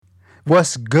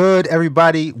What's good,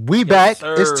 everybody? We back.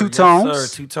 Sir. It's Two Yes, Tones.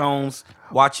 sir. Two Tones.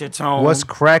 Watch your tone. What's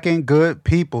cracking, good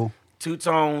people? Two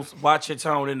Tones. Watch your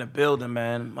tone in the building,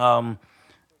 man.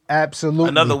 Absolutely.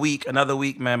 Another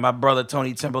week, man. My brother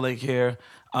Tony Timberlake here.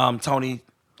 Tony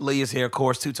Lee is here, of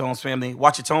course. Two Tones family.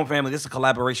 Watch your tone family. This is a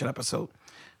collaboration episode.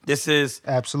 This is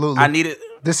Absolutely. I need it.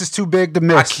 This is too big to I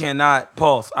miss. cannot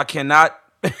pause. I cannot.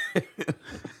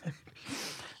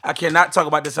 I cannot talk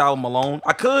about this album alone.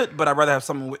 I could, but I'd rather have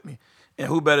someone with me. And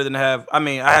who better than to have? I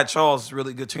mean, I had Charles,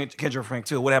 really good Kendrick Frank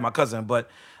too. Would have my cousin, but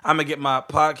I'm gonna get my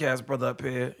podcast brother up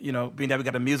here. You know, being that we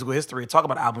got a musical history, talk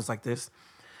about albums like this,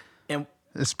 and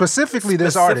Specifically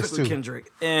this artist too.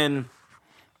 Kendrick. And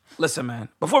listen, man,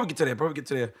 before we get to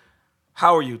there,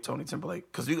 how are you, Tony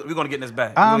Timberlake? Because we're gonna get in this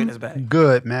bag. We're gonna get in this bag.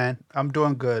 Good, man. I'm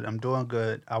doing good.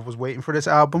 I was waiting for this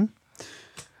album,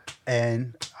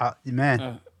 and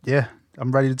yeah,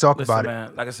 I'm ready to talk Listen, about man,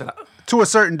 it. like I said, To a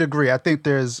certain degree, I think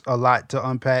there's a lot to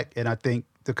unpack, and I think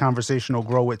the conversation will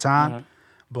grow with time. Mm-hmm.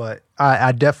 But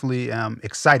I definitely am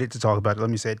excited to talk about it. Let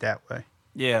me say it that way.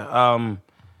 yeah,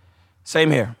 same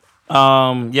here.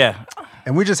 Yeah.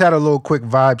 And we just had a little quick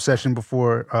vibe session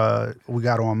before we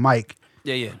got on mic.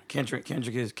 Yeah. Kendrick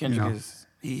is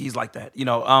he's like that. You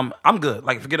know, I'm good.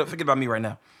 Like forget about me right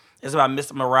now. It's about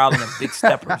Mr. Morale and the Big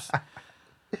Steppers.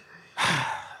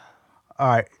 All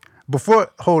right.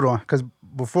 Hold on, because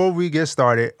before we get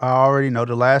started, I already know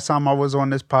the last time I was on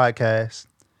this podcast,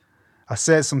 I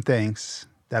said some things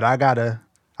that I gotta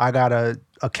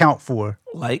account for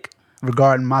Like?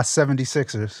 regarding my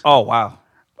 76ers. Oh wow.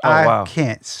 I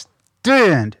can't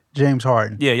stand James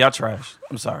Harden. Yeah, y'all trash.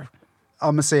 I'm sorry.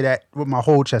 I'm gonna say that with my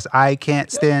whole chest. I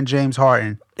can't stand James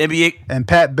Harden. NBA. And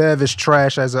Pat Bev is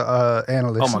trash as a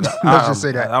analyst. Oh my God. Let's just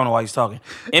say that. I don't know why he's talking.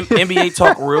 NBA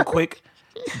talk real quick.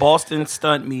 Boston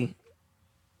stunned me.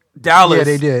 Dallas. Yeah,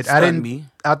 they did. Stunned me.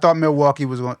 I thought Milwaukee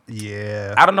was going.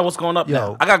 Yeah. I don't know what's going up Yo.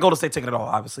 now. I got Golden State taking it all,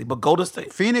 obviously, but Golden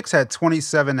State. Phoenix had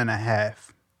 27 and a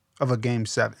half of a game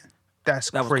 7. That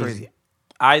Was crazy. crazy.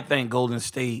 I think Golden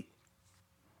State.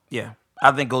 Yeah,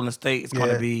 I think Golden State is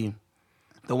going to be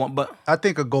the one. But I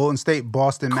think a Golden State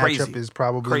Boston Crazy. matchup is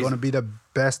probably Crazy. going to be the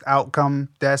best outcome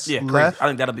that's yeah, crazy. left. I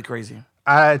think that'll be crazy.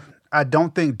 I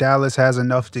don't think Dallas has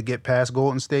enough to get past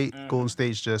Golden State. Mm. Golden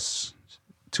State's just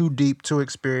too deep, too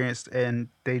experienced, and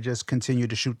they just continue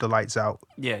to shoot the lights out.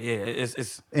 Yeah.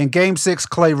 It's In Game 6,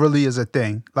 Clay really is a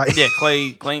thing. Like yeah.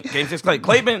 Clay, Game 6.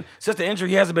 Clay been since the injury,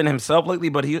 he hasn't been himself lately,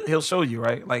 but he'll show you,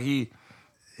 right? Like he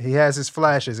has his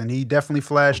flashes, and he definitely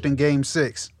flashed in Game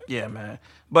 6. Yeah, man.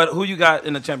 But who you got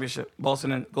in the championship?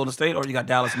 Boston and Golden State, or you got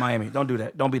Dallas, Miami? Don't do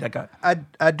that. Don't be that guy.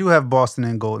 I do have Boston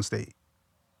and Golden State.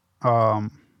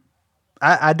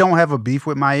 I don't have a beef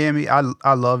with Miami. I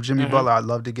love Jimmy Mm-hmm. Butler. I'd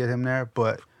love to get him there,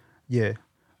 but yeah,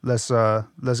 let's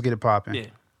get it popping. Yeah.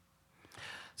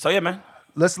 So yeah, man.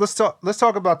 Let's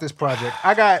talk about this project.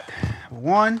 I got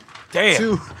 1, Damn.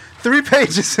 2, 3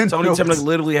 pages in Tony notes. Timberlake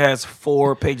literally has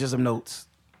 4 pages of notes.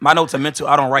 My notes are mental.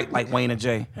 I don't write like Wayne and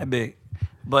Jay that big,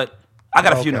 but I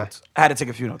got a few Okay. notes. I had to take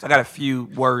a few notes. I got a few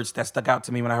words that stuck out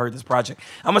to me when I heard this project.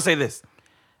 I'm gonna say this: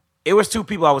 it was 2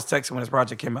 people I was texting when this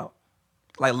project came out,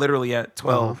 like literally at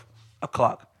 12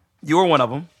 o'clock. You were one of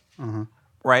them,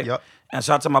 right? Yep. And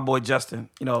shout out to my boy Justin.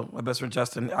 You know, my best friend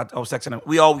Justin. I was texting him.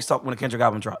 We always talk when a Kendrick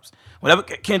album drops. Whenever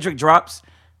Kendrick drops,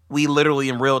 we literally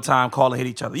in real time call and hit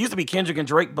each other. It used to be Kendrick and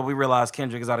Drake, but we realized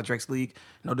Kendrick is out of Drake's league.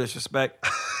 No disrespect.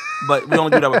 But we only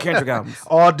do that with Kendrick albums.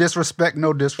 All disrespect,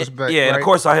 no disrespect. Yeah, and right? of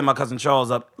course I hit my cousin Charles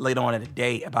up later on in the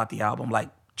day about the album, like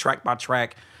track by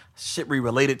track, shit we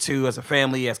related to as a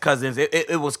family, as cousins.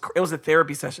 It was a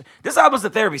therapy session. This album's a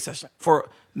therapy session for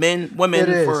men, women. It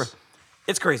is. For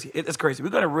it's crazy. It's crazy. We're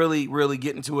gonna really, really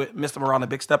get into it. Mr. Morale, the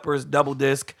Big Steppers, double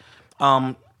disc.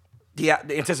 The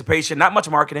anticipation, not much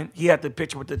marketing. He had the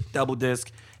picture with the double disc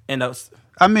and those.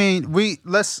 I mean,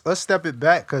 let's step it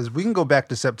back because we can go back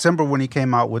to September when he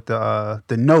came out with the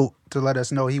note to let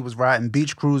us know he was riding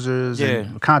beach cruisers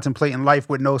and contemplating life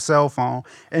with no cell phone,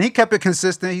 and he kept it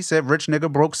consistent. He said, "Rich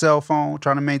nigga broke cell phone,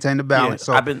 trying to maintain the balance." Yeah,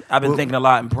 So I've been thinking a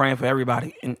lot and praying for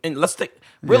everybody. And let's take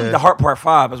the Heart Part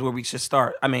 5 is where we should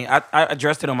start. I mean, I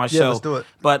addressed it on my show. let's do it.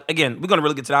 But again, we're gonna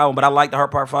really get to the album. But I like the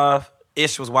Heart Part 5.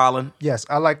 Ish was wildin'. Yes,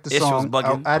 I like the Ish song. was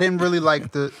bugging. I didn't really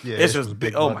like the. Yeah, Ish was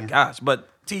big. Oh my gosh! But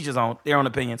teachers on their own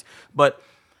opinions. But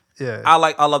Yeah, I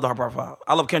love the Heart Part 5.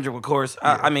 I love Kendrick, of course.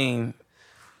 I mean,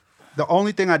 the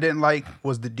only thing I didn't like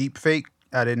was the deep fake.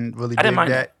 I didn't really dig didn't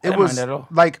mind that. that. I It didn't was mind that at all.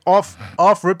 like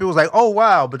off rip. It was like, oh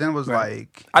wow, but then it was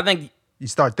like I think you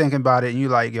start thinking about it and you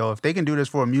like, yo, if they can do this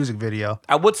for a music video,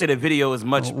 I would say the video is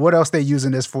much. what else they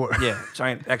using this for? Yeah,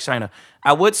 China.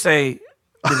 I would say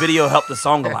the video helped the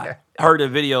song a lot. I heard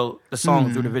the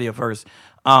song through the video first.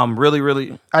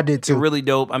 Really, I did too. Really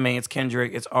dope. I mean, it's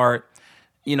Kendrick, it's art.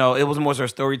 You know, it was more sort of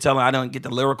storytelling. I didn't get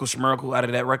the lyrical schmirical out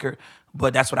of that record,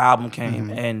 but that's what the album came,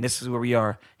 and this is where we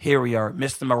are. Here we are,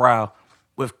 Mr. Morale,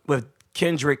 with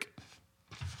Kendrick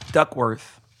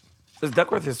Duckworth. Is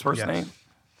Duckworth his first name?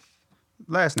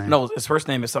 Last name? No, his first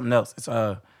name is something else. It's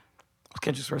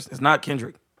Kendrick's first. It's not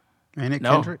Kendrick. Ain't it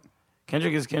Kendrick?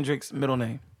 Kendrick is Kendrick's middle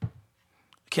name.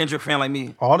 Kendrick fan like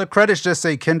me. All the credits just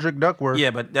say Kendrick Duckworth. Yeah,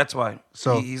 but that's why.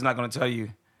 So he's not going to tell you.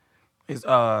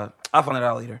 I'll find it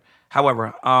out later.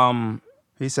 However,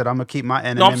 he said, "I'm gonna keep my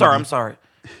anonymity." No, I'm sorry.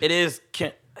 It is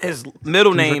his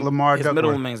middle name. Lamar his Duckworth.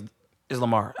 middle name is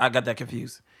Lamar. I got that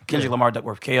confused. Kendrick Lamar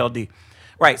Duckworth, KLD.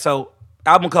 Right. So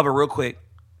album cover, real quick.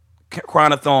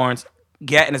 Crown of Thorns,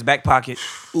 Gat in his back pocket,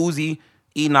 Uzi,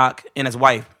 Enoch, and his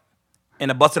wife in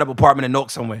a busted up apartment in Newark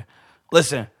somewhere.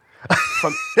 Listen,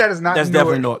 that's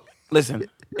definitely Newark. Listen,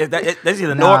 that's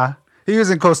either Newark. He was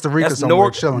in Costa Rica that's somewhere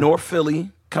Newark, chilling. North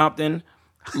Philly, Compton,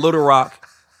 Little Rock.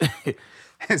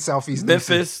 Southeast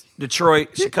Memphis, DC. Detroit,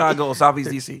 Chicago, or Southeast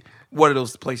DC. One of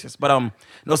those places. But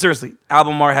no, seriously,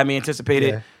 album art had me anticipated.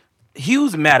 Yeah.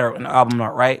 Hues matter in album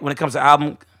art, right? When it comes to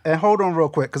album. And hold on real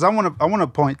quick, because I want to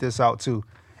point this out too.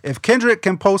 If Kendrick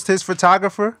can post his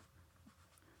photographer,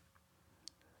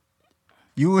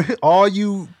 all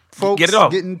you folks get it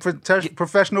off. Getting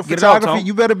professional photography,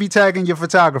 you better be tagging your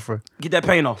photographer. Get that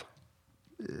paint off.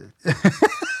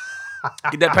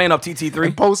 Get that paint off, TT3.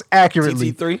 And post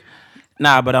accurately. TT3.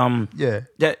 Nah, but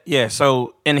yeah.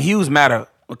 So and hues matter,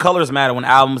 colors matter when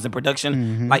albums and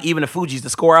production. Like even the Fugees, the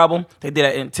score album, they did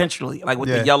that intentionally, like with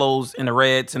the yellows and the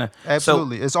reds and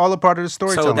absolutely. So, it's all a part of the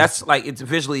storytelling. So that's like it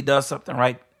visually does something,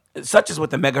 right? Such as with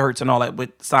the megahertz and all that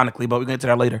with sonically, but we're gonna get to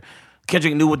that later.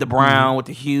 Kendrick knew with the brown, with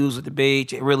the hues, with the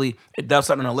beige, it does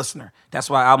something to the listener.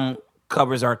 That's why album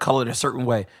covers are colored a certain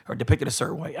way or depicted a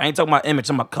certain way. I ain't talking about image,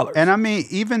 I'm talking about colors. And I mean,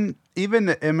 even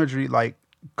the imagery, like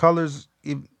colors,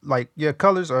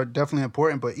 colors are definitely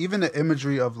important, but even the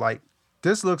imagery of like,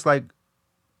 this looks like,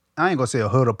 I ain't gonna say a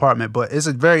hood apartment, but it's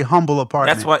a very humble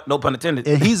apartment. That's what, no pun intended.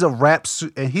 And he's a rap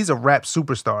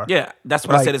superstar. Yeah, that's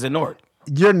what I said is ignored.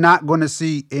 You're not gonna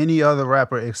see any other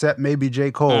rapper except maybe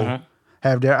J. Cole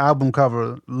have their album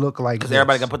cover look like this. Because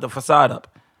everybody gonna put the facade up.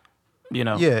 You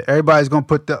know. Yeah, everybody's gonna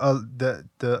put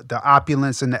the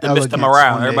opulence and the elegance. Mr.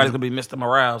 Morale. Everybody's gonna be Mr.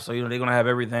 Morale, so they're gonna have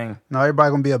everything. No,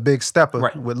 everybody's gonna be a big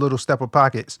stepper with little stepper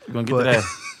pockets. We're gonna get to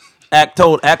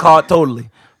that. Act hard totally.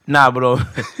 Nah, but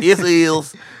it's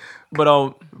ills.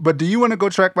 But do you want to go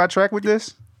track by track with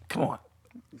this? Come on.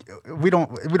 We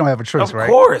don't have a choice, right? Of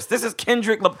course. This is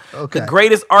Kendrick, the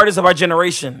greatest artist of our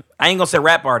generation. I ain't gonna say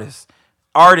rap artist.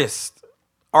 Artist.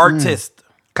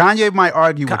 Kanye might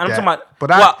argue with that.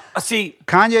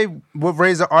 Kanye would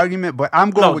raise an argument, but I'm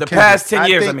going with the past 10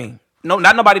 years, I mean. No,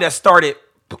 not nobody that started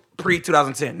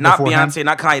pre-2010. Not Beyonce,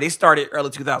 not Kanye. They started early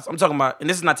 2000s. I'm talking about, and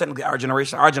this is not technically our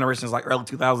generation. Our generation is like early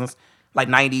 2000s, like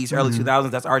 90s, early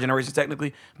 2000s. That's our generation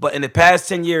technically. But in the past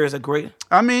 10 years,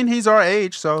 I mean, he's our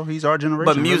age, so he's our generation.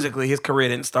 But musically, his career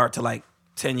didn't start till like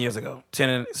 10 years ago.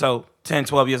 10,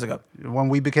 12 years ago. When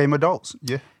we became adults,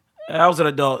 yeah. I was an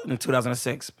adult in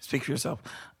 2006. Speak for yourself.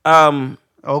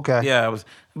 Okay. Yeah, I was.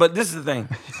 But this is the thing.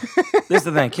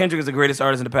 Kendrick is the greatest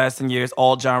artist in the past 10 years,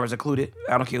 all genres included.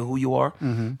 I don't care who you are.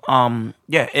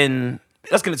 Yeah, and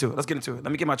let's get into it.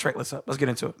 Let me get my track list up. Let's get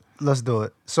into it. Let's do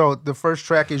it. So the first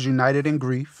track is United in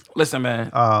Grief. Listen,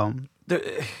 man.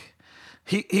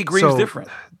 He grieves different.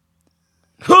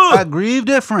 I grieve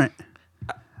different.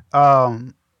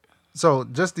 So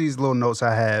just these little notes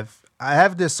I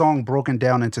have this song broken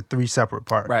down into 3 separate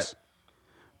parts. Right.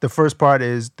 The first part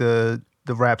is the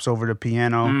raps over the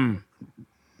piano.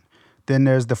 Then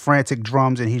there's the frantic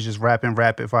drums and he's just rapping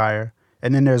rapid fire.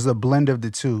 And then there's a blend of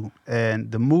the two.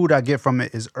 And the mood I get from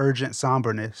it is urgent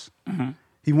somberness.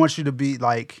 He wants you to be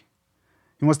like,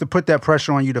 he wants to put that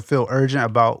pressure on you to feel urgent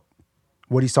about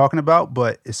what he's talking about,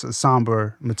 but it's a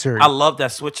somber material. I love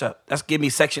that switch up. That's give me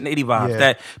Section 80 vibes. Yeah.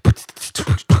 That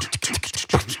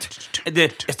and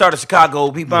then it started Chicago,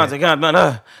 B-Bonds, and in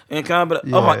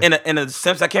the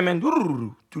sense that came in,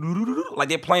 like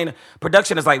they're playing.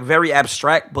 Production is like very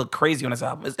abstract, but crazy on this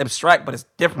album. It's abstract, but it's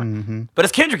different. But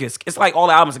it's Kendrick. It's like all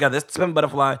the albums together. It's Spin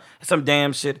Butterfly. It's some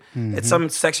damn shit. It's some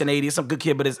Section 80. It's some good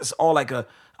kid, but it's all like a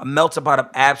melting pot of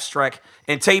abstract.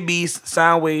 And Tay B's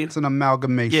Soundwave. It's an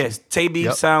amalgamation. Yes, Tay B's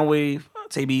Soundwave.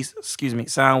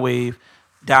 Soundwave,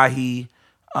 Dahi.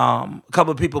 A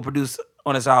couple of people produced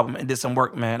on this album and did some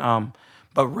work, man.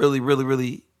 But really, really,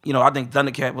 really, I think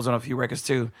Thundercat was on a few records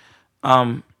too.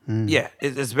 Yeah,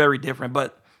 it's very different.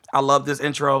 But I love this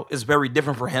intro. It's very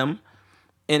different for him.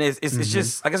 And it's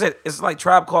just, like I said, it's like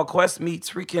Tribe Called Quest meets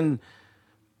freaking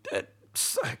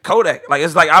Kodak. Like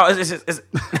it's like it's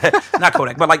not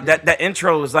Kodak, but like that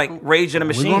intro is like Rage in the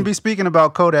Machine. We're gonna be speaking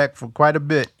about Kodak for quite a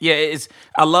bit. Yeah,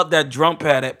 I love that drum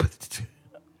pad.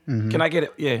 Can I get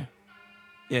it?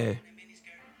 Yeah.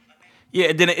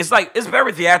 And then it's like it's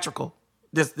very theatrical.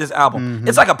 This album,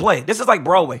 it's like a play. This is like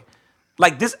Broadway.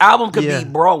 Like this album could be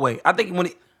Broadway. I think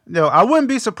I wouldn't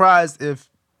be surprised if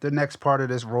the next part of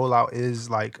this rollout is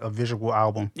like a visual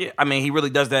album. Yeah, I mean, he really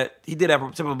does that. He did that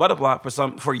for Tip of a Butterfly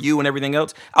for you and everything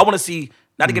else. I want to see,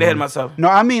 not to get ahead of myself. No,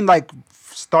 I mean like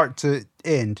start to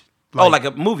end. Like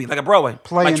a movie, like a Broadway,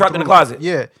 like Trapped in the Closet.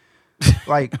 Yeah,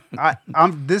 like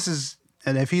I'm. This is,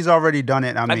 and if he's already done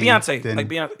it, like Beyonce, then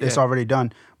it's already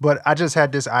done. But I just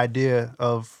had this idea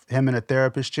of him in a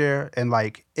therapist chair, and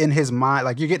like in his mind,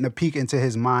 like you're getting a peek into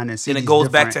his mind and see. And it goes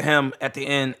back to him at the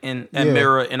end in that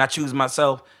mirror, and I choose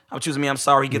myself. I'm choosing me. I'm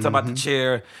sorry. He gets up out the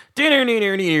chair.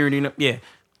 Yeah,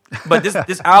 but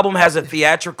this album has a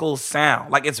theatrical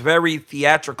sound. Like it's very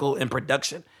theatrical in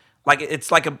production. Like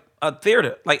it's like a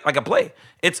theater, like a play.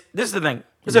 This is the thing.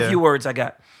 There's a few words I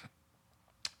got.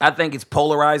 I think it's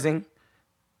polarizing.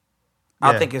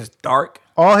 I think it's dark.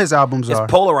 All his albums are.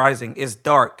 It's polarizing. It's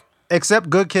dark. Except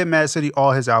Good Kid, Mad City,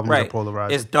 all his albums are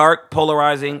polarizing. It's dark,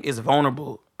 polarizing, it's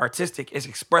vulnerable, artistic, it's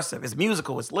expressive, it's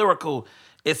musical, it's lyrical,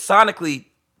 it's sonically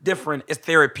different, it's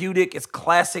therapeutic, it's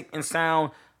classic in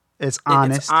sound. It's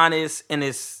honest. It's honest, and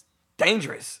it's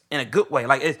dangerous in a good way.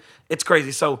 Like, it's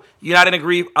crazy. So, United and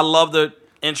Grieve, I love the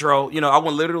intro. I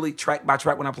went literally track by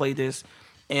track when I played this,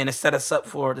 and it set us up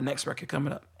for the next record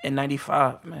coming up in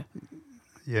 95, man.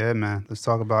 Yeah, man. Let's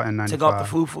talk about N95. Take off the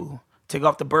foo-foo. Take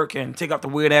off the Birkin. Take off the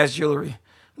weird-ass jewelry.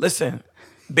 Listen,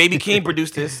 Baby Keem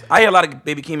produced this. I hear a lot of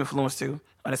Baby Keem influence, too,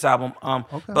 on this album.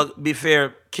 But be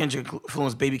fair, Kendrick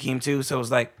influenced Baby Keem, too. So it was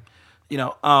like, I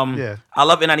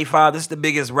love N95. This is the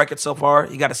biggest record so far.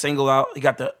 He got a single out. He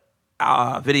got the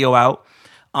video out.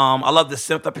 I love the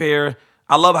synth up here.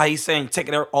 I love how he's saying,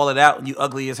 take all it out, and you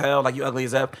ugly as hell, like you ugly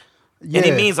as F. Yeah. And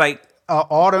he means like,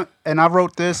 and I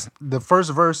wrote this. The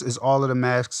first verse is all of the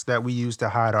masks that we use to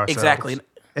hide ourselves. Exactly.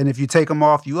 And if you take them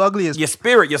off, you ugly as your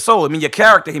spirit, your soul. I mean, your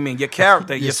character. He means your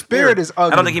character. your spirit is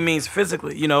ugly. I don't think he means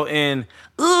physically. And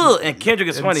Kendrick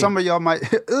is funny. Some of y'all might.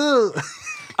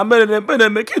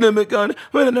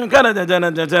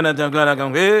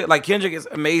 Like Kendrick is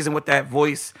amazing with that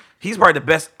voice. He's probably the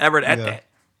best ever at that.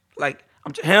 Like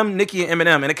him, Nicki, and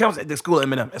Eminem, and it comes at the school of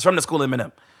Eminem. It's from the school of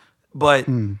Eminem, but.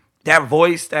 That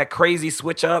voice, that crazy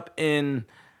switch up, and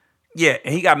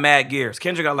he got mad gears.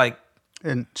 Kendrick got like...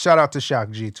 And shout out to Shock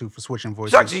G, too, for switching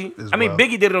voices. Shock G. I mean,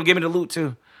 Biggie did it on Give Me the Loot,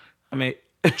 too. I mean...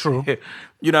 True.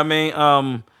 You know what I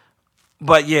mean?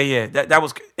 But that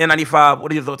was N95.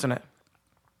 What are your thoughts on that?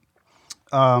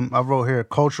 I wrote here,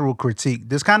 cultural critique.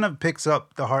 This kind of picks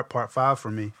up the Heart Part 5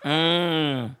 for me.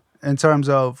 In terms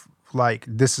of, like,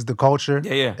 this is the culture.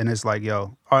 Yeah. And it's like,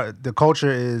 the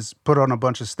culture is put on a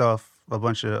bunch of stuff, a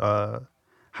bunch of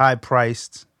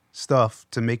high-priced stuff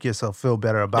to make yourself feel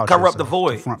better about yourself. To cover up the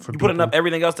void. You're putting up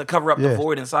everything else to cover up the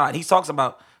void inside. He talks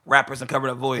about rappers and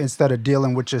covering up void. Instead of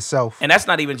dealing with yourself. And that's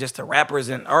not even just to rappers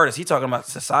and artists. He's talking about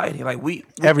society. Like,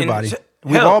 everybody.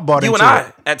 We've all bought into it. You and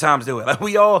I, at times, do it. Like,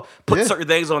 we all put certain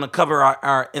things on to cover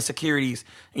our insecurities,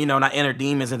 and our inner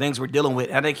demons and things we're dealing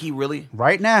with. I think he really...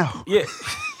 Right now. Yeah.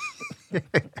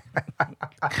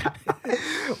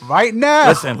 Right now.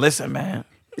 Listen, man.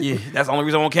 Yeah, that's the only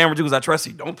reason I'm on camera too, because I trust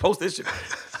you. Don't post this shit.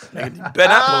 Nigga, you better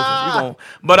not post this.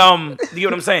 But you get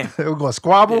what I'm saying? We're gonna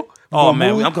squabble. Oh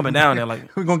man, I'm coming down there.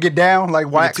 Like we're gonna get down like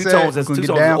Wack two said. Tones is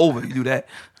over. You do that.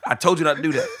 I told you not to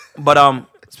do that. But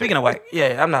speaking of Wack,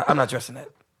 I'm not dressing that.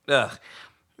 Ugh.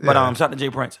 But shout out to Jay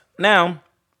Prince. Now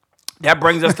that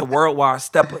brings us to Worldwide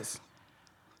Steppers.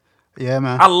 Yeah,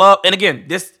 man. I love, and again,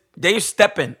 they're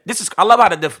stepping. I love how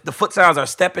the foot sounds are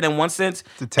stepping in one sense,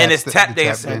 and it's tap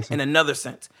dancing in another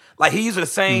sense. Like he used the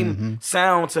same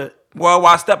sound to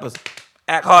Worldwide Steppers,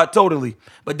 Act Hard Totally,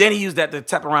 but then he used that to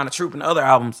tap around the troop in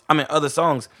other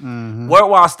songs.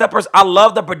 Worldwide Steppers, I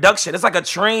love the production. It's like a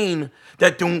train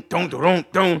that doom doom doom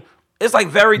doom. It's like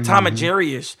very Tom and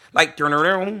Jerry-ish, like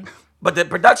but the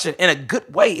production in a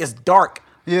good way is dark.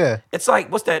 Yeah, it's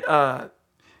like what's that?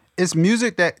 It's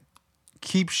music that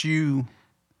keeps you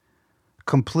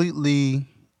completely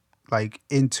like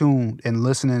in tune and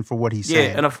listening for what he's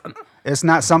saying. Yeah, it's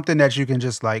not something that you can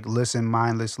just like listen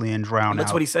mindlessly and drown out.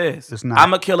 That's what he says. It's not.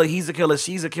 I'm a killer, he's a killer,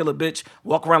 she's a killer, bitch.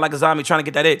 Walk around like a zombie trying to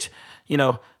get that itch.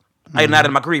 I am not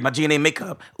in my greed, my GNA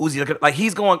makeup. Uzi, like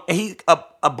he's going, and he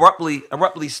abruptly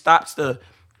stops the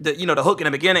hook in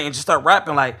the beginning and just start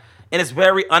rapping like, and it's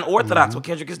very unorthodox what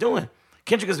Kendrick is doing.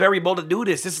 Kendrick is very bold to do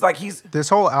this. This is like this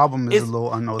whole album is a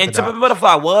little unorthodox. And Tip of a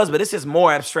Butterfly was, but this is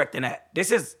more abstract than that.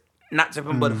 This is not to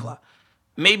Pimp Butterfly.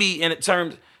 Maybe in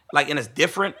terms, like in its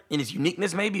different, in its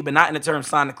uniqueness maybe, but not in the terms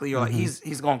sonically or like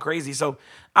he's going crazy. So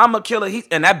I'm a killer.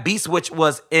 And that beat switch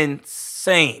was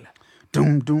insane.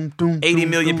 80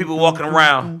 million people walking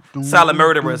around, silent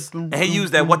murderers. And he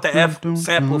used that what the F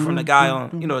sample from the guy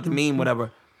on, the meme,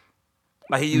 whatever.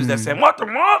 Like he used that saying, what the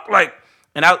fuck? Like,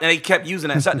 and he kept using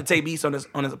that. Shot the tape beats on his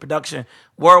production.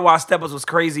 Worldwide Steppers was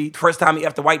crazy. First time he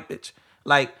after white bitch.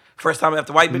 Like, first time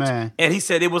after white bitch. Man. And he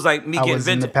said it was like me getting vengeance.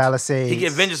 In the Palisades. He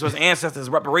get vengeance with his ancestors,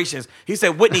 reparations. He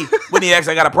said Whitney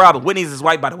actually got a problem. Whitney's his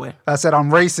wife, by the way. I said I'm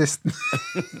racist.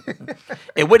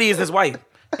 And Whitney is his wife.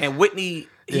 And Whitney,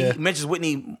 he mentions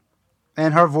Whitney.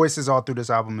 And her voice is all through this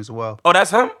album as well. Oh,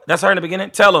 that's him? That's her in the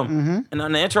beginning? Tell him. And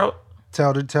on the intro?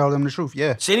 Tell them the truth,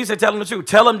 yeah. She said tell him the truth.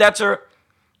 Tell him that you're...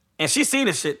 And she seen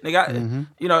this shit. Nigga,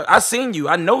 I seen you.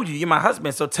 I know you. You're my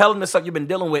husband. So tell him the stuff you've been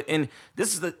dealing with. And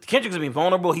this is Kendrick's being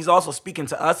vulnerable. He's also speaking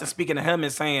to us and speaking to him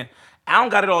and saying, I don't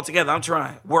got it all together. I'm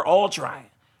trying. We're all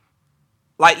trying.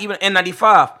 Like even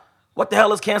N95. What the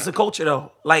hell is cancel culture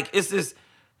though? Like it's this,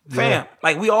 fam.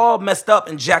 Like we all messed up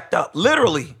and jacked up.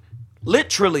 Literally.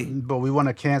 But we want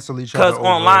to cancel each other. Because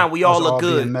online we all look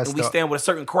good. And we stand with a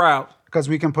certain crowd. Because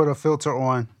we can put a filter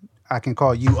on. I can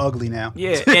call you ugly now.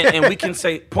 Yeah, and we can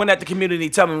say, point at the community,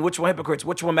 tell them which one hypocrites,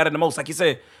 which one matter the most. Like you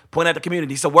said, point at the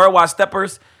community. So Worldwide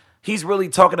Steppers, he's really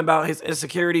talking about his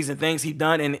insecurities and things he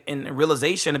done and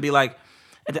realization to be like,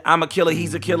 I'm a killer,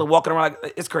 he's a killer, walking around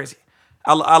like, it's crazy.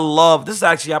 I love, this is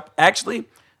actually,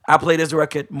 I play this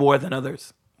record more than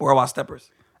others, Worldwide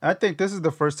Steppers. I think this is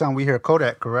the first time we hear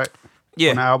Kodak, correct?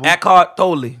 Yeah, Akard,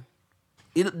 totally.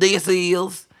 This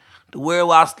is the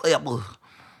Worldwide Steppers.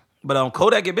 But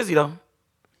Kodak get busy though.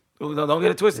 Don't get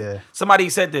it twisted. Yeah.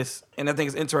 Somebody said this, and I think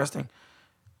it's interesting.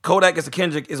 Kodak as a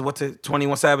Kendrick is what the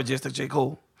 21 Savage is to J.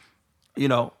 Cole.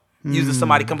 Using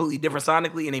somebody completely different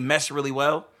sonically, and they mesh really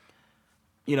well.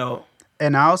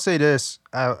 And I'll say this.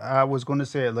 I was going to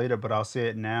say it later, but I'll say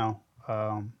it now.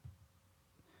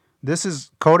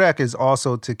 Kodak is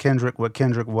also to Kendrick what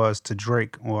Kendrick was to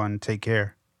Drake on Take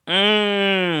Care.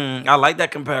 I like that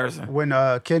comparison. When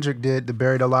Kendrick did the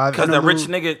Buried Alive because the rich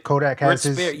nigga Kodak has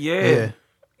his Spirit,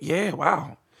 yeah,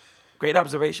 wow, great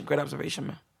observation,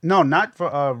 man. No, not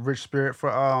for Rich Spirit, for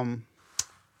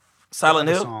Silent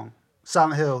Hill song.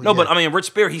 Silent Hill. No, but I mean Rich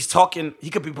Spirit, he's talking.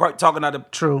 He could be talking out of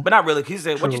true, but not really. He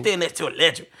said, "What you standing next to a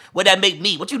legend? What that make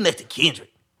me? What you next to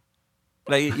Kendrick?"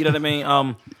 Like you know what I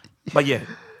mean? But yeah,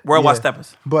 Worldwide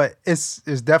Steppers. But it's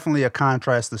definitely a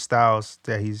contrast to styles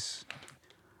that he's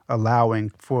allowing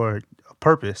for a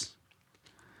purpose.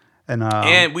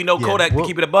 And we know Kodak to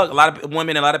keep it a buck. A lot of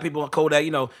women, a lot of people on Kodak,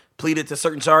 pleaded to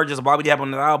certain charges. Why would he have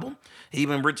on the album? He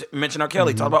even mentioned R.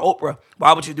 Kelly, talked about Oprah.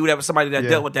 Why would you do that with somebody that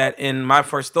dealt with that? And my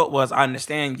first thought was, I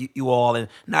understand you all and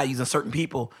not using certain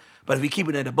people, but if we keep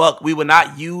it in the buck, we would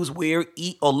not use, wear,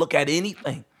 eat, or look at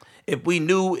anything if we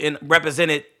knew and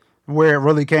represented where it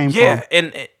really came from. Yeah,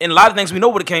 and a lot of things we know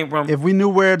where it came from. If we knew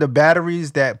where the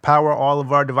batteries that power all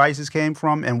of our devices came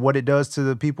from and what it does to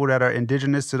the people that are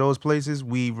indigenous to those places,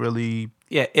 we really...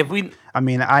 Yeah,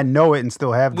 I know it and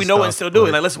still have we know it and still do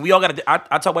it. Like, listen, we all got to...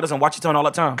 I talk about this on Watch Your Tone all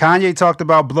the time. Kanye talked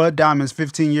about blood diamonds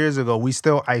 15 years ago. We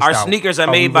still iced our out. Sneakers are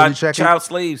made by child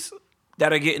slaves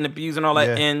that are getting abused and all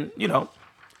that, and,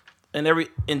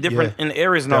 in different in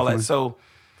areas and all that. So...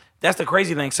 That's the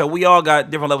crazy thing. So we all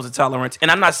got different levels of tolerance. And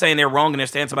I'm not saying they're wrong in their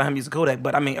stance about him using Kodak,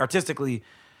 but I mean, artistically,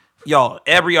 y'all,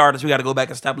 every artist we got to go back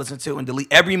and stop listening to and delete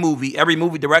every movie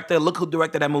director, look who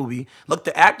directed that movie. Look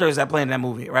the actors that played in that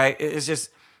movie, right? It's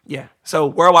just, yeah. So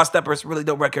Worldwide Steppers, really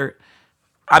dope record.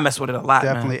 I mess with it a lot,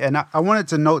 definitely. Man. And I wanted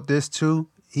to note this too.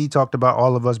 He talked about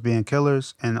all of us being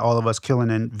killers and all of us killing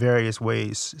in various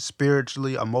ways,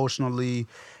 spiritually, emotionally,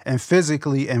 and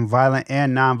physically in violent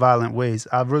and non-violent ways.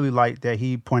 I really like that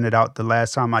he pointed out the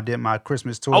last time I did my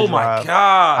Christmas tour drive. Oh my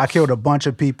God. I killed a bunch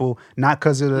of people, not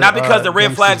because of the... Not because the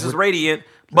red flags is radiant,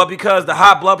 but because the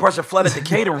high blood pressure flooded the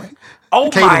catering.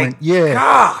 My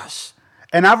gosh.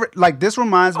 And this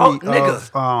reminds me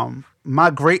of... my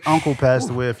great uncle passed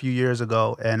away a few years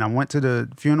ago, and I went to the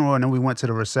funeral and then we went to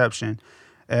the reception.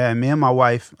 And me and my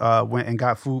wife went and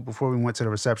got food before we went to the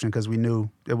reception because we knew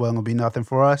it wasn't going to be nothing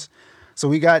for us. So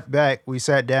we got back, we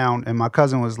sat down, and my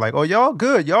cousin was like, oh, y'all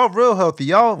good. Y'all real healthy.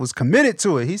 Y'all was committed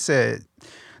to it. He said,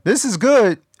 this is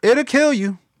good. It'll kill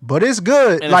you, but it's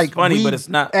good. And it's funny, but it's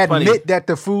not funny. Admit that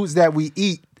the foods that we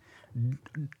eat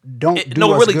don't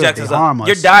do us good. They harm us.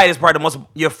 Your diet is probably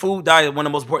your food diet is one of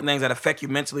the most important things that affect you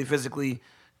mentally, physically,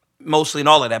 emotionally, and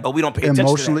all of that, but we don't pay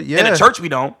attention to that. In the church, we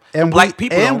don't. And Black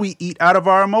people don't. And we eat out of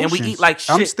our emotions. And we eat like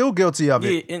shit. I'm still guilty of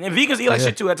it. Yeah, and vegans eat like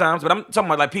shit too at times, but I'm talking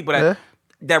about like people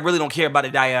that really don't care about the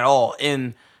diet at all.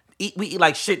 And we eat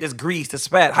like shit that's grease, that's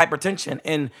fat, hypertension.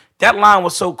 And that line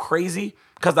was so crazy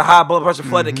because the high blood pressure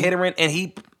flooded the catering, and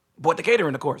he bought the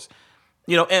catering, of course.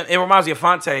 You know, and it reminds me of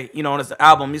Fonte, you know, on his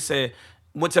album. He said,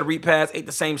 went to the repast, ate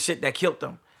the same shit that killed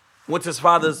him. Went to his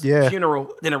father's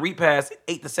funeral, then a repast,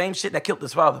 ate the same shit that killed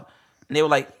his father. And they were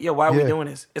like, yo, why are we doing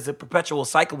this? It's a perpetual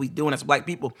cycle we doing as black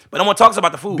people. But no one talks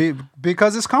about the food.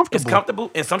 Because it's comfortable. It's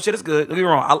comfortable, and some shit is good. Don't get me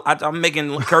wrong. I'm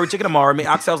making curry chicken tomorrow. I made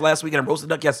oxtails last week, and I roasted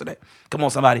duck yesterday. Come on,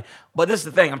 somebody. But this is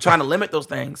the thing. I'm trying to limit those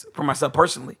things for myself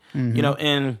personally. You know,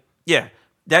 and yeah,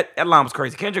 that line was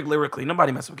crazy. Kendrick lyrically,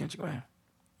 nobody messed with Kendrick, man.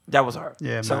 That was hard.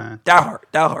 Yeah, so, man. Die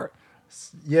Hard.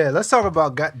 Yeah, let's talk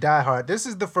about Die Hard. This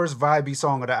is the first vibey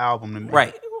song of the album to me.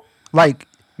 Right. Like,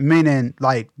 meaning,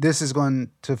 like, this is going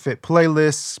to fit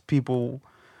playlists. People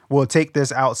will take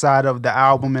this outside of the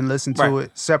album and listen to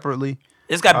it separately.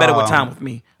 It's got better with time with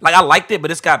me. Like, I liked it,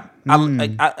 but it's got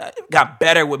I got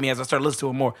better with me as I started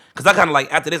listening to it more. Because I kind of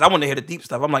like, after this, I want to hear the deep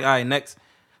stuff. I'm like, all right, next.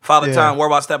 Father Time, Where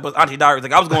About Step, Auntie Diaries.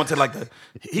 Like, I was going to, like,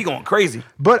 he going crazy.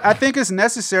 But I think it's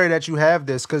necessary that you have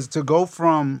this, because to go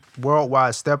from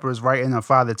Worldwide Steppers right into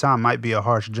Father Time might be a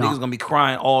harsh jump. Niggas gonna be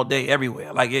crying all day,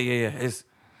 everywhere. Like,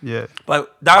 yeah.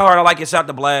 But Die Hard, I like it. Shot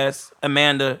the Blast,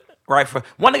 Amanda, right? For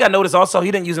one thing I noticed also, he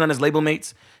didn't use it on his label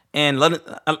mates, and a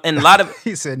lot of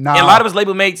he said nah. And a lot of his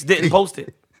label mates didn't post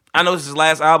it. I know this is his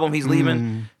last album. He's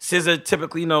leaving. SZA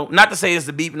typically, you know, not to say it's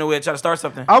the beef, no way, try to start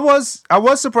something. I was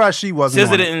surprised she wasn't.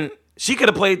 SZA didn't. She could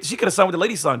have sung with the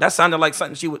lady song. That sounded like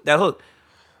something she would. That hook.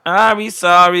 I'll be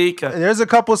sorry. There's a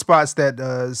couple spots that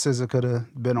SZA could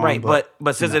have been on. Right, but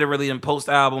SZA didn't post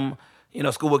the album. You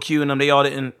know, Schoolboy Q and them, they all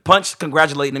didn't. Punch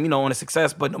congratulating them, you know, on the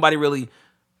success, but nobody really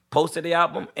posted the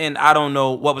album. And I don't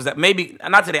know what was that. Maybe,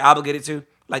 not that they obligated to.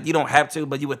 Like, you don't have to,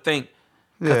 but you would think.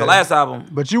 Because the last album.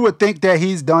 But you would think that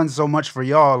he's done so much for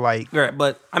y'all, like. Right,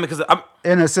 but, I mean, because I'm.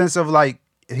 In a sense of, like,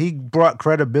 he brought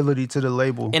credibility to the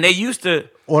label. And they used to.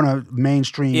 On a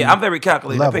mainstream. Yeah, I'm very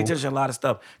calculated. Level. I pay attention to a lot of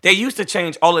stuff. They used to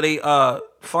change all of their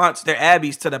fonts, their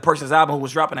abbeys to the person's album who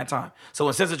was dropping that time. So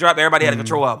when SZA dropped, everybody had a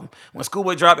Control album. When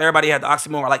Schoolboy dropped, everybody had the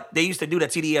Oxymoron. Like, they used to do that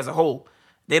TDE as a whole.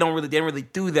 They didn't really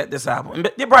do that this album.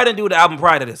 And they probably didn't do the album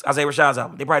prior to this, Isaiah Rashad's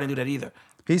album. They probably didn't do that either.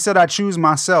 He said, I choose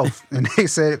myself. And they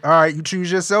said, all right, you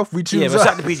choose yourself, we choose us. Yeah, but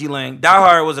shout out to PG Lang. Die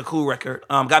Hard was a cool record.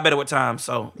 Got better with time,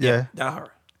 so yeah. Die Hard.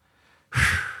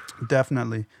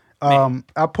 Definitely.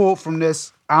 I pulled from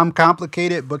this, I'm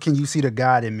complicated, but can you see the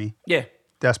God in me? Yeah.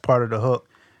 That's part of the hook.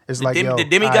 It's the like, the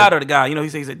demigod or the guy? You know, he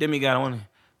says he's a demigod on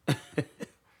it.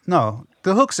 No,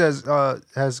 the hook says,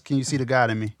 can you see the God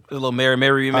in me? A little Mary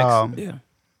remix. Yeah.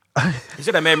 He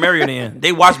said that Mary in the end.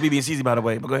 They watched BB and CZ, by the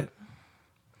way, but go ahead.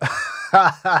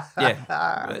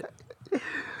 Yeah.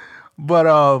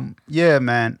 But yeah,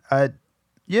 man.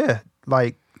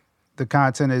 Like, the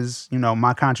content is, you know,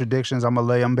 my contradictions, I'm gonna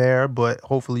lay them bare, but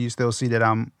hopefully you still see that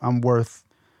I'm worth,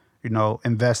 you know,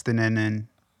 investing in and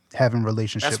having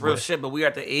relationships. That's real shit, but we are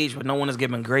at the age where no one is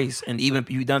giving grace. And even if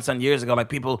you done something years ago, like,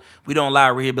 people, we don't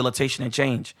allow rehabilitation and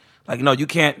change. Like, no, you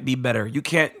can't be better. You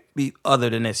can't be other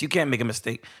than this. You can't make a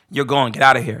mistake. You're going, get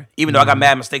out of here. Even though I got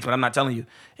mad mistakes, but I'm not telling you.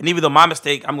 And even though my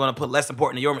mistake, I'm gonna put less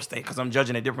important than your mistake because I'm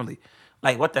judging it differently.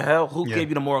 Like, what the hell? Who gave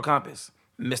you the moral compass?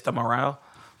 Mr. Morale.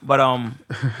 But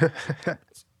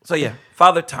so yeah,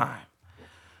 Father Time.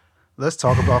 Let's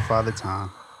talk about Father Time.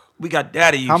 We got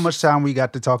daddy. How much time we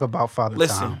got to talk about Father Time?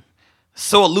 Listen,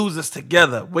 so it loses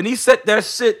together. When he said that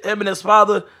shit, him and his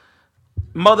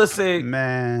mother said,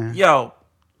 man, yo,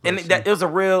 and it was a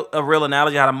real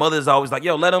analogy how the mother is always like,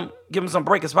 yo, give him some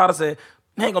break. His father said,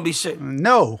 ain't gonna be shit.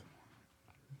 No.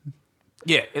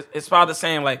 Yeah, his father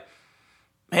saying like,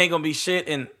 ain't gonna be shit,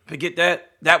 and forget that.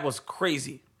 That was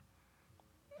crazy.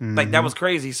 Like, that was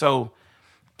crazy. So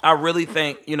I really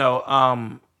think, you know,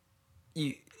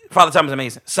 Father Time is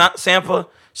amazing. Sampha,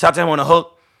 shout out to him on the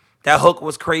hook. That hook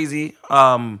was crazy.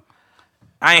 I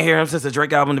ain't hear him since the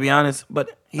Drake album, to be honest,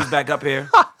 but he's back up here.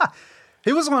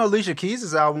 He was on Alicia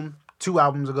Keys' album 2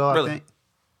 albums ago, really? I think.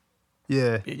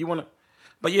 Yeah. You want to?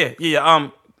 But yeah.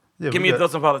 Give me your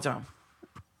thoughts on Father Time.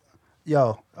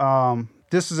 Yo,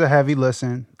 this is a heavy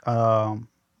listen.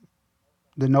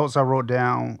 The notes I wrote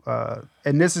down,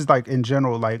 and this is like in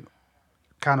general, like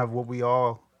kind of what we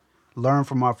all learn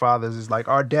from our fathers is like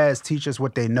our dads teach us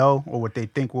what they know or what they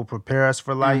think will prepare us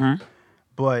for life,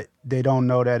 but they don't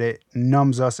know that it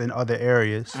numbs us in other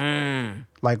areas,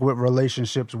 like with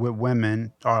relationships with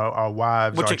women, our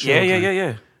wives, our children.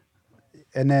 Yeah.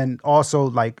 And then also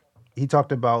like he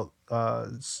talked about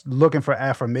looking for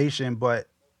affirmation, but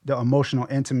the emotional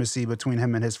intimacy between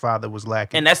him and his father was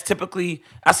lacking. And that's typically,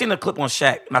 I seen a clip on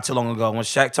Shaq not too long ago when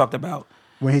Shaq talked about,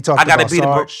 when he talked about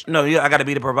Sarge. I got to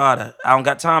be the provider. I don't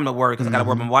got time to work because I got to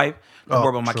work with my wife. Don't worry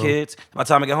about my kids. By the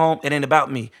time I get home, it ain't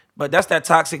about me. But that's that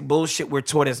toxic bullshit we're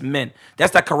taught as men.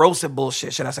 That's that corrosive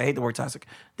bullshit. Should I say? I hate the word toxic.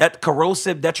 That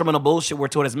corrosive, detrimental bullshit we're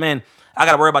taught as men. I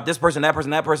got to worry about this person, that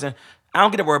person, that person. I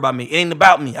don't get to worry about me. It ain't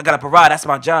about me. I got to provide. That's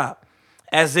my job.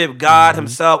 As if God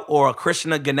himself or a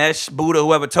Krishna, Ganesh, Buddha,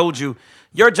 whoever told you,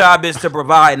 your job is to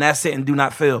provide and that's it and do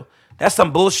not feel. That's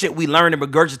some bullshit we learned and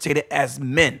regurgitated as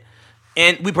men.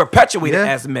 And we perpetuate it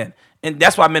as men. And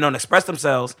that's why men don't express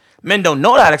themselves. Men don't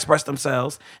know how to express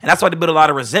themselves. And that's why they build a lot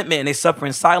of resentment and they suffer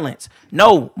in silence.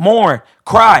 No, mourn,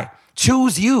 cry,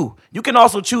 choose you. You can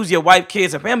also choose your wife,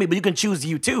 kids, and family, but you can choose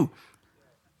you too.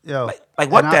 Yo,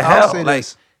 like what the hell? Like,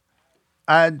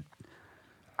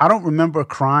 I don't remember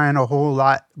crying a whole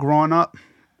lot growing up.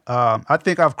 I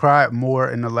think I've cried more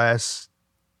in the last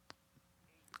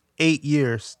 8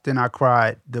 years than I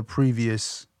cried the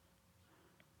previous,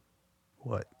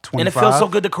 25? And it feels so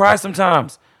good to cry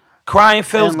sometimes. Crying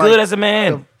feels good as a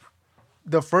man.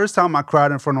 The first time I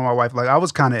cried in front of my wife, like I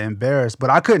was kind of embarrassed, but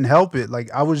I couldn't help it.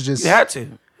 Like I was just... You had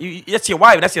to. That's your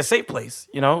wife. That's your safe place,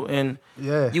 you know? And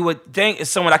you would think it's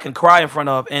someone I can cry in front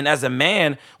of. And as a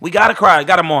man, we got to cry.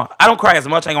 Got to mourn. I don't cry as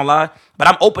much, I ain't going to lie. But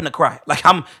I'm open to cry. Like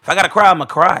if I got to cry, I'm going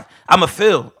to cry. I'm going to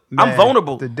feel. Man, I'm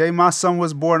vulnerable. The day my son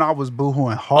was born, I was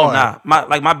boohooing hard. Oh,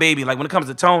 nah. My baby, like when it comes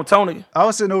to Tony. I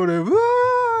was sitting over there.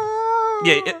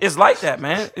 Yeah, it's like that,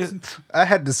 man. I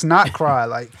had to snot cry.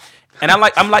 Like, and I'm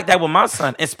like that with my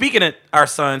son. And speaking of our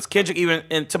sons, Kendrick even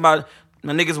into my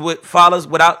niggas with fathers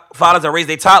without fathers that raise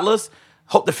their toddlers,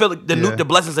 hope to feel the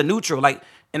blessings are neutral. Like,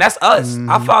 and that's us.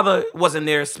 Our father wasn't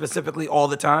there specifically all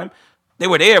the time. They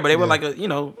were there, but they were like a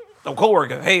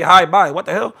coworker. Hey, hi, bye. What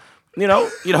the hell? You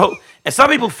know. And some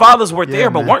people fathers were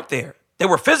there but weren't there. They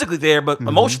were physically there but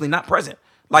emotionally not present.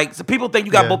 Like, so people think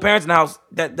you got both parents in the house.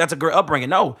 That's a great upbringing.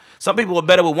 No, some people are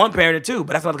better with one parent or two,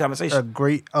 but that's another conversation. A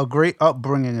great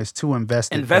upbringing is two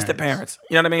invested parents.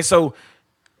 You know what I mean? So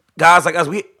guys like us,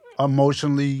 we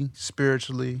emotionally,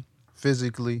 spiritually,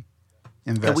 physically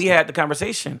invested. And we had the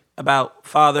conversation about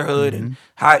fatherhood and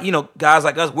how, guys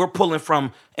like us, we're pulling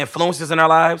from influences in our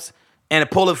lives and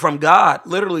pulling from God,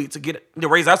 literally, to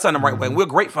raise our son the right way. And we're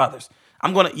great fathers.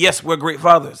 We're great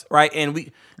fathers, right?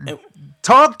 And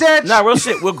talk that. Nah, real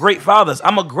shit. We're great fathers.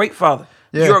 I'm a great father.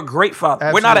 Yeah, you're a great father.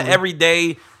 Absolutely. We're not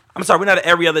we're not an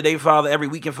every other day father, every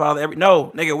weekend father.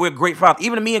 No, nigga, we're a great father.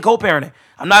 Even me and co-parenting,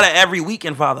 I'm not an every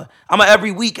weekend father. I'm an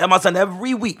every week. I'm my son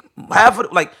every week.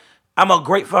 I'm a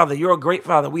great father. You're a great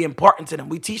father. We impart into them.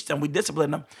 We teach them. We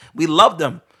discipline them. We love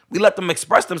them. We let them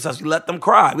express themselves. We let them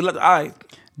cry.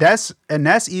 That's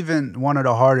even one of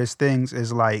the hardest things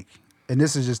is like, and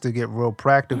this is just to get real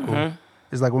practical,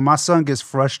 is like when my son gets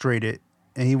frustrated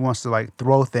and he wants to like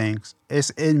throw things,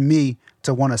 it's in me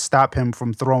to want to stop him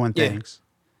from throwing things.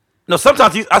 No,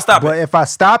 sometimes I stop But if I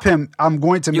stop him, I'm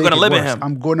going to You're make it limit worse. him.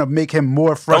 I'm going to make him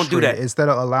more frustrated. Don't do that. Instead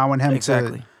of allowing him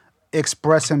to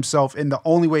express himself in the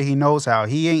only way he knows how.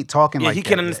 He ain't talking like that. He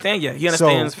can understand you. He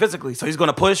understands physically. So he's going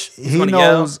to push. He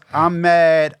knows yell. I'm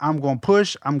mad. I'm going to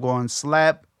push. I'm going to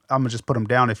slap. I'm going to just put him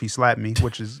down if he slapped me,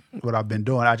 which is what I've been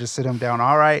doing. I just sit him down.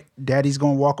 All right, daddy's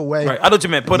going to walk away. Right. I know what you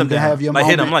meant. Put him down. Have your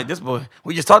hit him like this boy.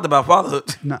 We just talked about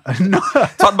fatherhood. No.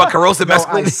 Talked about corrosive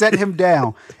masculinity. I set him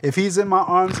down. If he's in my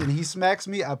arms and he smacks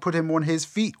me, I put him on his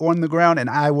feet on the ground and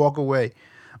I walk away.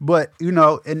 But,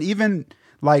 and even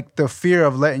like the fear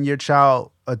of letting your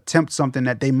child attempt something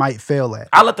that they might fail at.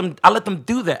 I let them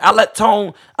do that. I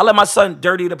let my son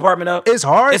dirty the apartment up. It's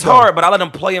hard. It's hard, but I let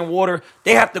them play in water.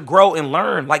 They have to grow and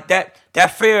learn. Like that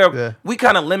fear, we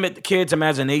kind of limit the kids'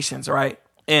 imaginations, right?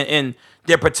 And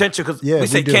their potential, because we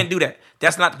say can't do that.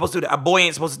 That's not supposed to do that. A boy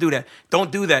ain't supposed to do that.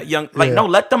 Don't do that, young. No,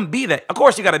 let them be that. Of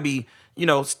course, you got to be,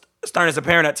 stern as a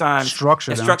parent at times.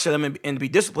 Structure them and be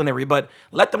disciplinary, but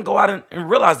let them go out and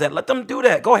realize that. Let them do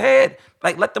that. Go ahead.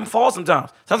 Like, let them fall sometimes.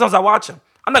 Sometimes I watch them.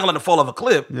 I'm not going to let them fall off a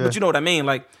cliff, but you know what I mean?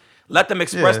 Like, let them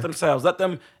express themselves. Let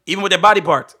them, even with their body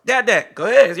parts. Dad, go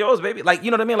ahead. It's yours, baby. Like, you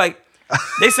know what I mean? Like,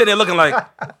 they sit there looking like,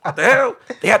 what the hell?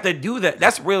 They have to do that.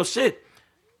 That's real shit.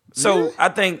 So I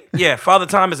think, Father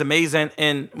Time is amazing.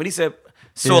 And when he said,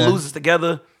 loses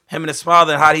together, him and his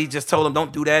father, how he just told him,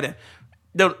 don't do that. And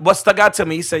what stuck out to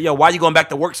me, he said, yo, why you going back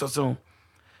to work so soon?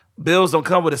 Bills don't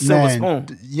come with a silver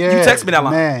spoon. Yeah, you text me that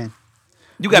line. Man.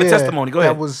 You got a testimony. Go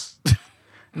ahead. That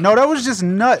was just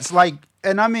nuts. Like,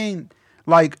 and I mean,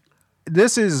 like,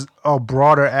 this is a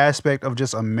broader aspect of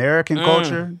just American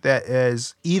culture that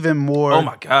is even more. Oh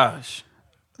my gosh,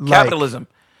 capitalism,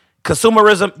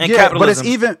 consumerism, and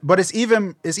capitalism. But it's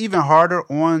even harder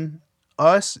on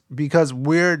us because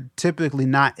we're typically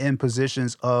not in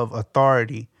positions of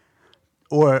authority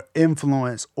or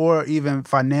influence or even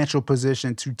financial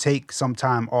position to take some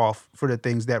time off for the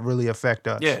things that really affect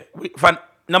us. Yeah.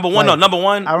 Number one,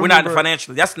 we're not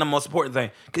financially. That's the most important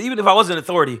thing. Because even if I wasn't an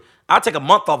authority, I'd take a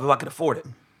month off if I could afford it.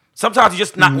 Sometimes you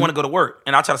just not want to go to work,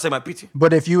 and I try to say my PT.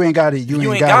 But if you ain't got it,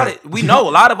 you ain't got it. We know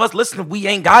a lot of us listening, we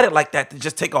ain't got it like that to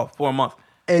just take off for a month.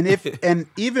 And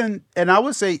I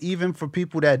would say even for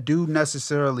people that do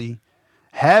necessarily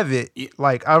have it,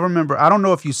 like I remember, I don't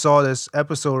know if you saw this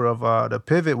episode of The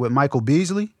Pivot with Michael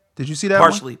Beasley. Did you see that?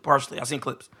 Partially. I seen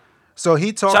clips. So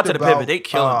he talked about... Shout out to The Pivot. They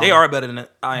kill They are better than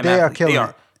I am. They are killing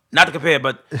it. Not to compare,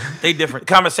 but they different.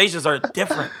 Conversations are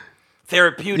different.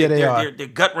 Therapeutic. Yeah, they're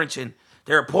gut-wrenching.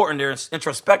 They're important. They're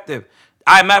introspective.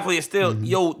 I am athlete is still,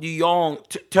 yo, young.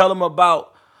 Tell them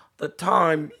about the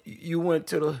time you went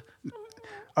to the...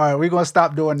 All right, we're going to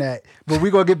stop doing that. But we're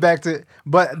going to get back to...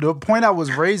 But the point I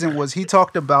was raising was he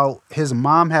talked about his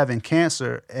mom having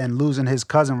cancer and losing his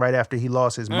cousin right after he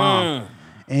lost his mom.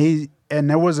 And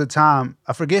there was a time,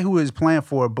 I forget who he was playing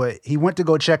for, but he went to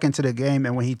go check into the game,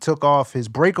 and when he took off his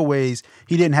breakaways,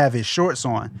 he didn't have his shorts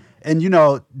on. And,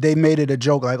 they made it a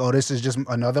joke like, oh, this is just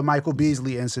another Michael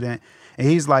Beasley incident. And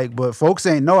he's like, but folks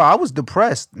ain't know. I was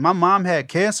depressed. My mom had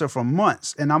cancer for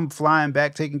months, and I'm flying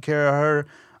back, taking care of her.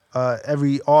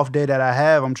 Every off day that I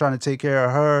have, I'm trying to take care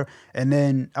of her. And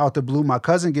then out the blue, my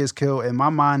cousin gets killed, and my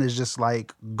mind is just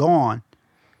like gone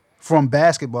from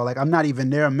basketball. Like I'm not even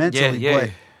there mentally.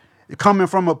 But coming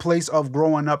from a place of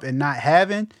growing up and not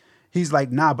having, he's like,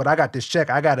 nah, but I got this check.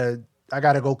 I gotta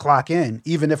go clock in.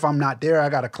 Even if I'm not there, I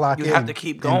gotta clock in. You have to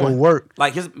keep going. And go work.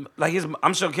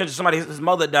 I'm sure his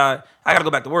mother died. I gotta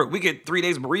go back to work. We get 3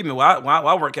 days bereavement where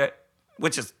I work at.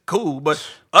 Which is cool, but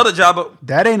other job...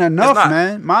 That ain't enough,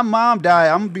 man. My mom died.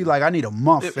 I'm going to be like, I need a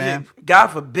month, fam. God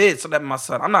forbid, so that my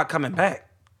son, I'm not coming back.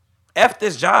 F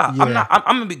this job. Yeah.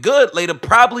 I'm going to be good later,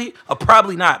 probably or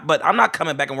probably not, but I'm not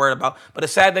coming back and worried about. But the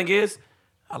sad thing is,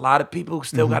 a lot of people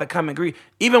still got to come and grieve.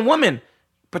 Even women,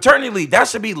 paternity leave, that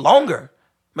should be longer.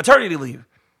 Maternity leave.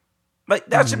 Like,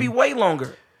 that should be way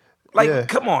longer. Like,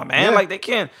 come on, man. Yeah. Like, they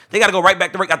got to go right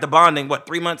back to work after bonding,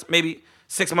 3 months, maybe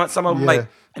 6 months, some of them,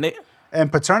 And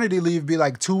paternity leave be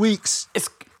like 2 weeks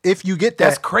if you get that.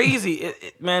 That's crazy.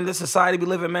 Man, this society we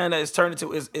live in, man, that is turned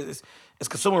into is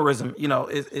consumerism.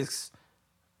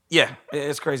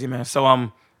 It's crazy, man.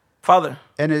 So, Father.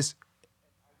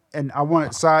 And I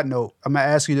want a side note. I'm going to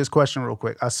ask you this question real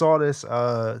quick. I saw this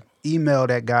email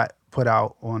that got put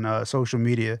out on social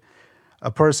media.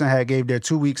 A person had gave their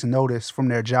 2 weeks notice from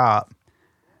their job.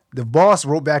 The boss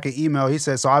wrote back an email. He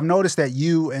said, so I've noticed that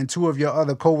you and 2 of your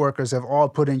other coworkers have all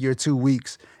put in your 2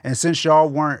 weeks. And since y'all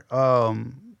weren't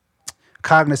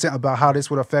cognizant about how this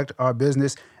would affect our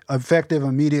business, effective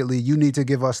immediately, you need to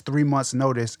give us 3 months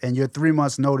notice. And your 3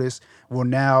 months notice will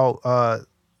now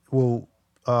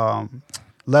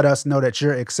let us know that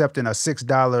you're accepting a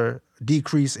 $6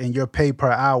 decrease in your pay per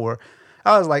hour.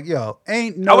 I was like, yo,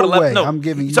 ain't no way I'm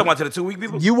giving you. You talking about to the 2 week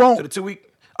people? You won't. To the 2 week?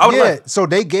 So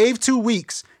they gave 2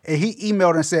 weeks, and he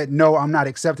emailed and said, no, I'm not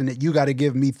accepting it. You got to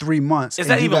give me 3 months. Is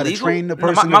that even legal? You got to train the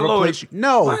person to replace you.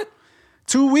 No. What?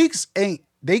 2 weeks ain't.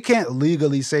 They can't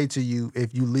legally say to you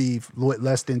if you leave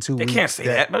less than 2 weeks. They can't say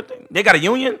that, but they got a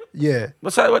union? Yeah.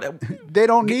 What's that? They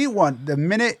don't need one. The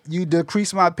minute you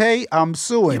decrease my pay, I'm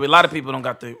suing. Yeah, but a lot of people don't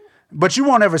got the... But you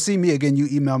won't ever see me again. You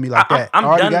email me like that. I'm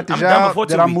already done. got the I'm job done before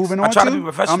 2 weeks. I'm moving on I try to be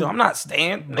professional. I'm not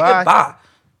staying. Bye. Bye.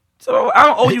 So I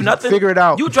don't owe you nothing. Figure it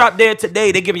out. You drop dead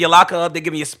today, they give you your locker up, they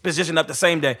give you your position up the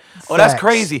same day. Oh, that's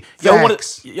crazy. Who want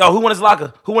his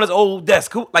locker? Who want his old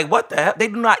desk? What the hell? They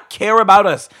do not care about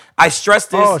us. I stress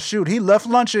this. Oh, shoot. He left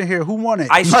lunch in here. Who won it?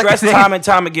 I stress time and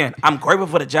time again. I'm grateful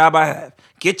for the job I have.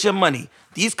 Get your money.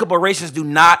 These corporations do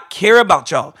not care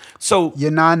about y'all. So your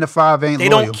 9 to 5 ain't They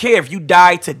loyal. don't care. If you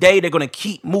die today, they're going to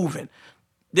keep moving.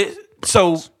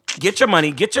 So get your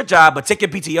money, get your job, but take your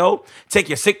PTO, take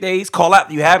your sick days, call out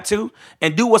if you have to,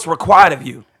 and do what's required of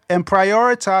you. And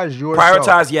prioritize yourself.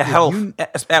 Prioritize your health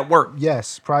at work.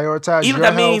 Yes, prioritize even your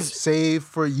that health, means, save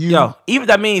for you. Yo, even if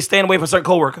that means staying away from certain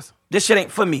coworkers. This shit ain't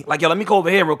for me. Like, yo, let me go over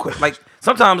here real quick. Like,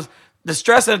 sometimes the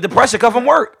stress and the depression come from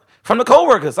work, from the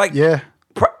coworkers. Like, yeah.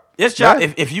 This job,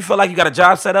 if you feel like you got a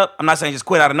job set up, I'm not saying just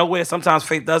quit out of nowhere. Sometimes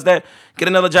faith does that. Get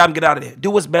another job and get out of there.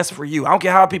 Do what's best for you. I don't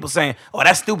care how people saying, oh,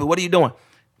 that's stupid. What are you doing?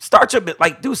 Start your bit,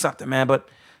 do something, man. But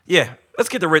yeah, let's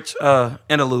get the Rich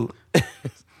interlude.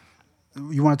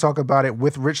 You want to talk about it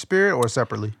with Rich Spirit or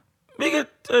separately? We can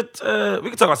talk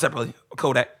about it separately.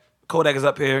 Kodak is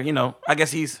up here. I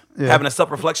guess he's having a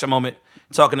self-reflection moment,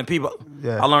 talking to people.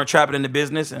 Yeah. I learned trapping in the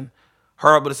business and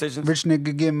horrible decisions. Rich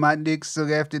nigga getting my dick sucked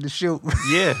after the shoot.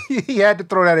 Yeah. He had to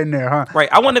throw that in there, huh? Right.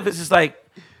 I wonder if it's just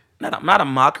not a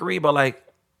mockery, but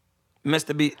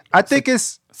Mr. B. I think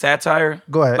it's satire.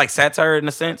 Go ahead. Like satire in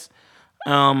a sense.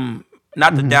 Not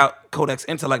to doubt Kodak's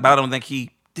intellect, but I don't think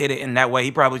he did it in that way.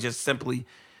 He probably just simply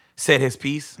said his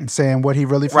piece and saying what he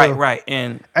really feels. Right.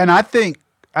 And I think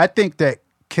that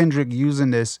Kendrick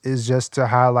using this is just to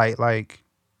highlight like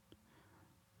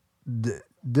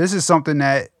this is something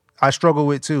that I struggle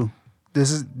with too.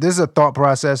 This is a thought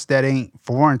process that ain't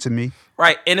foreign to me.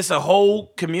 Right, and it's a whole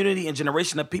community and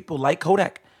generation of people like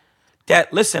Kodak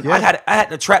that listen. Yeah. I had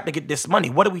to trap to get this money.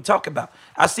 What are we talking about?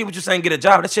 I see what you're saying. Get a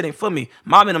job. That shit ain't for me.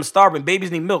 Mom and I'm starving.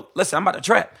 Babies need milk. Listen, I'm about to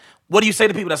trap. What do you say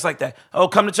to people that's like that? Oh,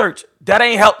 come to church. That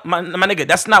ain't help, my nigga.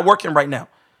 That's not working right now.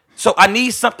 So I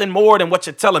need something more than what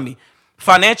you're telling me.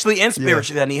 Financially and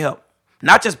spiritually, I need help.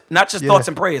 Not just thoughts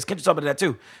and prayers. Can't you talk about that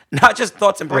too? Not just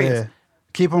thoughts and prayers. Yeah.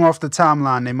 Keep them off the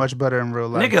timeline. They much better in real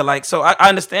life. Nigga, like, so I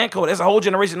understand, Cole. There's a whole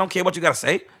generation don't care what you got to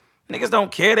say. Niggas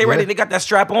don't care. They ready. They got that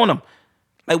strap on them.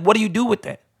 Like, what do you do with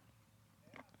that?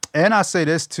 And I say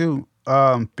this too,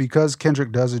 because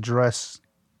Kendrick does address,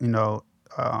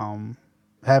 having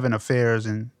affairs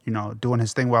and, doing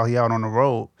his thing while he out on the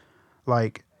road.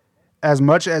 Like, as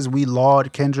much as we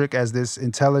laud Kendrick as this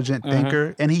intelligent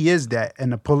thinker, and he is that,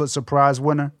 and the Pulitzer Prize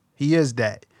winner, he is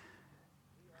that.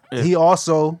 Yeah. He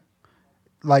also,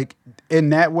 like, in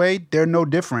that way, they're no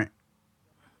different.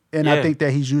 And I think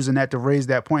that he's using that to raise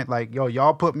that point. Like, yo,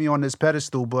 y'all put me on this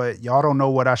pedestal, but y'all don't know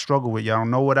what I struggle with. Y'all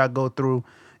don't know what I go through.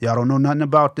 Y'all don't know nothing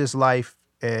about this life.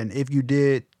 And if you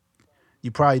did, you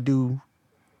probably do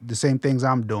the same things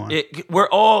I'm doing. We're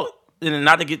all, and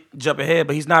not to jump ahead,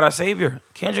 but he's not our savior.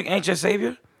 Kendrick ain't your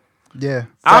savior. Yeah.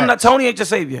 I'm not. Tony ain't your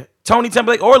savior. Tony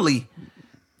Timberlake or Lee.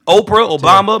 Oprah,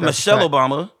 Obama, Michelle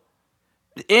Obama.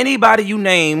 Anybody you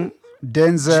name.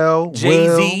 Denzel,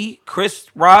 Jay-Z, Chris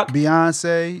Rock,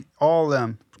 Beyonce, all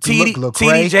them. T.D.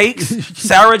 Jakes,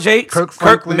 Sarah Jakes,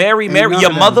 Kirk, Mary,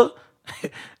 your mother,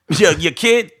 your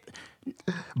kid,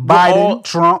 Biden,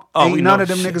 Trump. Ain't none of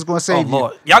them niggas gonna save you.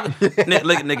 Lord. Y'all,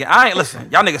 nigga, I ain't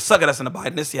listen. Y'all niggas suck at us in the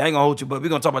Biden this year. I ain't gonna hold you, but we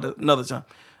gonna talk about that another time.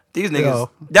 These niggas,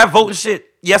 that voting shit.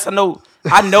 Yes, I know.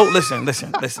 Listen.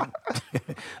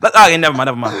 Okay,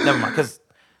 never mind. Because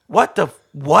what?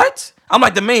 I'm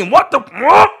like the meme. What?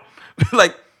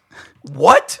 Like,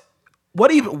 what?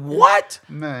 What?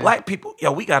 Man. Black people.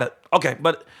 Yo, we gotta. Okay,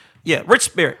 but yeah, Rich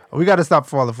Spirit. We gotta stop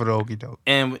falling for the okie doke.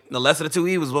 And the lesser of the two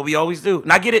evils is what we always do.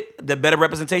 And I get it, the better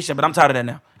representation, but I'm tired of that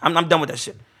now. I'm done with that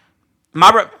shit.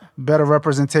 Better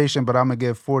representation, but I'm gonna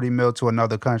give 40 mil to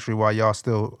another country while y'all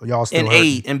still in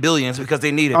aid and billions because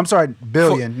they need it. I'm sorry,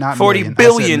 billion, not 40 million.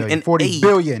 billion in 40 aid.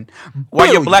 billion.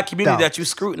 While your black community that you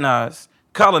scrutinize,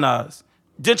 colonize,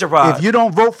 gentrify. If you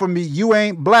don't vote for me, you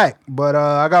ain't black. But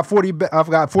I've got 40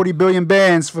 billion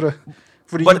bands for the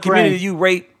Ukraine. The community you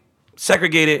rape,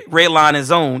 segregated, redlined, and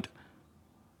zoned,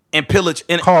 and pillaged,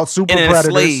 and called super and predators.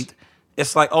 Enslaved.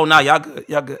 It's like, oh, nah, y'all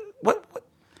good. What?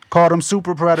 Call them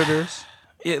super predators.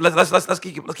 Yeah, let's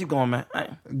keep going, man.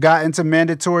 Got into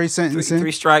mandatory sentencing.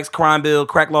 Three strikes, crime bill,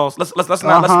 crack laws. Let's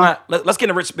get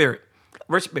into Rich Spirit.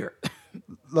 Rich Spirit.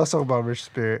 Let's talk about Rich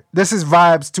Spirit. This is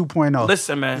Vibes 2.0.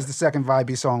 Listen, man. This is the second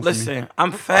vibey song for me. Listen,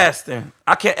 I'm fasting.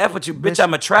 I can't F with you, bitch.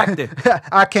 I'm attracted.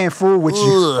 I can't fool with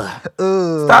you.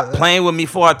 Stop playing with me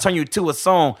before I turn you to a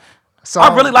song.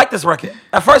 I really like this record.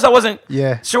 At first, I wasn't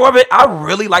sure of it. I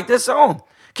really like this song.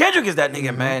 Kendrick is that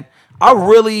nigga, man.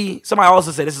 Somebody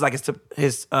also said this is like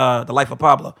his The Life of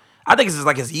Pablo. I think this is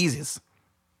like his Yeezus.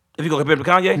 If you go compare him to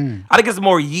Kanye, I think it's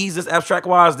more Yeezus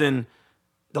abstract-wise than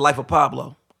The Life of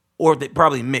Pablo. Or they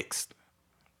probably mixed.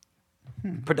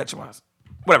 Production-wise.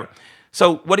 Whatever.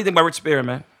 So, what do you think about Rich Spirit,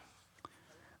 man?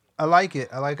 I like it.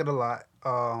 I like it a lot.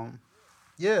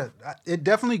 It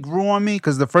definitely grew on me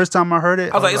because the first time I heard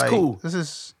it, I was like, it's cool.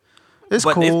 It's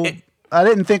cool. I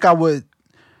didn't think I would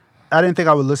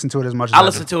listen to it as much as I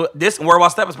listened to it. This and Word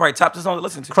While Step was probably top 10 song to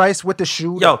listen to. Christ with the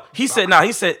shoe. Yo, he said,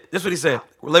 this is what he said.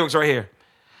 Lyrics right here.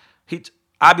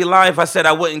 I'd be lying if I said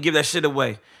I wouldn't give that shit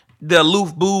away. The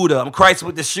aloof Buddha, I'm Christ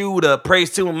with the shooter. Praise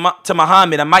to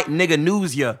Muhammad, I might nigga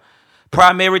news ya.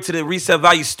 Primary to the resale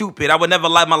value, stupid. I would never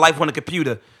lie my life on a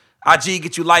computer. IG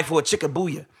get you life for a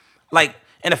chickabooya. Like,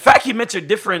 and the fact he mentioned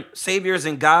different saviors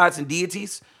and gods and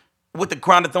deities with the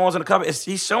crown of thorns on the cover,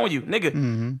 he's showing you,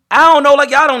 nigga. I don't know like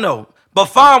y'all don't know. But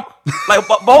find,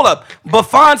 hold up. But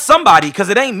find somebody, because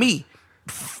it ain't me.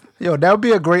 Yo, that would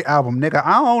be a great album, nigga.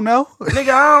 I don't know. Nigga,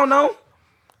 I don't know.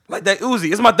 Like that Uzi.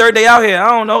 It's my third day out here. I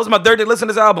don't know. It's my third day listening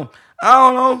to this album. I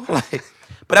don't know.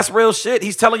 But that's real shit.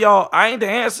 He's telling y'all, I ain't the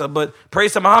answer, but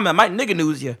praise to Muhammad. I might nigga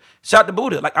news you. Shout to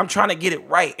Buddha. Like, I'm trying to get it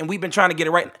right. And we've been trying to get it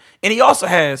right. And he also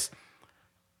has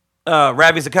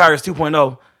Ravi Zacharias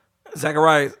 2.0.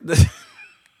 Zacharias.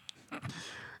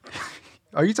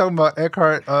 Are you talking about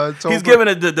Eckhart Tolle? He's giving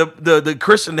it the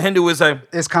Christian, the Hindu is like,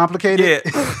 it's complicated.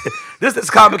 Yeah, this is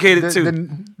complicated too.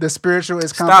 The spiritual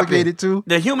is complicated too.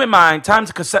 The human mind, time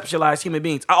to conceptualize human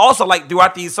beings. I also like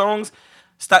throughout these songs,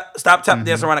 stop tap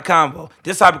dance around a combo.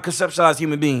 This type of conceptualize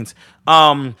human beings.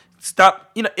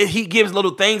 Stop, he gives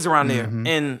little things around there,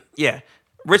 and yeah,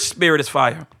 Rich Spirit is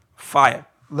fire.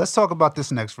 Let's talk about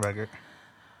this next record.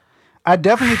 I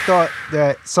definitely thought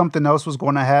that something else was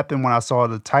going to happen when I saw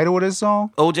the title of this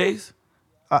song. OJ's?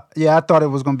 Yeah, I thought it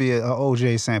was going to be an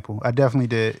OJ sample. I definitely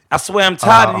did. I swear I'm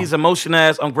tired of these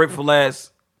emotion-ass, ungrateful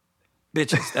ass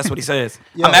bitches. That's what he says.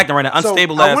 I'm acting right now.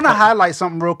 Unstable ass. I want to highlight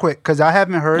something real quick because I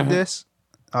haven't heard this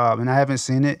and I haven't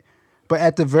seen it. But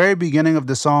at the very beginning of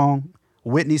the song,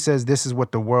 Whitney says, "This is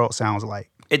what the world sounds like."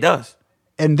 It does.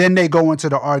 And then they go into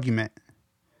the argument.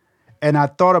 And I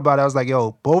thought about it. I was like,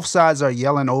 yo, both sides are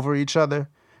yelling over each other.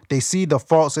 They see the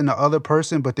faults in the other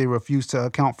person, but they refuse to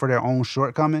account for their own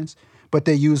shortcomings. But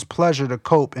they use pleasure to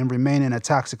cope and remain in a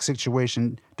toxic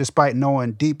situation despite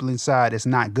knowing deep inside it's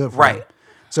not good for them.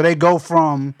 So they go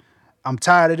from, I'm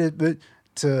tired of this,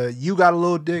 to you got a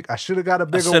little dick. I should have got a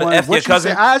bigger one. What you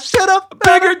cousin? Say? I should have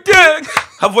bigger dick.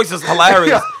 Her voice is hilarious.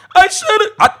 Yeah. I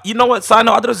should have. You know what? Side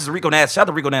note, I thought this was Rico Nasty. Shout out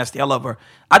to Rico Nasty. I love her.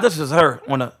 I thought this was her.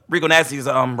 Rico Nasty is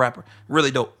a rapper. Really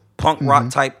dope. Punk rock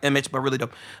type image, but really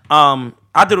dope. I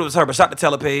thought it was her, but shout out to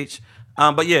Teller Page.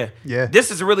 But yeah,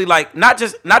 this is really like not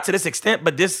to this extent,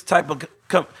 but this type of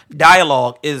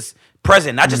dialogue is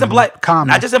present. Not just in black,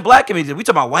 not just in black communities. We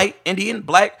talking about white, Indian,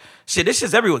 black. Shit, this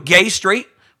shit's everywhere. Gay, straight.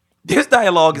 This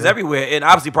dialogue is everywhere, and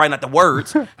obviously probably not the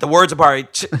words. The words are probably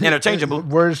interchangeable.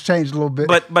 Words change a little bit.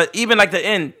 But even like the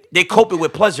end, they cope it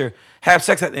with pleasure. Have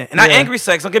sex at the end. And not angry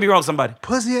sex. Don't get me wrong, somebody.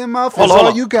 Pussy in my face.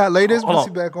 All you got, ladies. Pussy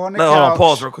back on the couch. Hold on,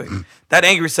 pause real quick. That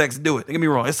angry sex, do it. Don't get me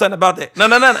wrong. It's something about that. No.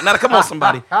 Come on,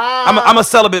 somebody. I'm a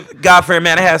celibate, God-fearing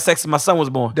man. I had sex when my son was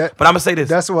born. But I'm going to say this.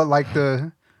 That's what like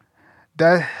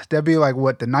that'd be like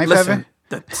what, the ninth heaven?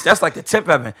 That's like the 10th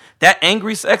heaven. That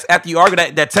angry sex after you argue,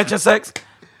 that tension sex,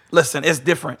 listen, it's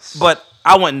different. But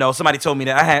I wouldn't know. Somebody told me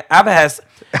that. I haven't had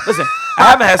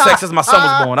sex since my son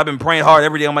was born. I've been praying hard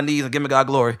every day on my knees and giving God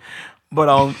glory.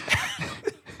 But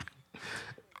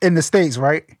in the States,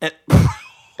 right?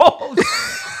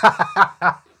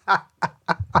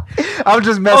 I'm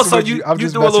just messing with you. I'm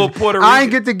just do a little Puerto Rican. I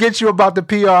ain't get to get you about the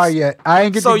PR yet. I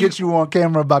ain't get to get you on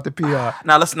camera about the PR.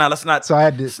 Now let's not. So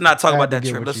let's not talk about that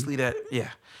trip. Let's leave that. Yeah.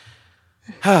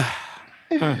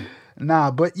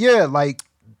 Nah, but yeah, like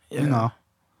you know.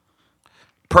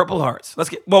 Purple Hearts. Let's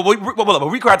get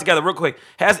we cried together real quick.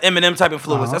 Has Eminem type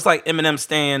influence. That's like Eminem,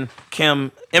 Stan,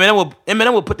 Kim.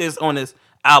 Eminem will put this on his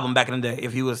album back in the day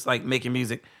if he was like making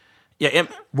music. Yeah.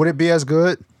 Would it be as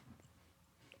good?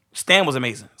 Stan was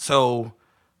amazing. So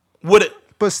would it?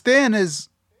 But Stan is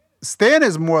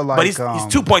more like. But he's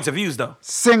 2 points of views though.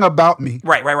 Sing about me.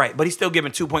 Right. But he's still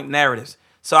giving 2-point narratives.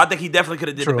 So I think he definitely could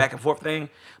have did the back and forth thing.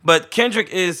 But Kendrick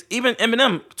is, even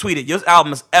Eminem tweeted, your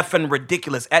album is effing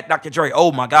ridiculous at Dr. Dre.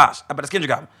 Oh my gosh. I bet it's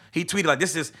Kendrick album. He tweeted like,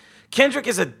 Kendrick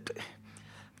is a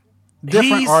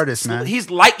different artist, man. He's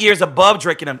light years above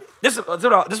Drake and him. This is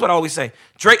what I always say.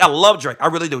 Drake, I love Drake. I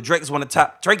really do. Drake is one of the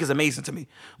top. Drake is amazing to me.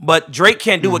 But Drake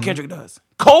can't do what Kendrick does.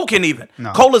 Cole can even.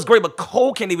 No. Cole is great, but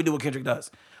Cole can't even do what Kendrick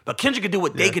does. But Kendrick can do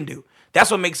what they can do. That's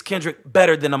what makes Kendrick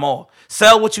better than them all.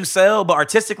 Sell what you sell, but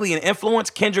artistically and influence,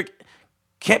 Kendrick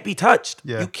can't be touched.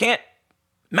 Yeah. You can't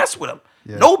mess with him.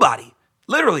 Yeah. Nobody.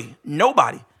 Literally,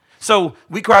 nobody. So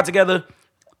we cried together.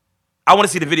 I want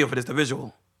to see the video for this, the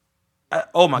visual.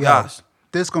 Oh my gosh.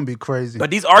 This is going to be crazy.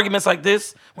 But these arguments like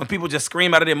this, when people just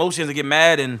scream out of their emotions and get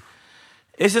mad, and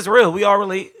it's just real. We all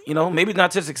relate. Maybe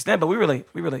not to this extent, but we relate.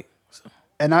 So.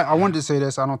 And I wanted to say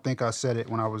this. I don't think I said it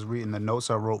when I was reading the notes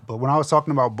I wrote. But when I was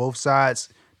talking about both sides,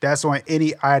 that's on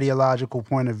any ideological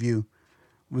point of view.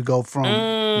 We go from,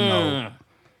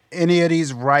 any of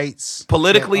these rights.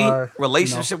 Politically,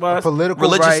 relationship-wise, political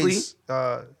religiously.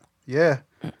 Rights.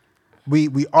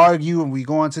 We argue and we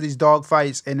go into these dog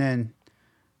fights, and then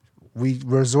we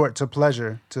resort to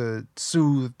pleasure to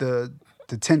soothe the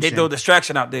tension. They throw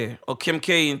distraction out there. Or Kim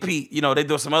K and Pete, they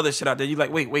throw some other shit out there. You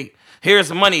like, wait. Here's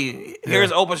the money.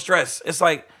 Here's open stress. It's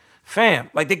like, fam,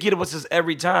 like they get us this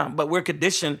every time. But we're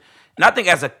conditioned, and I think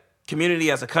as a community,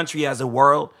 as a country, as a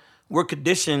world, we're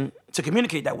conditioned to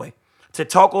communicate that way. To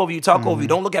talk over you.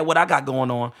 Don't look at what I got going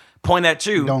on. Point at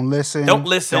you. Don't listen.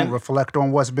 Don't reflect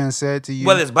on what's been said to you.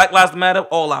 Whether it's Black Lives Matter,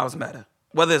 all lives matter.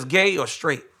 Whether it's gay or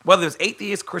straight. Whether it's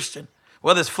atheist, Christian.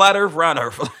 Whether it's flat earth, round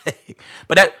earth.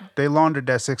 But that they laundered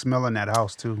that $6 million in that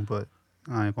house too, but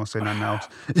I ain't gonna say nothing else.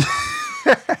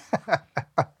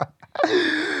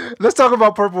 Let's talk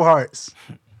about Purple Hearts.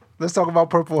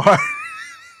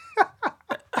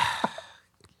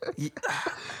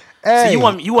 Hey, so you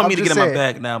want me to get in my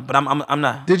bag now, but I'm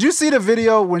not. Did you see the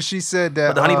video when she said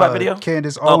that the honey pot video?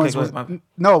 Candace Owens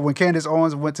when Candace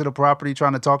Owens went to the property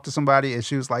trying to talk to somebody and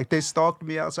she was like, they stalked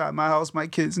me outside my house. My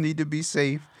kids need to be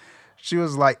safe. She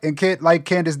was like, and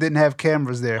Candace didn't have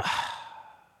cameras there.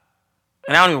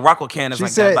 And I don't even rock with Candace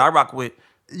that, but I rock with.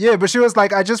 Yeah, but she was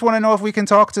like, I just want to know if we can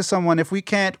talk to someone. If we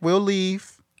can't, we'll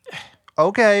leave.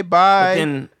 Okay, bye.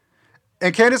 And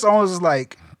Candace Owens was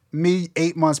like, me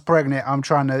 8 months pregnant, I'm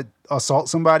trying to assault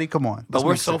somebody. Come on. But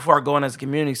we're so far going as a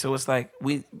community, so it's like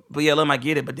BLM, I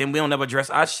get it, but then we don't ever address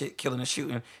our shit, killing and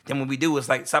shooting. Then when we do, it's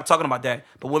like, stop talking about that.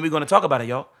 But when we going to talk about it,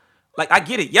 y'all? Like, I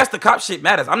get it. Yes, the cop shit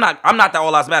matters. I'm not the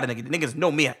all lives matter nigga. The niggas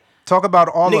know me. Talk about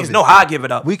all of it. Niggas know how I give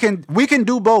it up. We can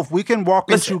do both. We can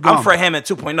walk and chew gum. I'm Fred Hammond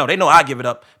 2.0. They know how I give it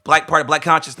up. Black Party, Black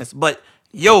Consciousness. But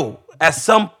yo, at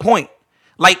some point,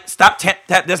 like, stop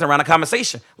tap this around a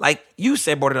conversation. Like you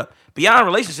said, brought it up. Beyond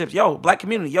relationships, yo, black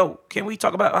community, yo, can we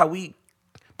talk about how we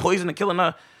poison and killing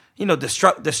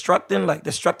destructive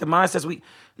mindsets?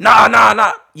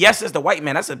 Nah. Yes, it's the white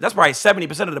man. That's probably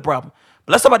 70% of the problem.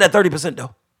 But let's talk about that 30%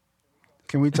 though.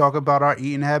 Can we talk about our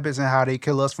eating habits and how they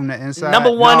kill us from the inside?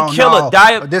 Number one killer,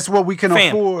 This is what we can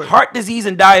afford. Heart disease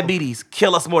and diabetes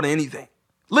kill us more than anything.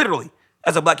 Literally,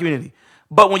 as a black community.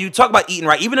 But when you talk about eating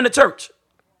right, even in the church.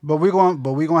 But we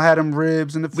gonna have them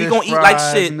ribs and the fish we gonna eat like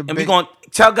shit, and we gonna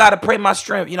tell God to pray my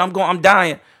strength. I'm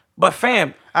dying. But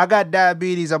fam, I got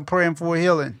diabetes. I'm praying for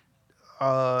healing.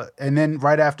 And then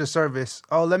right after service,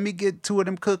 let me get 2 of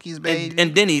them cookies, baby.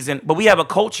 And Denny's, but we have a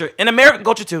culture, and American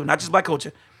culture too, not just black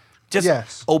culture,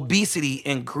 just obesity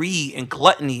and greed and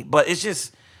gluttony. But it's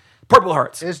just Purple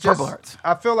Hearts. Purple Hearts.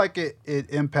 I feel like it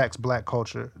impacts black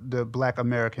culture, the black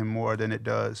American, more than it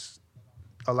does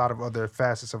a lot of other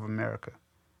facets of America.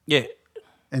 Yeah.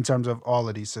 In terms of all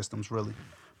of these systems, really.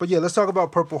 But yeah, let's talk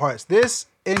about Purple Hearts. This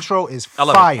intro is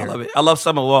fire. I love it. I love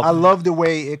Summer Walker. I love the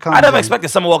way it comes. I never expected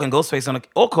Summer Walker and Ghostface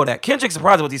or Kodak. Kendrick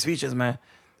surprised with these features, man.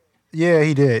 Yeah,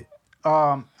 he did.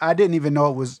 I didn't even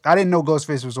know I didn't know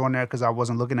Ghostface was on there because I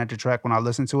wasn't looking at the track when I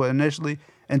listened to it initially.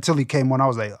 Until he came on, I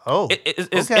was like, oh.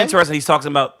 It's interesting. He's talking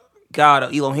about God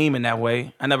or Elohim in that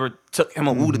way. I never took him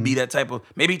a woo to be that type of.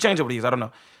 Maybe he changed over the years. I don't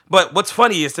know. But what's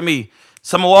funny is to me,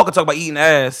 Summer Walker talk about eating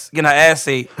ass, getting her ass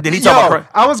ate. Then he talk about.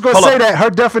 I was gonna say that her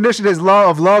definition is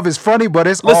love is funny, but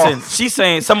it's off. She's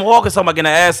saying Summer Walker's talking about getting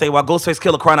her ass ate while Ghostface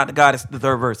Killer crying out to God is the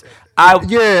third verse. Man.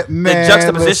 The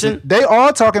juxtaposition. Listen, they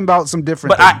all talking about some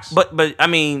different things. But I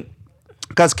mean,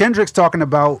 because Kendrick's talking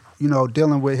about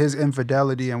dealing with his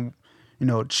infidelity and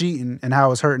cheating and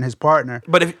how it's hurting his partner.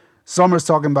 But if Summer's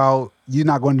talking about, you're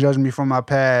not going to judge me from my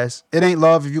past. It ain't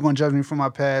love if you're going to judge me from my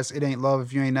past. It ain't love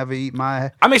if you ain't never eat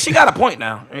my... I mean, she got a point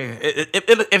now.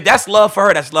 If that's love for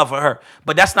her, that's love for her.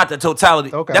 But that's not the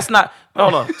totality. Okay. That's not...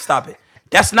 Hold on, stop it.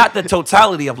 That's not the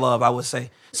totality of love, I would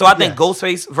say. So I think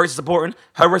Ghostface versus supporting,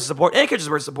 her versus supporting, and Kendrick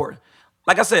versus supporting.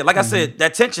 Like I said,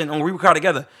 that tension when we record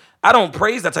together, I don't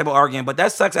praise that type of argument, but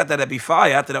that sucks after that be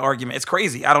fire after the argument. It's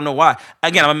crazy. I don't know why.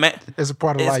 Again, it's a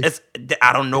part of life.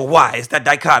 I don't know why. It's that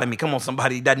dichotomy. Come on,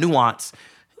 somebody. That nuance,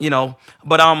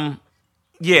 But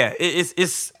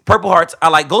it's Purple Hearts. I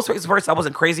like Ghostface verse. I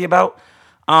wasn't crazy about.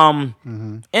 And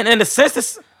in the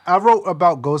sense, I wrote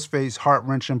about Ghostface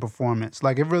heart-wrenching performance.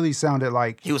 Like, it really sounded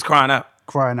like he was crying out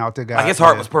to God. Like his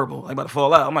heart was purple, like about to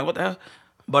fall out. I'm like, what the hell?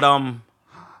 But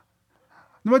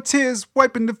my tears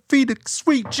wiping the feet of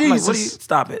sweet Jesus. Like,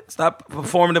 stop it. Stop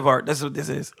performative art. That's what this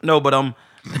is. No, but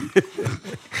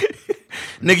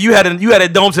nigga, you had a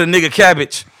dome to the nigga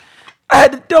Cabbage. I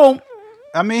had the dome.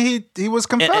 I mean, he was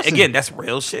confessing. And again, that's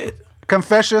real shit.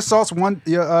 Confess your faults,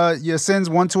 your sins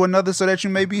one to another, so that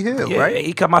you may be healed. Right?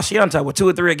 He cut my shianta with 2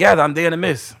 or 3 together. I'm there in the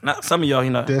miss. Not some of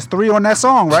y'all, There's 3 on that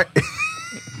song, right?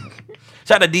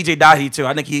 Shout out to DJ Dahi too.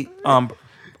 I think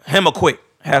him or Quick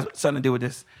has something to do with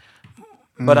this.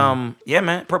 But yeah,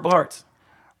 man, Purple Hearts.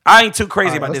 I ain't too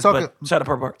crazy about this, but shout out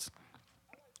Purple Hearts.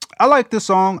 I like this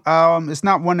song. It's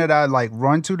not one that I like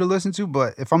run to listen to,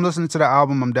 but if I'm listening to the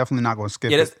album, I'm definitely not going to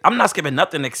skip it. I'm not skipping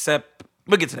nothing except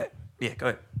we'll get to that. Yeah, go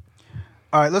ahead.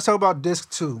 All right, let's talk about disc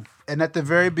 2. And at the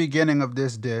very beginning of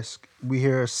this disc, we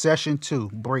hear session 2,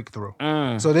 Breakthrough.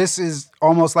 So this is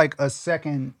almost like a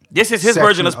second. This is his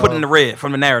version. Let's put it in the red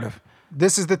from the narrative.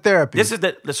 This is the therapy. This is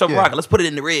the show rocket. Let's put it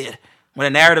in the red. When the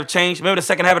narrative changed, remember the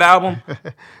second half of the album?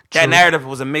 That narrative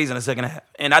was amazing in the second half.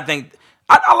 And I think,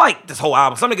 I like this whole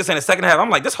album. Some niggas saying the second half, I'm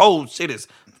like, this whole shit is.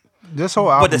 This whole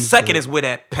album. But the second is where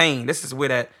that pain, this is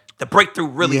where the breakthrough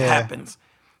really happens.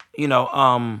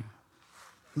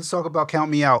 Let's talk about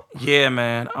Count Me Out. Yeah,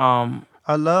 man.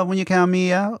 I love when you count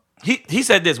me out. He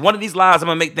said this, one of these lies, I'm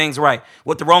going to make things right.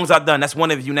 With the wrongs I've done, that's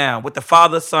one of you now. With the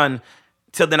Father, Son,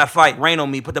 Till then I fight, rain on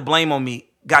me, put the blame on me,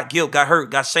 got guilt, got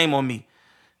hurt, got shame on me.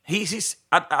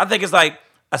 I think it's like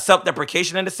a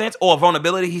self-deprecation in a sense, or a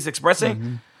vulnerability he's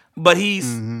expressing. But he's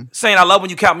saying, I love when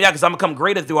you count me out because I'm going to come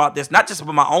greater throughout this. Not just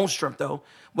with my own strength, though,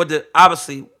 but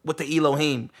obviously with the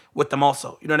Elohim, with them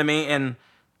also. You know what I mean? And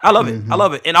I love it. I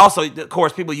love it. And also, of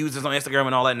course, people use this on Instagram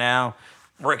and all that now,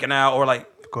 working out, or like,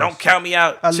 don't count me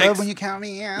out. I love when you count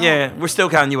me out. Yeah, we're still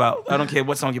counting you out. I don't care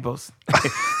what song you post.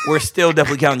 We're still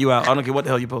definitely counting you out. I don't care what the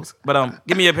hell you post. But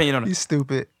give me your opinion on it. You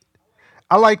stupid.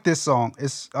 I like this song.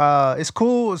 It's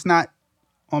cool. It's not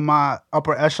on my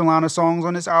upper echelon of songs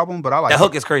on this album, but I like that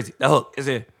hook is crazy. That hook is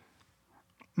it.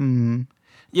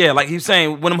 Yeah, like he's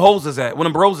saying, when them hoes is at, when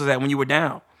them bros is at, when you were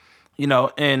down, you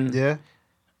know, and yeah.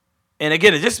 And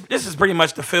again, this is pretty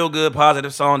much the feel good,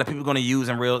 positive song that people are gonna use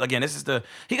in real. Again,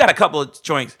 he got a couple of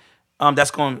joints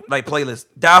that's going like playlist.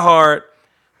 Die Hard,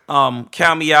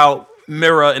 Count Me Out,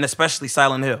 Mirror, and especially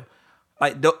Silent Hill,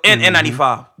 like and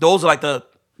N95. Those are like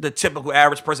the typical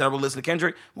average person that will listen to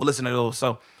Kendrick will listen to those.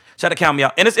 So shout out to Count Me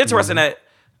Out. And it's interesting that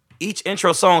each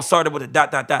intro song started with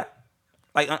a ...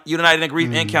 Like United and Agree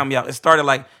and Count Me Out. It started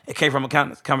like it came from a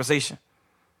conversation.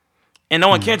 And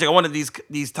knowing Kendrick, I wanted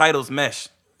these titles mesh.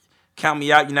 Count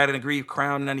Me Out, United and Agree,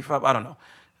 Crown 95. I don't know.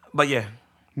 But yeah.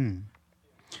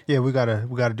 Yeah, we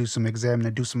gotta do some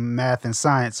examining, do some math and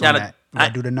science on that. We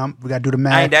gotta do the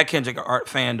math. I ain't that Kendrick art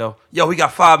fan though. Yo, we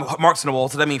got 5 marks in the wall,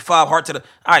 so that means 5 heart to the.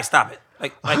 All right, stop it.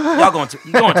 Like y'all going too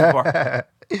far.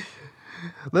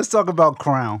 Let's talk about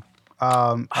Crown.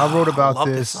 I wrote about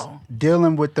this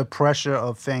dealing with the pressure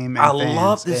of fame. And I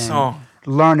love this song.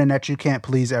 Learning that you can't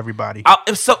please everybody.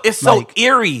 It's so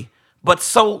eerie, but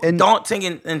so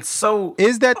daunting and so.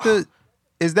 Is that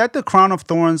the crown of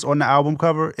thorns on the album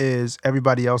cover? Is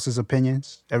everybody else's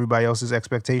opinions, everybody else's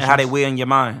expectations, and how they weigh in your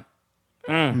mind?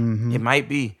 It might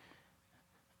be.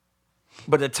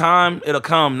 But the time it'll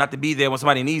come not to be there when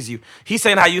somebody needs you. He's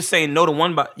saying how you saying no to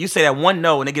one, but you say that one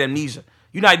no and they get amnesia.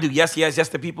 You know how you do yes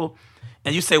to people,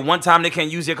 and you say one time they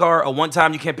can't use your car or one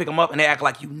time you can't pick them up, and they act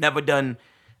like you've never done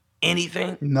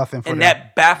anything. Nothing for them. And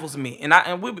that baffles me.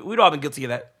 And we'd all been guilty of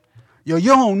that. Yo, you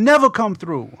don't never come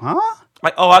through, huh?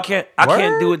 Like, oh, I can't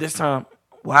do it this time.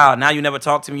 Wow, now you never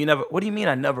talk to me. You never. What do you mean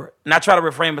I never? And I try to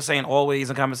refrain by saying always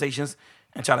in conversations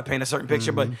and try to paint a certain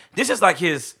picture. But this is like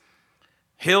his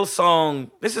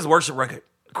Hillsong. This is worship record.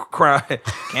 Cry.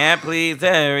 Can't please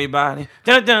everybody.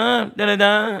 Dun, dun, dun, dun,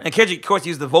 dun. And Kendrick, of course,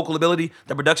 used the vocal ability.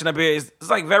 The production up here is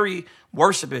like very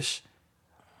worship-ish.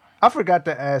 I forgot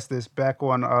to ask this back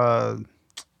on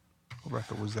what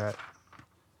record was that?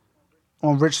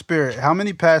 On Rich Spirit. How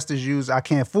many pastors use I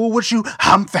can't fool with you?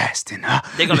 I'm fasting.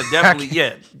 They're gonna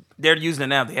definitely, they're using it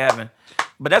now. They haven't.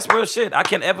 But that's real shit. I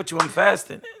can't ever with you, I'm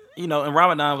fasting. You know, and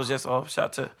Ramadan was just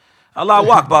shout to Allah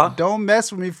Akbar. Don't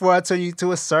mess with me before I turn you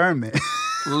to a sermon.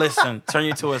 Listen, turn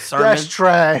you to a sermon. That's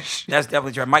trash. That's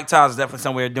definitely trash. Mike Tyler is definitely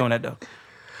somewhere doing that though.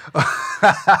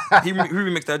 he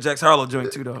remixed that Jax Harlow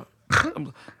joint too though.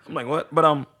 I'm like, what?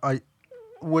 But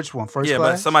which one? First Class?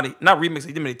 Class? But somebody not remixed.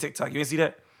 He did me a TikTok. You didn't see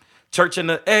that? Church in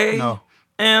the A.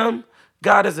 No.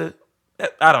 God is a.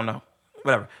 I don't know.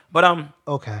 Whatever. But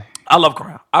okay. I love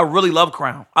Crown. I really love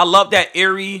Crown. I love that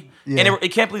eerie, and it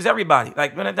can't please everybody.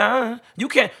 Like you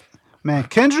can't. Man,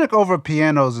 Kendrick over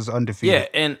pianos is undefeated.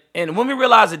 Yeah, and when we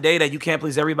realize the day that you can't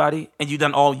please everybody and you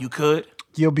done all you could,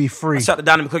 you'll be free. I shot the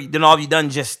Dynamic Cookie. Then all you done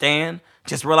just stand.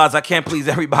 Just realize I can't please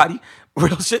everybody.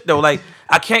 Real shit though. Like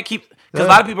I can't keep because a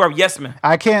lot of people are yes men.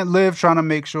 I can't live trying to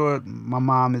make sure my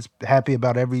mom is happy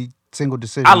about every single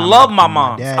decision. I love my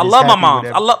mom. I love my mom.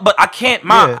 But I can't.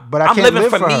 But I'm living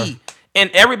for me. And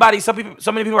everybody, so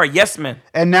many people are yes men.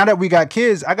 And now that we got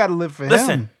kids, I got to live for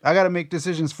him. I got to make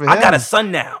decisions for him. I got a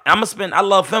son now. I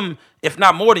love him, if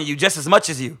not more than you, just as much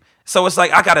as you. So it's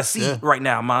like, I got a seat right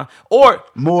now, man. Or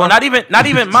more. Or not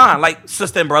even mine, like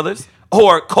sister and brothers,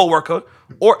 or co-worker,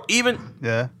 or even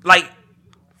like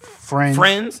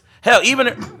friends. Hell, even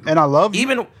and I love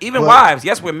you. Even wives.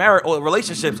 Yes, we're married or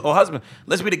relationships or husband.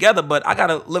 Let's be together, but I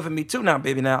gotta live for me too now,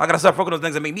 baby. Now I gotta start focusing on those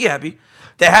things that make me happy.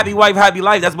 That happy wife, happy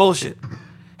life. That's bullshit.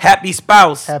 Happy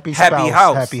spouse, happy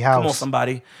house. Happy house. Come on,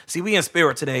 somebody. See, we in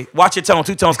spirit today. Watch your tone.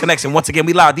 Two Tones Connection. Once again,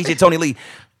 we live. DJ Tony Lee.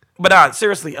 But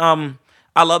seriously, I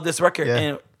love this record. Yeah.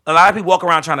 And a lot of people walk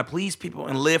around trying to please people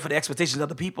and live for the expectations of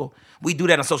other people. We do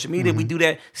that on social media. We do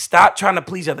that. Stop trying to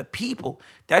please other people.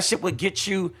 That shit would get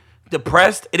you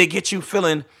depressed. It'll get you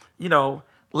feeling,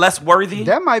 less worthy.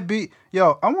 That might be,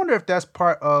 I wonder if that's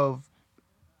part of,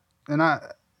 and I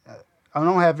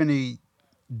don't have any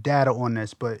data on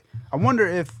this, but I wonder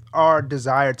if our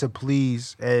desire to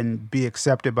please and be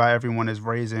accepted by everyone is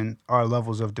raising our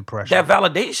levels of depression. That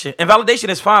validation. And validation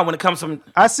is fine when it comes from...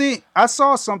 I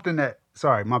saw something that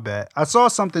Sorry, my bad. I saw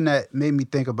something that made me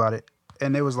think about it,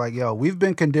 and it was like, yo, we've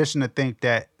been conditioned to think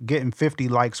that getting 50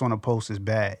 likes on a post is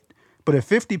bad. But if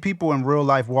 50 people in real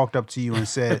life walked up to you and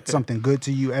said something good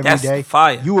to you every day,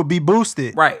 fire. You would be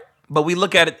boosted. Right. But we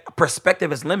look at it,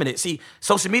 perspective is limited. See,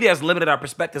 social media has limited our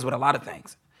perspectives with a lot of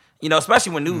things. You know,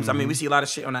 especially with news. I mean, we see a lot of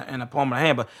shit in the palm of the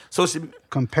hand, but social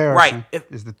comparison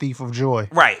is the thief of joy.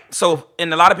 Right. So,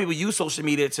 and a lot of people use social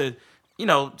media to, you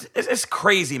know, it's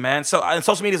crazy, man. So, and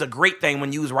social media is a great thing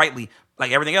when used rightly,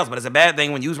 like everything else, but it's a bad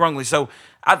thing when used wrongly. So,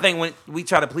 I think when we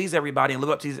try to please everybody and live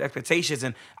up to these expectations,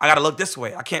 and I got to look this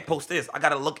way, I can't post this, I got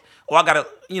to look, or I got to,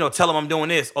 you know, tell them I'm doing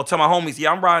this, or tell my homies,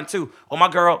 yeah, I'm riding too, or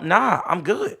my girl, nah, I'm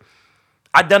good.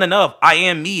 I done enough. I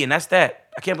am me, and that's that.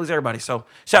 I can't please everybody. So,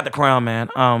 shout out to Crown, man.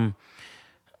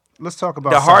 Let's talk about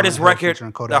the hardest record.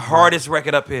 The hardest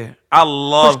record up here. I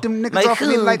love push them niggas off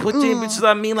me like put them bitches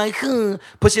on me like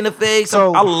pushing the face.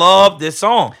 So I love this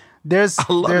song. There's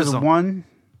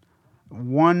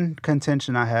one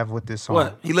contention I have with this song.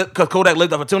 What? Cause Kodak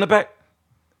lived off a tuna pack?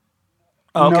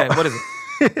 Oh, okay. No. What is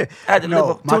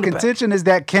it? My contention is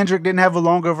that Kendrick didn't have a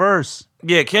longer verse.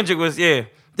 Yeah, Kendrick was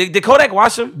Did Kodak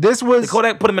wash him? Did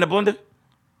Kodak put him in a blender?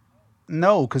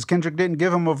 No, because Kendrick didn't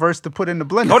give him a verse to put in the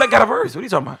blender. Kodak got a verse. What are you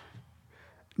talking about?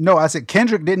 No, I said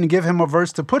Kendrick didn't give him a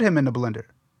verse to put him in the blender.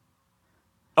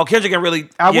 Oh, Kendrick can really...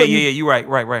 Yeah, you're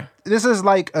right. This is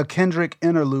like a Kendrick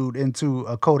interlude into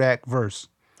a Kodak verse.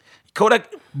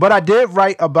 Kodak... But I did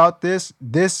write about this.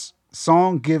 This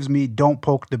song gives me Don't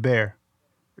Poke the Bear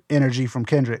energy from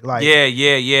Kendrick. Like, yeah.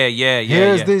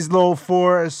 Here's these little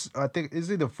I think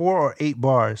it's either 4 or 8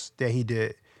 bars that he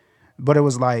did. But it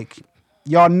was like,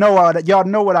 y'all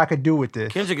know what I could do with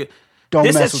this. Kendrick...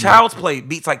 This is child's play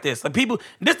beats like this. Like people,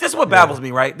 this is what baffles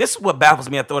me, right? This is what baffles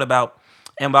me. I thought about,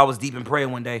 and I was deep in prayer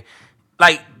one day.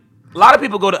 Like a lot of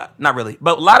people go to, not really,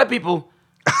 but a lot of people.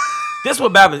 This is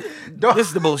what baffles. This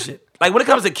is the bullshit. Like when it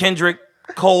comes to Kendrick,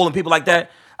 Cole, and people like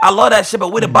that, I love that shit.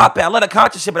 But where the bop at? I love the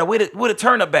conscious shit, but where the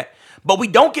turn up at? But we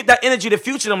don't get that energy to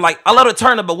Future them. Like I love the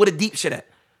turn up, but where the deep shit at?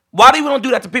 Why do we don't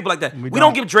do that to people like that? We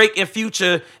don't give Drake and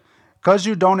Future. Because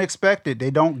you don't expect it. They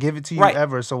don't give it to you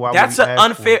ever. So why That's an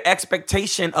unfair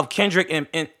expectation of Kendrick. And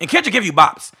Kendrick give you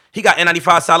bops. He got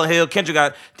N95, Silent Hill. Kendrick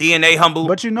got DNA, Humble.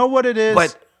 But you know what it is?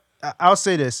 But I'll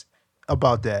say this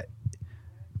about that.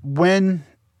 When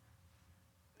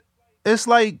it's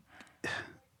like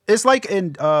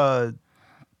in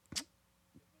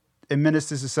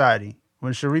Minister Society.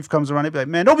 When Sharif comes around, they be like,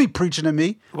 man, don't be preaching to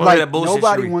me. Like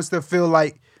nobody wants to feel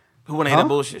like who wanna hear that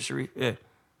bullshit, Sharif? Yeah.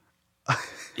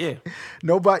 Yeah.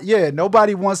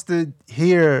 Nobody wants to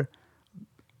hear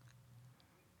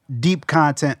deep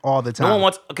content all the time. No one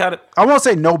wants I won't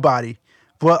say nobody,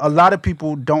 but a lot of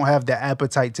people don't have the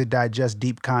appetite to digest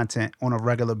deep content on a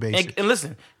regular basis. And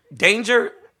listen,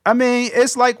 Danger. I mean,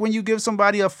 it's like when you give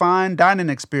somebody a fine dining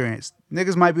experience.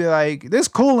 Niggas might be like, this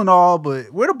cool and all,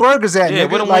 but where the burgers at? Yeah,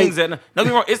 nigga? Where the wings at? Don't get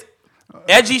me wrong, it's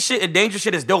edgy shit and dangerous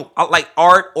shit is dope. I like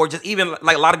art or just even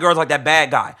like a lot of girls like that bad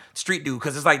guy, street dude,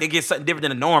 because it's like they get something different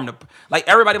than the norm. Like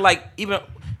everybody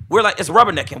we're like, it's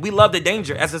rubbernecking. We love the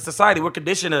danger. As a society, we're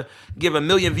conditioned to give 1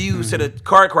 million views to the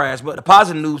car crash, but the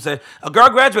positive news said, a girl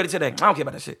graduated today. I don't care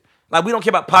about that shit. Like we don't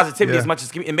care about positivity as much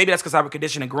as, and maybe that's because I were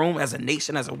conditioned and groomed as a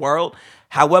nation, as a world.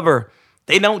 However,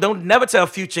 they don't never tell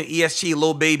Future, ESG,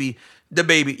 Lil Baby, the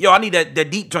baby, yo, I need that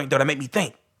deep joint though that make me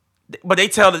think. But they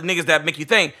tell the niggas that make you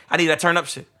think, I need that turn up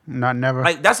shit. Not never.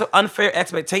 Like, that's an unfair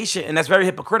expectation, and that's very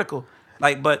hypocritical.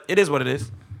 Like, but it is what it is.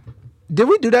 Did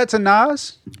we do that to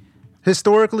Nas?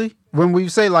 Historically? When we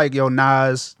say, like, yo,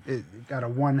 Nas got a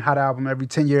one hot album every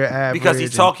 10-year average. Because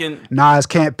he's talking... Nas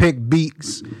can't pick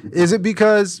beats. Is it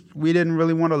because we didn't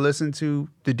really want to listen to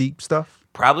the deep stuff?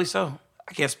 Probably so.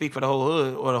 I can't speak for the whole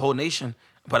hood or the whole nation,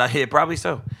 but I hear probably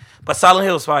so. But Silent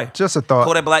Hill is fire. Just a thought.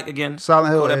 Kodak Black again.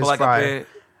 Silent Hill is fire.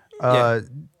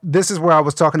 This is where I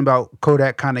was talking about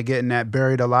Kodak kind of getting that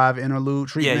Buried Alive interlude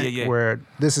treatment, where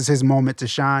this is his moment to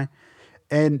shine.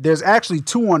 And there's actually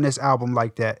 2 on this album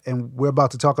like that, and we're about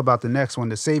to talk about the next one,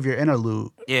 the Savior interlude.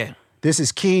 Yeah. This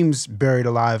is Keem's Buried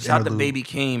Alive Shout interlude. out to Baby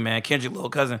Keem, man, Kendrick's little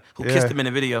cousin, who kissed him in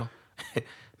the video.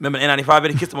 Remember the N95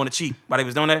 video? He kissed him on the cheek while he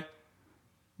was doing that?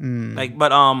 Like,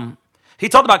 but he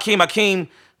talked about Keem.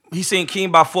 He seen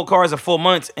Keem buy 4 cars in 4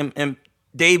 months, and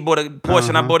Dave bought a Porsche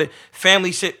and I bought it.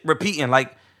 Family shit repeating,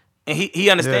 like, and he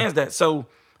understands that. So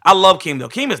I love Keem though.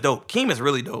 Keem is dope. Keem is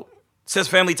really dope. Says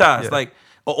family ties, like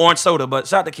or orange soda. But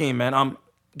shout out to Keem, man.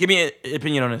 Give me an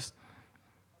opinion on this.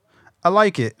 I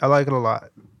like it. I like it a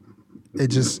lot. I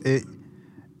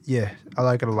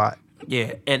like it a lot.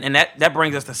 Yeah, and that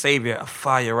brings us to Savior, a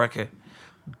fire record.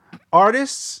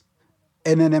 Artists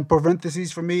and then in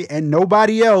parentheses for me, and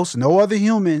nobody else, no other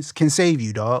humans can save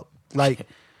you, dog. Like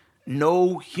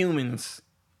no humans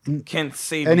can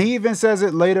save and you. he even says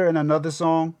it later in another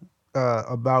song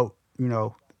about,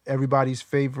 everybody's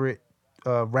favorite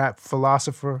rap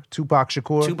philosopher, Tupac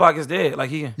Shakur. Tupac is dead.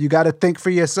 Like you got to think for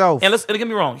yourself. And don't get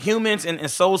me wrong, humans and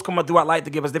souls come up throughout life to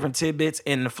give us different tidbits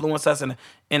and influence us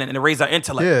and raise our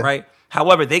intellect, right?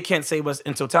 However, they can't save us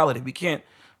in totality. We can't.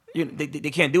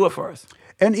 They can't do it for us.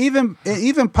 And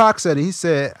even Pac said it. He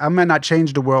said, "I may not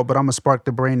change the world, but I'm gonna spark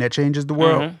the brain that changes the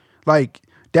world." Mm-hmm. Like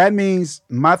that means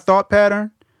my thought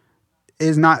pattern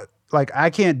is not like I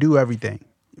can't do everything,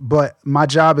 but my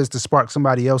job is to spark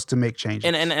somebody else to make changes.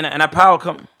 And our power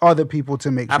comes other people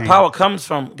to make changes. Our power comes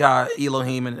from God,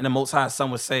 Elohim, and the Most High.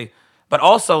 Some would say, but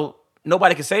also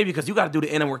nobody can save you because you got to do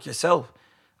the inner work yourself.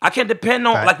 I can't depend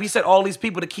on, like we said, all these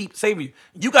people to keep saving you.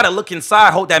 You got to look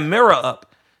inside, hold that mirror up.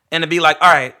 And to be like,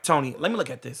 all right, Tony, let me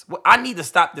look at this. I need to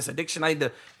stop this addiction. I need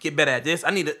to get better at this. I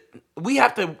need to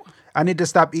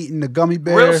stop eating the gummy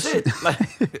bears. Real shit.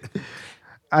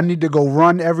 I need to go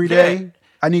run every day. Yeah.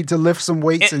 I need to lift some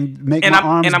weights and make my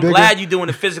arms bigger. And I'm glad you're doing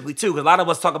it physically too, because a lot of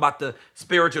us talk about the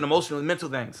spiritual, emotional, and mental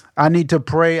things. I need to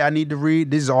pray. I need to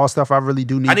read. This is all stuff I really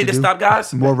do need to do. I need to stop,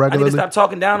 guys. More regularly. I need to stop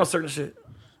talking down on certain shit.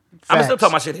 I'm still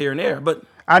talking my shit here and there, but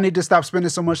I need to stop spending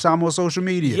so much time on social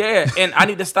media. Yeah, and I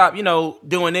need to stop,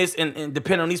 doing this and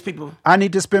depend on these people. I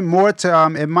need to spend more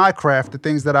time in my craft, the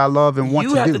things that I love and want to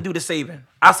do. You have to do the saving.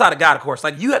 Outside of God, of course.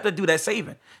 Like, you have to do that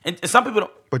saving. And some people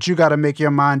don't. But you got to make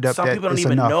your mind up. Some that people don't it's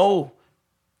even enough. know.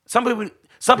 Some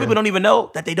people don't even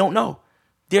know that they don't know.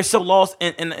 They're so lost,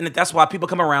 and that's why people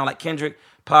come around like Kendrick,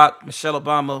 Pac, Michelle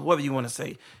Obama, whatever you want to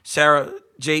say, Sarah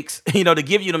Jakes, to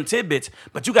give you them tidbits.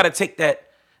 But you got to take that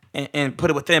and put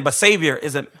it within. But Savior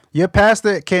isn't. Your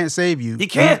pastor can't save you. He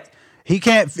can't. He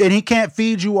can't, and he can't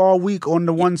feed you all week on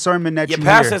the one sermon that you hear.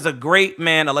 Your pastor's a great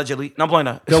man, allegedly. No, I'm playing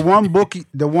that.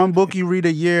 The one book you read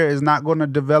a year is not going to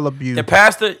develop you. The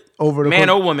pastor, over the man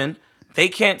or woman, they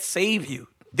can't save you.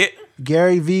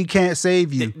 Gary V can't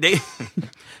save you.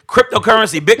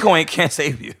 Cryptocurrency, Bitcoin can't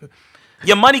save you.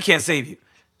 Your money can't save you.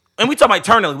 And we talk about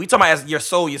eternally. We talk about as your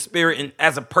soul, your spirit, and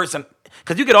as a person.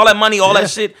 Because you get all that money, all that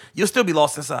shit, you'll still be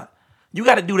lost inside. You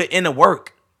got to do the inner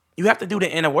work. You have to do the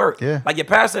inner work. Yeah. Like your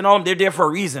pastor and all them, they're there for a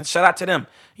reason. Shout out to them.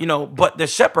 But the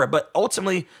shepherd. But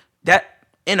ultimately, that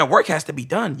inner work has to be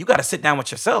done. You got to sit down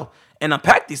with yourself and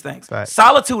unpack these things. Right.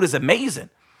 Solitude is amazing.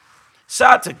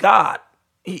 Shout out to God.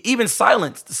 Even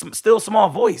silence, the still small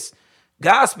voice.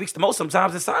 God speaks the most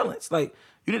sometimes in silence. Like,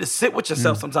 you need to sit with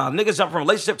yourself sometimes. Niggas jump from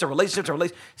relationship to relationship to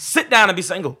relationship. Sit down and be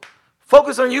single.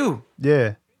 Focus on you.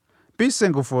 Yeah. Be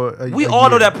single for a We all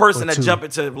know that person that jump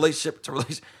into relationship to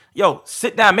relationship. Yo,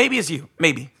 sit down. Maybe it's you.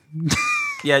 Maybe.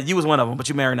 Yeah, you was one of them, but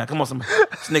you married now. Come on,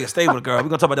 this nigga, stay with a girl. We're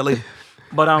going to talk about that later.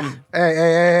 But,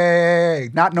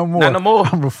 Hey. Not no more. Not no more.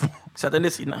 I'm reformed. Except in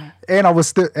this, And I was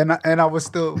still, and I was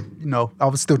still, I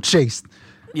was still chased.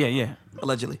 Yeah.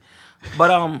 Allegedly.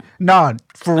 But, Nah,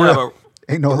 for real.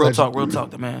 Ain't no real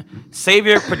talk, man.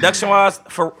 Savior, production-wise,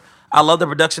 I love the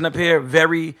production up here.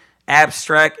 Very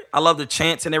abstract. I love the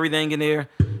chants and everything in there.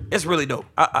 It's really dope.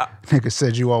 Nigga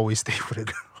said you always stay with a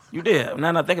girl. You did.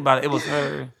 Now that I think about it, it was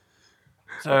her.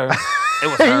 It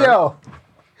was her.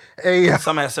 Hey, yo.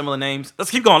 Some have similar names.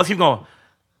 Let's keep going. Yo.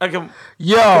 Come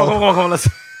on. Let's.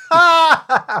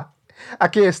 I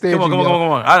can't stand Come you. Come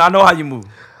on. I know how you move.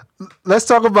 Let's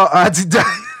talk about Auntie Diary.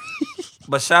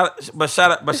 But shout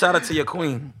out to your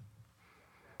queen.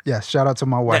 Yeah, shout out to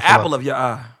my wife. The apple of your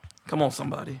eye. Come on,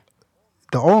 somebody.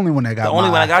 The only one that got one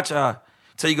I got your eye.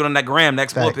 Till you go on that gram, the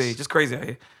Explore page. It's crazy out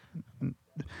here.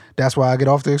 That's why I get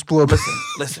off the Explore page.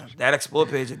 Listen, that Explore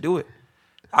page, do it.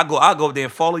 I go up there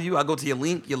and follow you. I go to your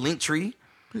link tree.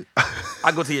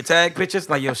 I go to your tag pictures.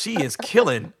 Like, yo, she is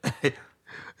killing.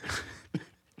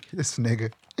 This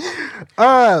nigga.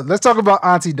 Let's talk about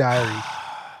Auntie Diary.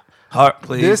 Heart,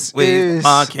 please. Is this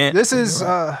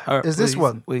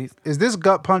what? Please. Is this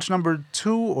Gut Punch number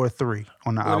 2 or 3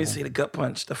 on the album? Let me see the Gut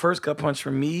Punch. The first Gut Punch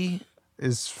for me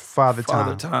is Father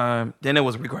Time. Then it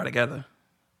was We Cry Together.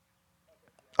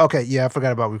 Okay, yeah, I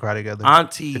forgot about We Cry Together.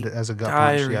 Auntie as a Gut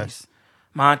Diaries. Punch, yes.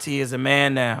 Monty is a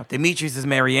man now. Demetrius is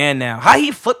Marianne now. How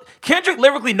he flipped Kendrick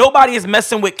lyrically? Nobody is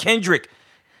messing with Kendrick.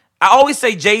 I always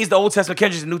say Jay's the Old Testament,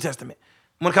 Kendrick's the New Testament.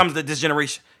 When it comes to this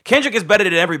generation, Kendrick is better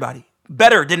than everybody.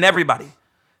 Better than everybody.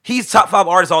 He's top 5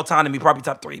 artist all time to me, probably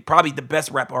top 3. Probably the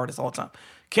best rap artist all time.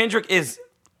 Kendrick is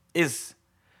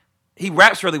he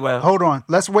raps really well. Hold on,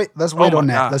 let's wait on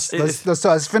that.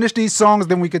 Let's finish these songs,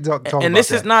 then we could talk about and this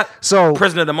that. Is not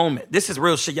prisoner of the moment. This is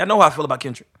real shit. Y'all know how I feel about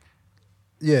Kendrick.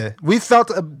 Yeah, we felt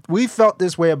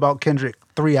this way about Kendrick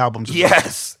 3 albums ago.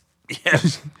 Yes.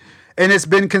 and it's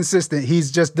been consistent.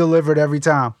 He's just delivered every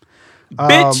time.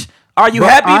 Bitch, are you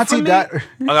happy for me?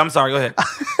 Oh, I'm sorry. Go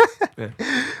ahead.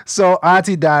 So,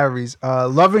 Auntie Diaries,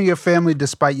 loving your family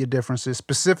despite your differences.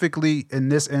 Specifically, in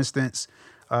this instance,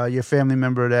 your family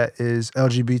member that is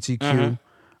LGBTQ.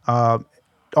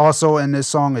 Also, in this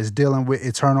song is dealing with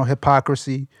eternal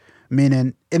hypocrisy,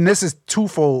 meaning, and this is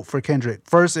twofold for Kendrick.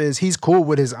 First is he's cool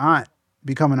with his aunt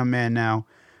becoming a man now,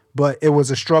 but it was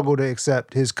a struggle to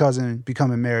accept his cousin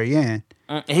becoming Mary Ann.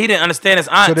 He didn't understand his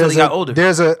aunt until he got older.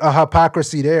 There's a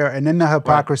hypocrisy there, and then the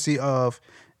hypocrisy of,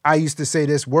 I used to say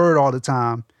this word all the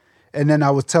time, and then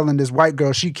I was telling this white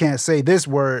girl she can't say this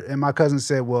word, and my cousin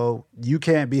said, well, you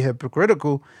can't be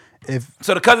hypocritical.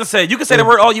 So the cousin said, you can say the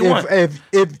word all you want.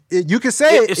 If you can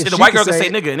say it. If the white girl can say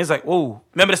nigga, and it's like, whoa.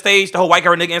 Remember the stage, the whole white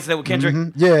girl nigga incident with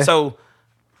Kendrick? Yeah. So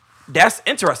that's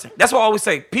interesting. That's what I always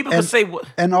say. People can say what.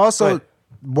 And also,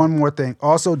 one more thing.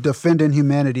 Also defending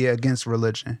humanity against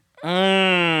religion.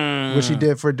 Which he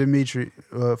did for Dimitri,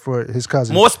 for his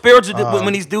cousin. More spiritual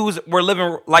when these dudes were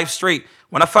living life straight.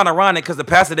 When I found ironic because the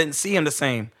pastor didn't see him the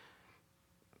same.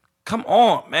 Come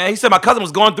on, man. He said my cousin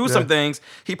was going through some things.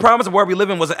 He promised the world we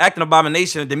live in was an act of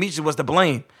abomination and Dimitri was to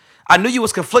blame. I knew you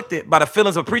was conflicted by the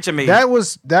feelings of a preacher made. That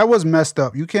was messed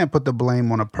up. You can't put the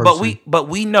blame on a person. But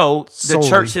we know the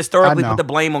church historically put the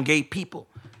blame on gay people.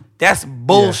 That's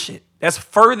bullshit. Yeah. That's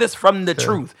furthest from the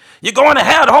truth. You're going to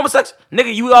hell. The homosexual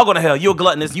nigga, you all going to hell. You're a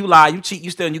gluttonous. You lie. You cheat. You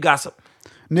steal. And you gossip.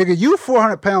 Nigga, you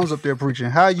 400 pounds up there preaching.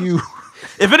 How you?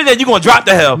 If anything, you gonna drop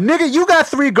the hell. Nigga, you got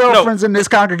 3 girlfriends in this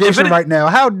congregation right now.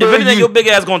 How dare you? If anything, your big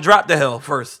ass gonna drop the hell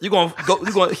first. You gonna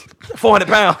 400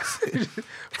 pounds.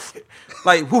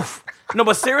 Like, woof. No,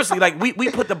 but seriously, like we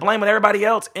put the blame on everybody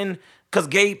else because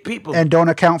gay people. And don't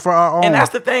account for our own. And that's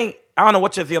the thing. I don't know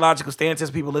what your theological stance is,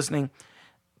 people listening.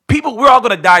 People, we're all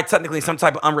gonna die technically in some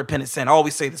type of unrepentant sin. I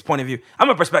always say this point of view. I'm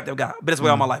a perspective guy. Been this way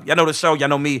all my life. Y'all know the show. Y'all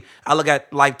know me. I look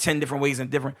at life 10 different ways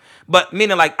and different. But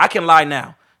meaning like I can lie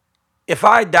now. If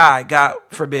I die, God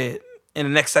forbid, in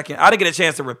the next second, I didn't get a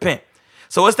chance to repent.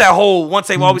 So it's that whole once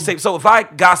saved, always saved. So if I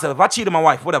gossip, if I cheated my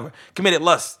wife, whatever, committed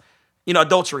lust,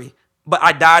 adultery, but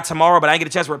I died tomorrow, but I didn't get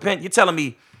a chance to repent, you're telling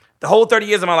me the whole 30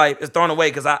 years of my life is thrown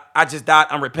away because I just died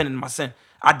unrepentant in my sin.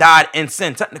 I died in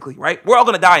sin, technically, right? We're all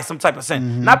going to die in some type of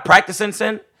sin. Not practicing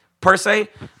sin, per se,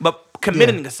 but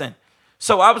committing a sin.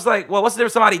 So I was like, well, what's the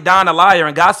difference somebody dying a liar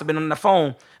and gossiping on the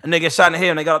phone and they get shot in the head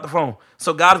and they got off the phone?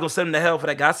 So God's going to send them to hell for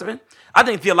that gossiping? I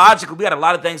think theologically, we got a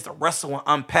lot of things to wrestle and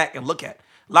unpack and look at.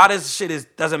 A lot of this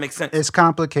shit doesn't make sense. It's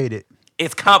complicated.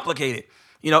 It's complicated.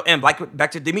 And like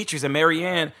back to Demetrius and Mary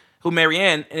Ann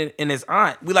and his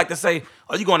aunt, we like to say,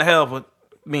 oh, you going to hell for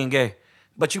being gay.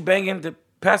 But you banging the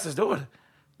pastor's daughter.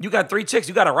 You got 3 chicks.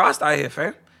 You got a roster out here,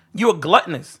 fam. You a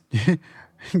gluttonous.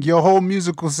 Your whole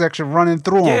musical section running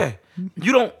through them. Yeah.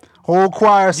 You don't. Whole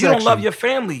choir section. You don't love your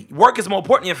family. Work is more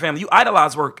important than your family. You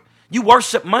idolize work. You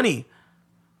worship money.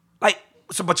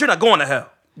 But you're not going to hell.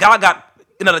 God got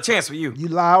another chance for you. You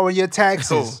lie on your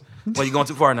taxes. Well, you're going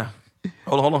too far now.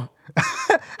 Hold on.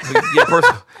 Yeah,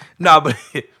 personal. No, but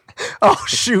oh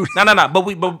shoot. No.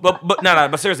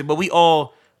 But seriously, but we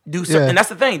all do something. And that's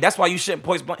the thing. That's why you shouldn't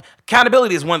point blank.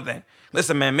 Accountability is one thing.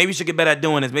 Listen, man, maybe you should get better at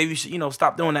doing this. Maybe you should,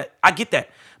 stop doing that. I get that.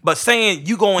 But saying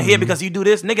you going here because you do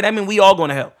this, nigga, that mean we all going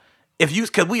to hell.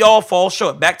 Because we all fall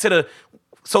short. Back to the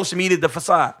social media, the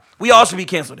facade. We all should be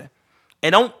canceled then.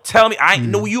 And don't tell me, I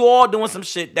know you all doing some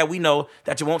shit that we know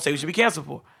that you won't say we should be canceled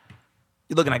for.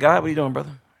 You looking at God? What are you doing, brother?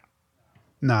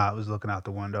 Nah, I was looking out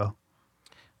the window.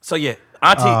 So yeah,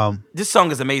 Auntie, this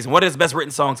song is amazing. One of his best written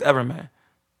songs ever, man.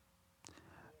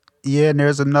 Yeah, and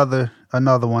there's another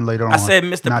one later on. I said,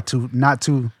 Mr. Not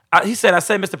too. He said,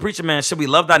 Mr. Preacher Man, should we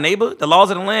love thy neighbor, the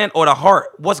laws of the land, or the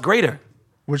heart? What's greater?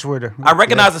 Which were I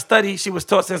recognize the study she was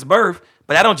taught since birth,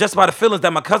 but I don't justify the feelings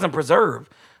that my cousin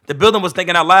preserved. The building was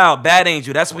thinking out loud, bad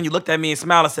angel. That's when you looked at me and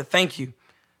smiled and said, thank you.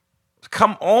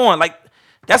 Come on. Like,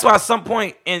 that's why at some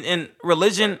point in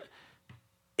religion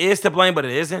is to blame, but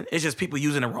it isn't. It's just people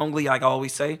using it wrongly, like I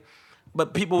always say.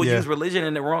 But people would use religion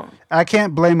and it wrong. I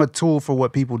can't blame a tool for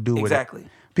what people do with it. Exactly.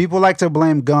 People like to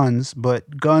blame guns,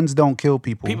 but guns don't kill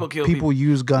people. People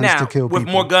use guns to kill people. With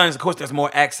more guns, of course, there's more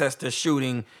access to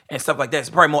shooting and stuff like that. It's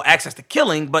probably more access to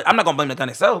killing, but I'm not going to blame the gun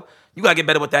itself. You got to get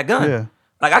better with that gun. Yeah.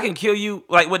 Like, I can kill you,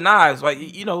 like, with knives. Like,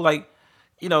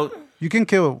 You can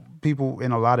kill people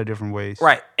in a lot of different ways.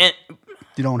 Right. And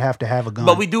you don't have to have a gun.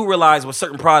 But we do realize with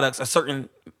certain products or certain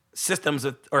systems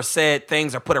or said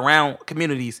things are put around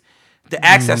communities, the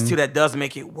access to that does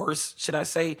make it worse, should I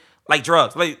say? Like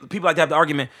drugs. Like, people like to have the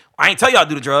argument, I ain't tell y'all to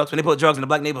do the drugs when they put drugs in the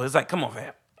black neighborhood. It's like, come on,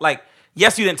 fam. Like,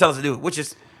 yes, you didn't tell us to do it, which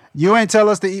is You ain't tell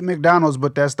us to eat McDonald's,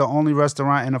 but that's the only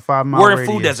restaurant in a 5-mile We're in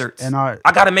radius. food deserts. And I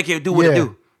got to make it do what it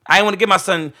do. I ain't want to give my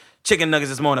son chicken nuggets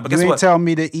this morning, but guess what? You ain't what? tell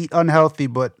me to eat unhealthy,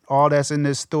 but all that's in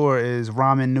this store is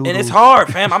ramen noodles. And it's hard,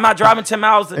 fam. I'm not driving 10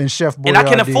 miles. And Chef Boyardee. And I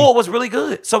can afford what's really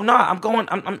good. So,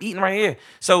 I'm eating right here.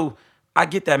 So, I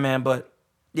get that, man. But,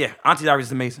 yeah, Auntie Diaries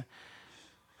is amazing.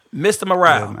 Mr.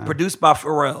 Morale, produced by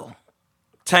Pharrell.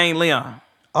 Tane Leon.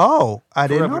 Oh, I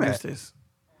didn't know that. This.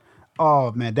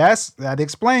 Oh, man, that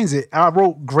explains it. I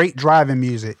wrote great driving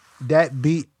music. That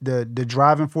beat, the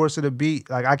driving force of the beat,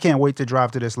 like I can't wait to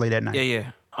drive to this late at night.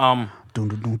 Yeah.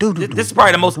 This is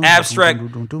probably the most abstract.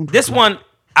 This one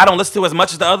I don't listen to as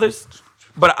much as the others,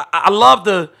 but I love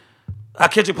the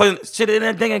Kendrick playing shit.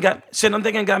 I'm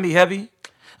thinking got me heavy.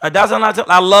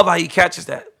 I love how he catches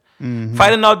that. Mm-hmm.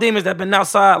 Fighting all demons that been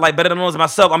outside, like better than those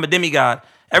myself. I'm a demigod.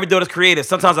 Every door is created.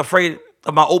 Sometimes I'm afraid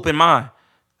of my open mind.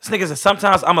 This nigga said,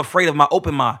 sometimes I'm afraid of my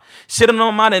open mind. Shit on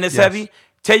my mind and it's heavy.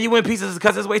 Tear you in pieces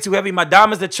because it's way too heavy. My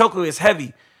diamonds, the choker is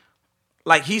heavy.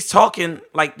 Like he's talking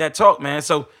like that talk, man.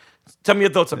 So tell me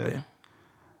your thoughts up there.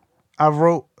 I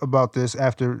wrote about this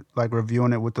after like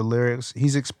reviewing it with the lyrics.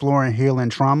 He's exploring healing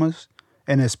traumas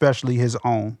and especially his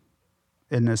own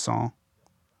in this song.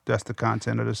 That's the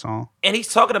content of the song. And he's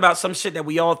talking about some shit that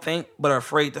we all think but are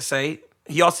afraid to say.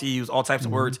 He also used all types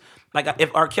of words. Like if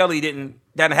R. Kelly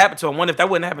that happen to him, wonder if that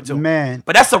wouldn't happen to him. Man.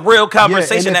 But that's a real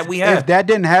conversation that we have. If that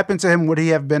didn't happen to him, would he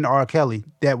have been R. Kelly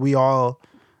that we all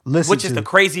listen to? Which is the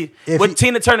crazy. Would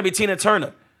Tina Turner be Tina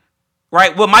Turner?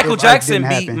 Right? Will Michael Jackson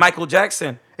be Michael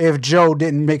Jackson? If Joe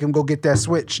didn't make him go get that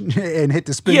switch and hit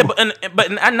the spin. Yeah,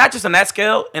 but not just on that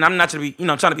scale, and I'm not trying to be,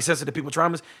 trying to be sensitive to people's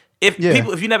traumas. If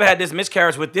you never had this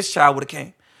miscarriage with this child would have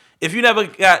came. If you never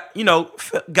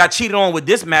got cheated on with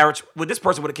this marriage, with this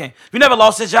person would have came. If you never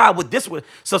lost his job with this one.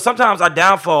 So sometimes our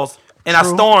downfalls and our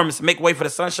storms make way for the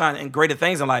sunshine and greater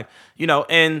things in life.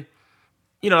 And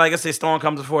like I said, storm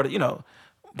comes before the,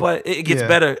 but it gets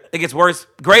better. It gets worse.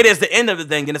 Greater is the end of the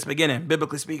thing than its beginning,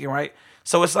 biblically speaking, right?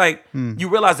 So it's like you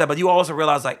realize that, but you also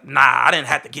realize like, nah, I didn't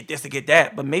have to get this to get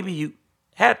that, but maybe you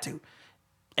had to.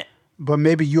 But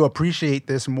maybe you appreciate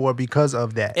this more because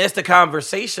of that. It's the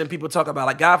conversation people talk about.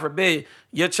 Like, God forbid,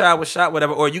 your child was shot,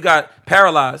 whatever, or you got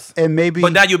paralyzed. And maybe,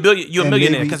 but now you're a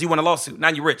millionaire because you won a lawsuit. Now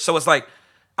you're rich. So it's like,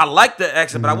 I like the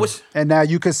accent, but I wish. And now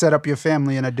you could set up your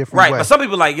family in a different way. Right, but some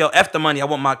people like, yo, F the money, I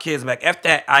want my kids back. F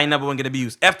that, I ain't never want to get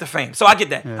abused. F the fame. So I get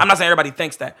that. Yeah. I'm not saying everybody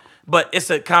thinks that, but it's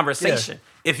a conversation.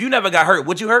 Yeah. If you never got hurt,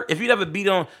 would you hurt? If you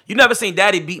never seen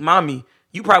daddy beat mommy,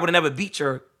 you probably would have never beat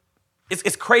your.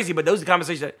 It's crazy, but those are the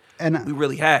conversations that we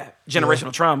really have.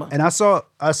 Generational trauma. And I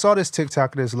saw this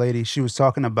TikTok of this lady. She was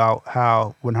talking about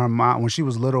how when she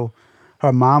was little,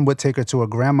 her mom would take her to her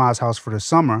grandma's house for the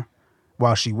summer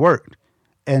while she worked.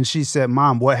 And she said,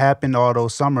 "Mom, what happened all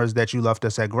those summers that you left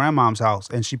us at grandma's house?"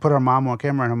 And she put her mom on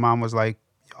camera, and her mom was like,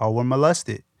 "Y'all were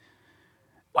molested."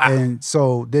 Wow. And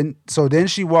so then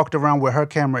she walked around with her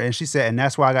camera, and she said, "And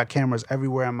that's why I got cameras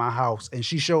everywhere in my house." And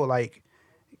she showed like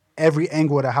every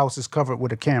angle of the house is covered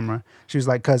with a camera. She was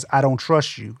like, "'Cause I don't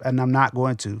trust you, and I'm not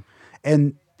going to."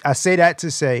 And I say that to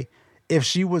say, if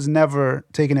she was never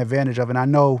taken advantage of, and I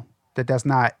know that that's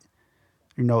not,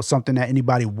 something that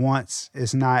anybody wants.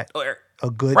 It's not a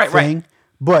good thing. Right.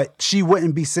 But she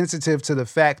wouldn't be sensitive to the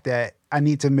fact that I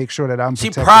need to make sure that I'm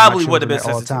protecting my children would have been at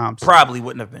all sensitive. times. Probably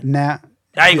wouldn't have been. Now,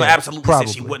 I ain't gonna absolutely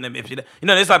say she wouldn't have if she.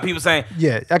 It's like people saying.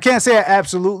 Yeah, I can't say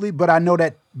absolutely, but I know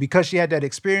that because she had that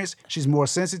experience, she's more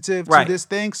sensitive to this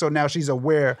thing. So now she's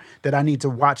aware that I need to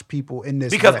watch people in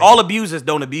this. Because all abusers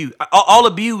don't abuse. All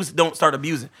abuse don't start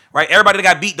abusing, right? Everybody that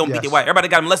got beat don't beat their wife. Everybody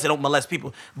that got molested don't molest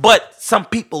people. But some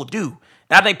people do.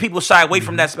 And I think people shy away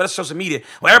from that, especially social media.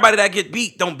 Well, everybody that get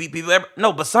beat don't beat people.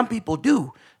 No, but some people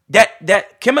do.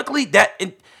 That chemically that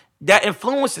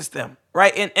influences them,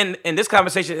 right? And this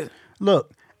conversation is.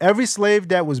 Look, every slave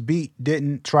that was beat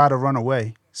didn't try to run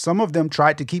away. Some of them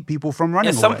tried to keep people from running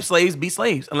away. And some slaves be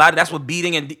slaves. A lot of that's what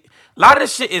beating and a lot of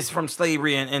this shit is from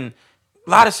slavery and a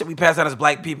lot of shit we pass out as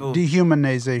black people.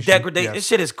 Dehumanization. Degradation. This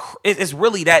shit is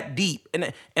really that deep.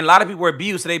 And a lot of people were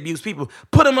abused, so they abuse people.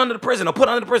 Put them under the prison or put them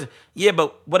under the prison. Yeah,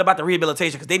 but what about the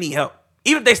rehabilitation? Because they need help.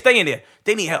 Even if they stay in there,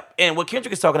 they need help. And what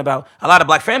Kendrick is talking about, a lot of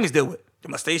black families deal with. The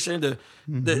molestation,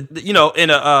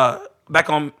 back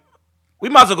on, we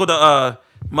might as well go to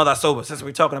Mother I Sober, since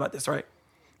we're talking about this, right?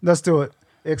 Let's do it.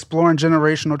 Exploring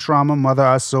generational trauma, Mother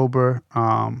I Sober.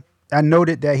 I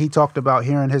noted that he talked about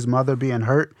hearing his mother being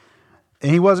hurt,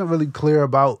 and he wasn't really clear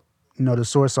about the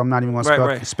source, so I'm not even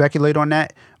going to speculate on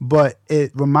that. But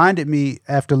it reminded me,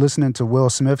 after listening to Will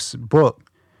Smith's book,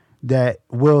 that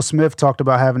Will Smith talked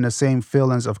about having the same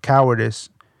feelings of cowardice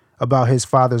about his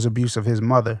father's abuse of his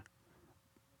mother.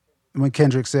 when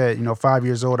Kendrick said, 5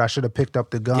 years old, I should have picked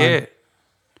up the gun. Yeah.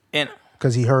 And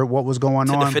because he heard what was going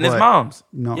on. To defend his moms.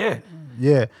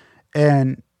 Yeah.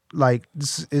 And like,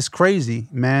 it's crazy,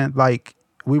 man. Like,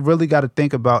 we really got to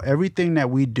think about everything that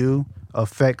we do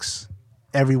affects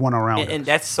everyone around us. And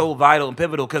that's so vital and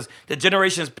pivotal because the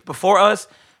generations before us,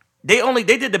 they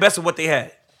did the best of what they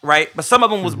had, right? But some of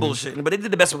them was bullshit, but they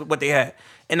did the best of what they had.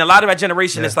 And a lot of our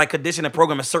generation is like conditioned and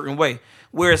programmed a certain way.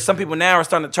 Whereas some people now are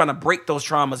trying to break those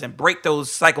traumas and break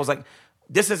those cycles. Like,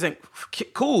 this isn't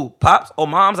cool, pops or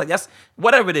moms. Like, that's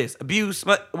whatever it is, abuse,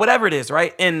 whatever it is,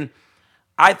 right? And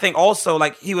I think also,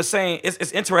 like he was saying,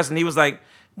 it's interesting. He was like,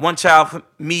 one child for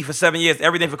me for 7 years,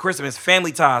 everything for Christmas,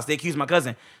 family ties. They accused my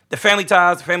cousin. The family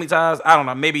ties, I don't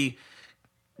know, maybe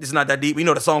it's not that deep. We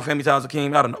know the song Family Ties with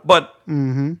King, I don't know.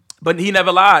 But he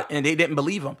never lied, and they didn't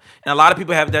believe him. And a lot of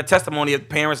people have that testimony of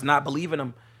parents not believing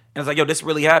him. And it's like, yo, this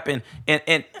really happened. And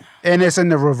it's in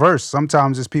the reverse.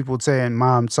 Sometimes it's people saying,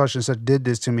 Mom, such and such did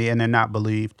this to me, and they're not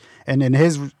believed. And in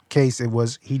his case, it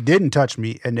was, he didn't touch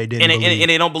me, and they didn't believe. And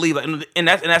they don't believe it. And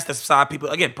that's the side people,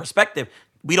 again, perspective.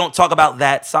 We don't talk about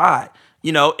that side,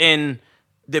 and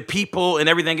the people and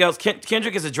everything else.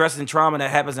 Kendrick is addressing trauma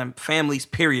that happens in families,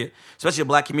 period, especially the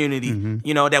Black community,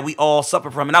 that we all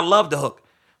suffer from. And I love the hook.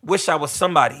 Wish I was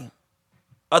somebody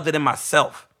other than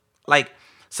myself. Like,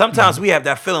 sometimes we have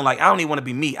that feeling like, I don't even want to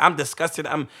be me. I'm disgusted.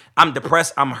 I'm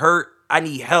depressed. I'm hurt. I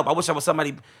need help. I wish I was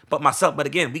somebody but myself. But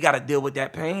again, we got to deal with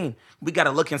that pain. We got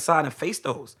to look inside and face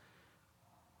those.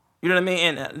 You know what I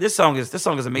mean? And this song is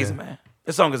amazing, man.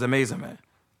 This song is amazing, man.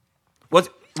 What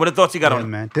are the thoughts you got on it?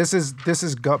 Man, this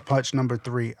is Gut Punch number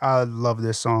 3. I love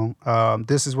this song.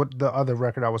 This is what the other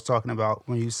record I was talking about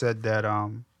when you said that.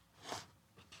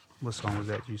 What song was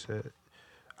that you said?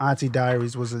 Auntie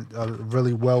Diaries was a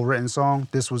really well written song.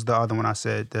 This was the other one I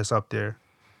said that's up there.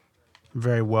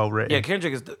 Very well written. Yeah,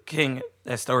 Kendrick is the king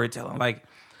at storytelling. Like,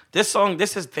 this song,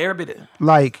 this is therapy.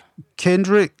 Like,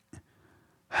 Kendrick,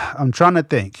 I'm trying to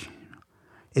think.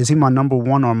 Is he my number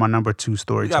 1 or my number 2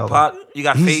 storyteller? You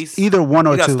got He's Face. Either 1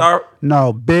 or 2. You got Star.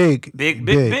 No, Big.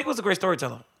 Big was a great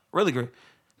storyteller. Really great.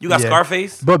 You got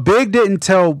Scarface. But Big didn't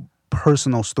tell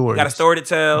personal stories. You got a story to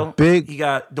tell. Big. You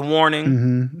got The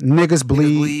Warning. Niggas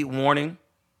bleed. Warning.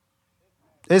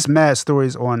 It's mad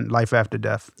stories on life after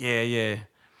death. Yeah.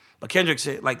 But Kendrick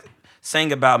shit, like,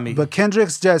 sang about me. But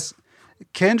Kendrick's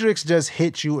just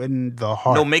hit you in the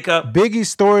heart. No makeup. Biggie's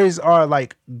stories are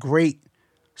like great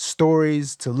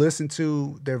stories to listen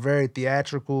to. They're very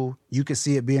theatrical. You can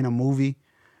see it being a movie.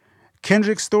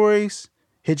 Kendrick's stories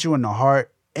hit you in the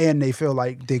heart, and they feel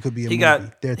like they could be a movie.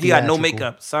 He got No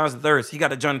Makeup. Signs of Thirst. He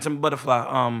got a Johnny Timber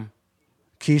Butterfly.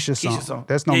 Keisha song.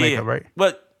 That's No Makeup, right?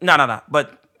 But no.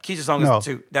 But Keisha song is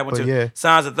too. That one too. Yeah.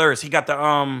 Signs of Thirst. He got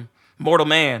the Mortal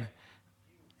Man.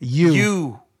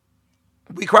 You.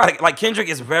 We cried. Like, Kendrick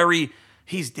is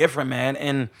he's different, man.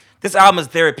 And this album is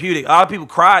therapeutic. A lot of people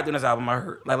cried during this album, I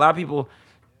heard. Like, a lot of people,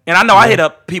 and I know I hit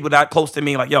up people that close to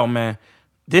me like, yo, man,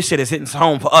 this shit is hitting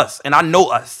home for us. And I know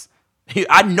us.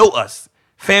 I know us.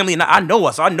 Family, and I know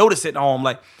us. So I know this hitting home.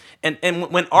 Like, and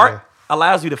when art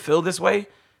allows you to feel this way,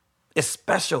 it's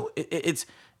special. It's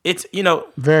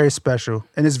very special.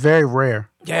 And it's very rare.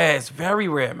 Yeah, it's very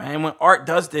rare, man. When art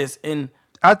does this, and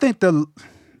I think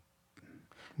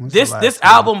this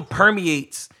album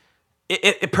permeates.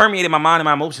 It permeated my mind and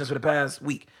my emotions for the past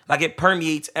week. Like, it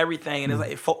permeates everything, and it's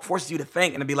like it forces you to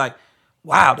think and to be like,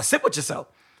 wow, to sit with yourself.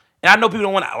 And I know people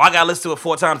don't want to. I gotta listen to it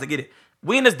 4 times to get it.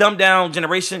 We in this dumbed down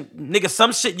generation, nigga.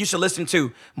 Some shit you should listen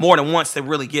to more than once to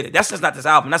really get it. That's just not this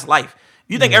album. That's life.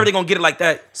 You think everything gonna get it like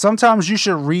that? Sometimes you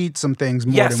should read some things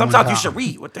more. Yeah, sometimes you should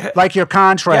read. What the heck? Like your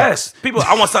contract. Yes, people.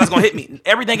 I want something that's gonna hit me.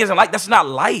 Everything isn't like that's not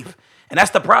life. And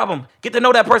that's the problem. Get to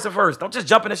know that person first. Don't just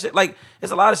jump into shit. Like,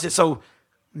 it's a lot of shit. So,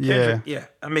 Kendrick,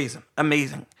 amazing.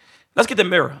 Let's get to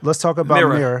Mirror. Let's talk about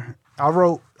Mirror. I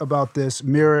wrote about this.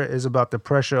 Mirror is about the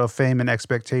pressure of fame and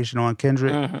expectation on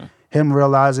Kendrick. Him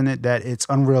realizing that it's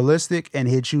unrealistic, and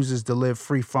he chooses to live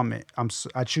free from it.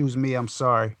 I choose me. I'm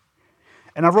sorry.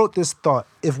 And I wrote this thought.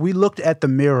 If we looked at the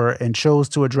mirror and chose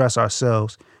to address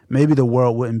ourselves, maybe the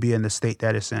world wouldn't be in the state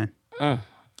that it's in.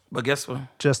 But guess what?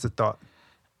 Just a thought.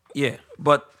 Yeah,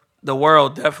 but the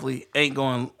world definitely ain't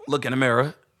going to look in the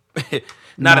mirror.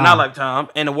 Not in our lifetime.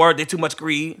 And the world, they too much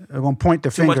greed. They're going to point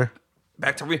the finger.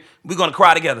 Back to we're going to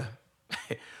cry together.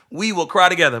 We will cry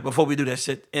together before we do that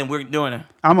shit, and we're doing it.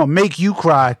 I'm going to make you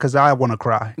cry because I want to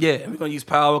cry. Yeah, we're going to use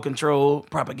power, control,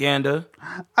 propaganda.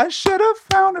 I should have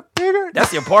found a bigger...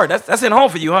 That's your part. That's in home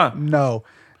for you, huh? No.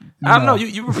 I don't know.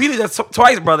 You repeated that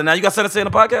twice, brother. Now you got something to say in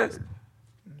the podcast?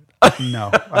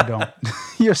 No, I don't.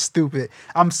 You're stupid.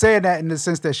 I'm saying that in the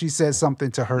sense that she said something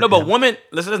to hurt No, but him. women,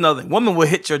 listen to another thing. Women will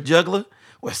hit your jugular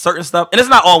with certain stuff. And it's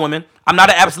not all women. I'm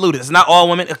not an absolutist. It's not all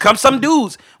women. Some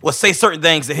dudes will say certain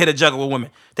things that hit a jugular with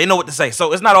women. They know what to say.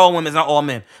 So it's not all women. It's not all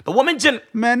men. But women,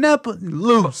 Man, that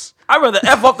loose. I'd rather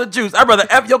F off the juice. I'd rather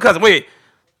F your cousin. Wait.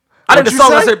 I What did the you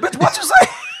song. I say? said, bitch, what you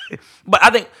say? But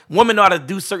I think women know how to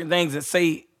do certain things and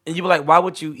say, and you be like, why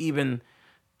would you even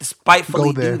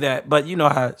spitefully Go there. do that? But you know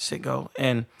how shit go.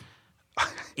 And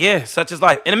yeah, such is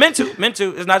life. And the men too. Men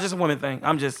too. It's not just a women thing.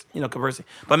 I'm just, conversing.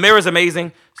 But Mirror's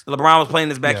amazing. LeBron was playing in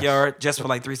his backyard just for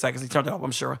like 3 seconds. He turned it off,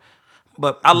 I'm sure.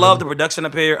 But I love the production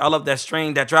up here. I love that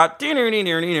string, that drop.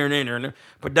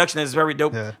 Production is very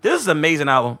dope. Yeah. This is an amazing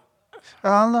album.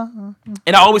 Allah.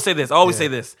 And I always say this. Say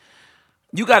this.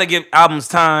 You got to give albums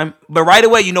time. But right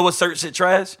away, you know what certain shit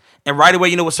trash. And right away,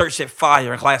 you know what certain shit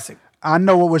fire and classic. I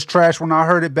know what was trash when I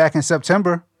heard it back in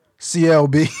September.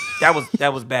 CLB.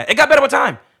 That was bad. It got better with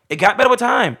time.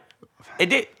 It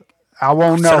did. I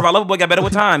won't Son of know. Our Lover Boy got better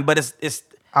with time, but it's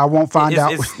I won't find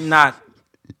out. It's not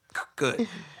good.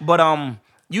 But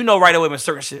you know right away when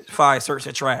certain shit fire, certain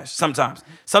shit trash. Sometimes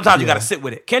you got to sit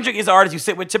with it. Kendrick is an artist you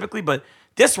sit with typically, but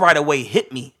this right away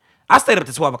hit me. I stayed up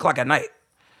to 12 o'clock at night.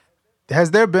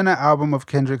 Has there been an album of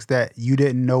Kendrick's that you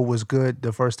didn't know was good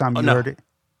the first time you heard it?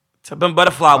 To Pimp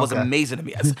Butterfly was amazing to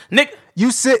me. Nick,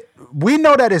 we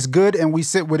know that it's good and we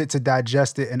sit with it to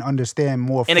digest it and understand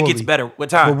more fully. and it gets better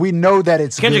with time. But we know that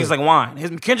it's Kendrick good. is like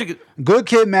wine. Kendrick. Good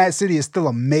Kid, Mad City is still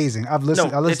amazing. I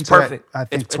listened it's to perfect. that, I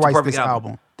think It's a twice perfect this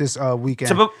album. This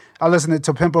weekend. To- I listened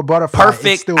to Pimp a Butterfly. Perfect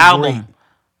It's still album. great.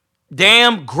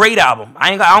 Damn great album.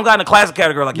 I don't got in the classic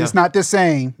category like It's that. not the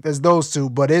same as those two,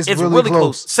 but it's It's really, really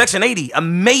close. Section 80,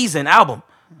 amazing album.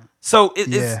 So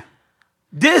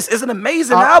this is an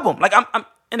amazing Uh, album. Like I'm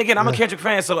a Kendrick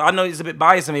fan, so I know he's a bit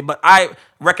biased to me, but I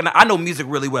recognize I know music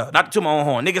really well. Not to my own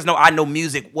horn. Niggas know I know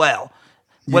music well.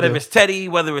 Whether do. it's Teddy,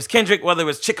 whether it's Kendrick, whether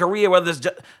it's Chick Corea, whether it's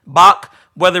Bach,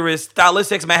 whether it's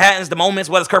Stylistics, Manhattans, The Moments,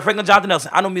 whether it's Kurt Franklin, Jonathan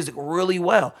Nelson. I know music really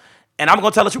well. And I'm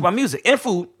gonna tell the truth about music and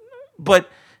food, but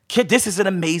this is an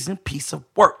amazing piece of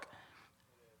work.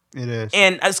 It is.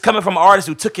 And it's coming from an artist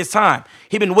who took his time.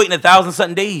 He been waiting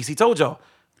 1,000-something days. He told y'all.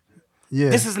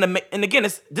 Yeah. This is and again,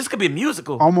 this could be a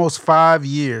musical. Almost 5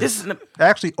 years. This is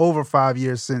actually over 5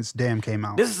 years since Damn came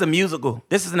out. This is a musical.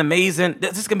 This is an amazing.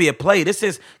 This can be a play. This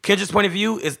is Kendrick's point of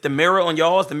view. It's the mirror on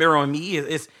y'all. It's the mirror on me.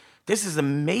 This is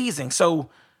amazing. So,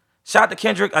 shout out to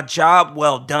Kendrick. A job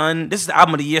well done. This is the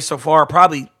album of the year so far.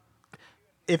 Probably.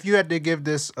 If you had to give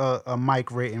this a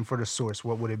mic rating for The Source,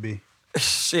 what would it be?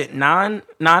 Shit, 9.5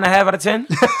 out of 10.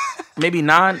 Maybe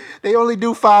 9. They only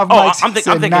do 5 Oh, mics. I'm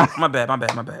thinking. Nah. My bad.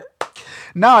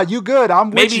 Nah, you good.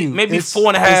 I'm with you. Maybe It's-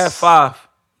 4.5, 5.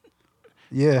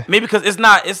 Yeah. Maybe because it's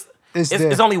not.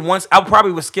 It's only once. I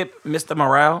probably would skip Mr.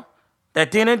 Morale.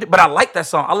 That didn't. But I like that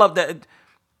song. I love that.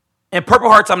 And Purple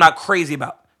Hearts, I'm not crazy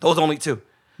about. Those only 2.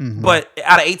 Mm-hmm. But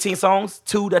out of 18 songs,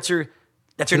 2 that you're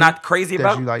not crazy that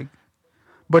about. you like,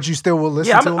 but you still will listen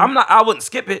Yeah, to them? I'm not. I wouldn't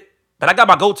skip it. But I got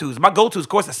my go-tos. My go-tos, of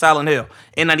course, is Silent Hill,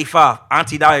 N95,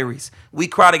 Auntie Diaries, We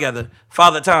Cry Together,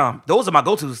 Father Time. Those are my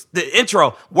go-tos. The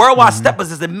intro, Worldwide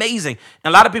Steppers is amazing.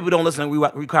 And a lot of people don't listen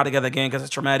to We Cry Together again because it's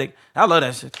traumatic. I love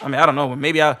that shit. I mean, I don't know. But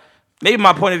maybe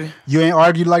my point of view. You ain't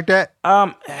argued like that?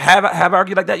 Have I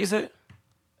argued like that, you said?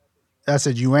 I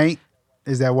said you ain't.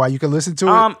 Is that why you can listen to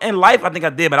it? In life, I think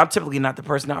I did, but I'm typically not the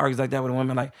person that argues like that with a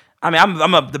woman. Like, I mean,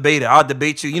 I'm a debater. I'll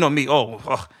debate you. You know me.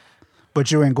 But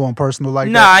you ain't going personal like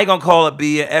Nah, that? I ain't gonna call it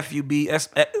B, F, U, B, S.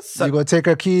 You gonna take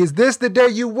her keys? This the day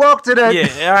you walk today?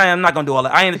 Yeah, I'm not gonna do all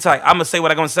that. I ain't the type. I'm gonna say what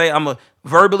I'm gonna say.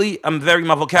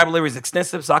 My vocabulary is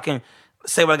extensive, so I can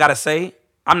say what I gotta say.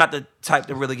 I'm not the type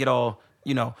to really get all,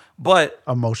 but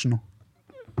Emotional.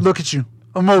 Look at you.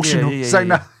 Emotional. Yeah. Say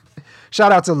nah.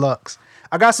 Shout out to Lux.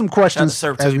 I got some questions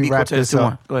as we wrap this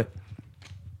up. Go ahead.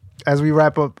 As we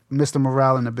wrap up Mr.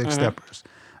 Morale and the Big Steppers,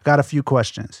 I got a few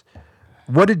questions.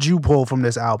 What did you pull from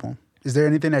this album? Is there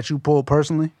anything that you pulled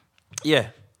personally Yeah.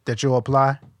 that you'll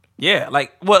apply? Yeah,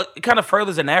 it kind of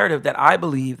furthers the narrative that I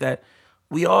believe that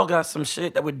we all got some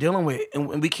shit that we're dealing with,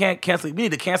 and we can't cancel. We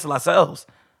need to cancel ourselves.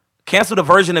 Cancel the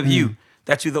version of you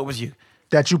that you thought was you.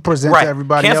 That you present Right. to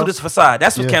everybody Cancel else? this facade.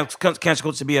 That's what Yeah. cancel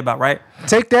culture should be about, right?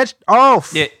 Take that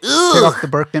off. Yeah. Take Ugh. off the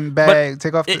Birkin bag.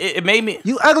 Take off the... It made me.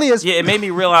 You ugly as... Yeah, it made me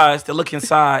realize to look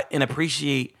inside and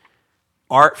appreciate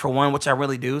art for one, which I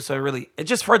really do. So it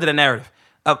just furthered the narrative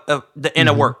of the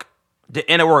inner work. The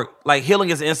inner work. Like healing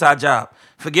is an inside job.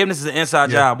 Forgiveness is an inside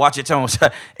job. Watch your tones.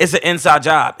 It's an inside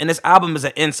job. And this album is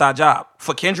an inside job.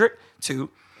 For Kendrick, too.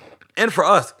 And for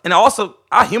us. And also,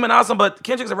 I humanize him, but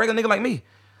Kendrick's a regular nigga like me.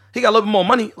 He got a little bit more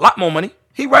money, a lot more money.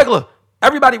 He regular.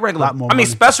 Everybody regular. Lot more I mean,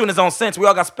 money. special in his own sense. We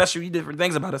all got special different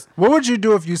things about us. What would you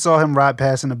do if you saw him ride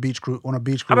past on a beach cruise?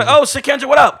 I'm like, oh shit, Kendrick,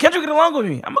 what up? Kendrick get along with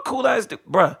me. I'm a cool ass dude,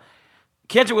 bruh.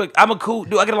 Kendrick, I'm a cool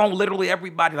dude. I get along with literally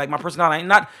everybody. Like my personality,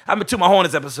 I'm gonna toot my horn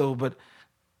this episode, but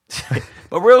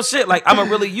real shit. Like I'm a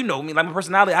really, you know me. Like my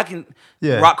personality, I can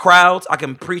rock crowds. I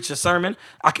can preach a sermon.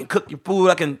 I can cook your food.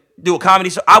 I can do a comedy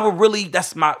show. I would really.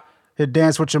 That's my. He'd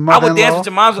dance with your mother-in-law. I would dance with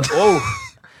your mom. Oh,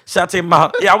 shout out to your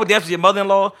mom. Yeah, I would dance with your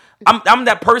mother-in-law. I'm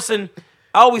that person.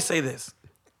 I always say this.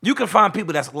 You can find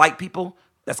people that's like people,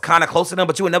 that's kind of close to them,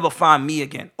 but you would never find me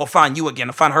again, or find you again,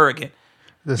 or find her again.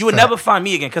 You would never find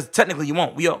me again, because technically you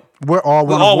won't. We're all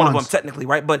one of them, technically,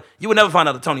 right? But you would never find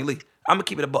another Tony Lee. I'm gonna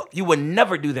keep it a buck. You would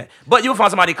never do that. But you'll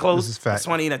find somebody close, that's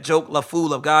funny, and a joke, love food,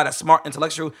 love God, that's smart,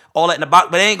 intellectual, all that in the box.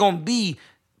 But it ain't gonna be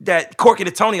that quirky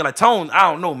to Tony or like Tone.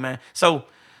 I don't know, man. So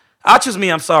I'll choose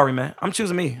me. I'm sorry, man. I'm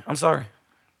choosing me. I'm sorry.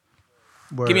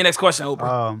 Word. Give me the next question,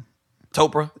 Oprah.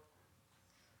 Topra.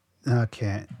 I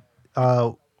can't.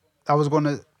 I was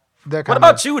gonna. What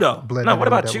about you though? No, what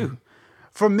about you?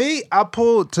 For me, I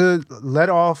pulled to let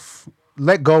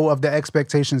go of the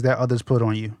expectations that others put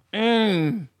on you.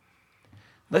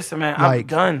 Listen, man, I'm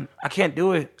done. I can't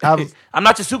do it. I'm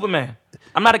not your Superman.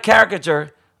 I'm not a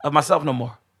caricature of myself no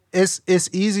more. It's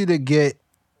easy to get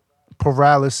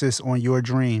paralysis on your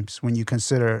dreams when you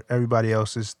consider everybody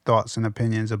else's thoughts and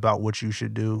opinions about what you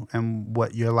should do and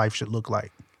what your life should look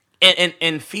like.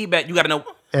 And feedback, you got to know.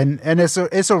 And it's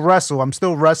a wrestle. I'm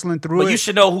still wrestling through it. But you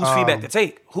should know whose feedback to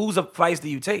take. Whose advice do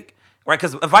you take? Right?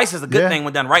 Because advice is a good thing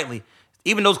when done rightly.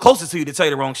 Even those closest to you to tell you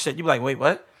the wrong shit, you be like, wait,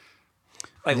 what?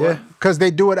 Like what? Because they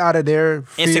do it out of their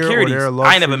fear insecurities. Or their love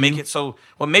I ain't never make it. So,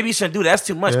 well, maybe you shouldn't do that. That's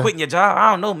too much. Quitting your job.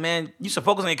 I don't know, man. You should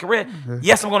focus on your career.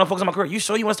 Yes, I'm going to focus on my career. You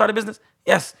sure you want to start a business?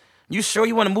 Yes. You sure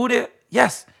you want to move there?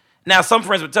 Yes. Now, some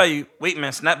friends would tell you, wait,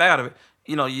 man, snap back out of it.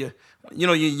 You're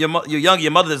young.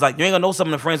 Your mother is like, you ain't gonna know some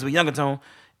of the friends with younger Tone,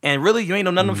 and really, you ain't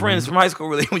know none of them friends from high school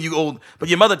really when you old. But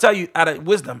your mother tell you out of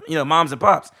wisdom, moms and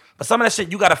pops. But some of that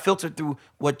shit you gotta filter through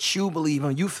what you believe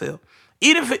and you feel.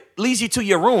 Even if it leads you to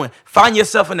your ruin, find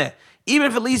yourself in that. Even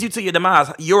if it leads you to your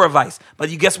demise, your advice. But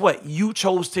you guess what? You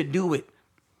chose to do it.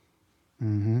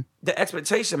 Mm-hmm. The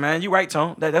expectation, man. You right,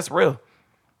 Tone. That's real.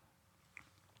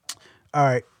 All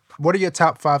right. What are your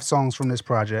top 5 songs from this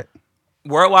project?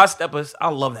 Worldwide Steppers, I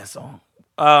love that song.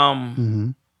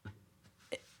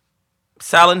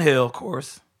 Silent Hill, of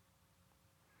course.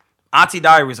 Auntie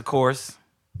Diaries, of course.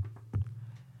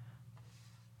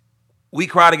 We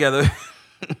Cry Together.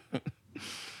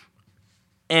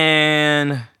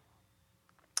 And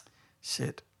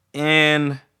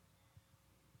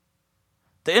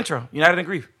the intro, United in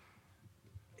Grief.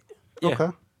 Yeah. Okay.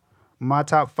 My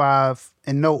top 5,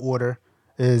 in no order,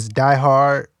 is Die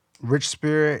Hard, Rich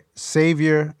Spirit,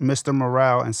 Savior, Mr.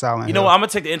 Morale, and Silent Hill. You know what? I'm going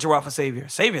to take the intro out for Savior.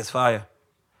 Savior's fire.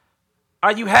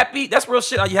 Are you happy? That's real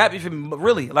shit. Are you happy for me?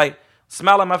 Really? Like,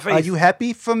 smile on my face. Are you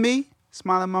happy for me?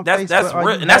 Smile on my face. That's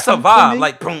real. And that's a vibe.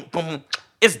 Like, boom, boom.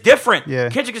 It's different. Yeah.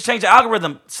 Kendrick has changed the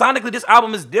algorithm. Sonically, this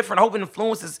album is different. I hope it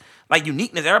influences, like,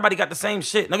 uniqueness. Everybody got the same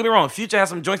shit. Don't get me wrong. Future has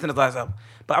some joints in his last album.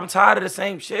 But I'm tired of the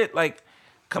same shit. Like,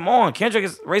 come on. Kendrick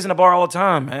is raising the bar all the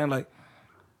time, man. Like.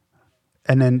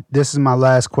 And then this is my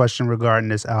last question regarding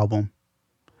this album.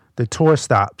 The tour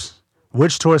stops.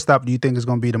 Which tour stop do you think is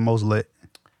going to be the most lit?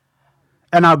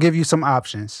 And I'll give you some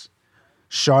options.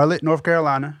 Charlotte, North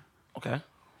Carolina. Okay.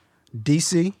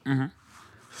 DC.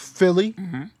 Philly.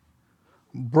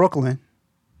 Brooklyn.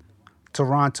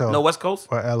 Toronto. No, West Coast?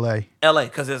 Or LA. LA,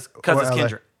 because it's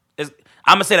Kendrick.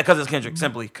 I'm going to say that because it's Kendrick,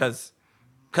 simply because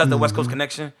the West Coast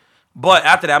connection. But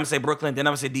after that, I'm going to say Brooklyn, then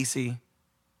I'm going to say DC.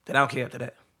 Then I don't care after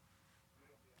that.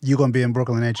 You're going to be in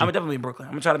Brooklyn, ain't you? I'm going to definitely be in Brooklyn.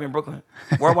 I'm going to try to be in Brooklyn.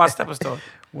 Worldwide Stepper Store.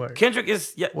 Kendrick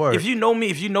is, if you know me,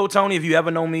 if you know Tony, if you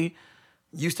ever know me,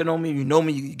 used to know me,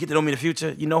 you get to know me in the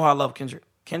future, you know how I love Kendrick.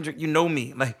 Kendrick, you know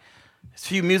me. Like, there's a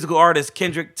few musical artists,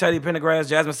 Kendrick, Teddy Pendergrass,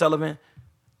 Jasmine Sullivan,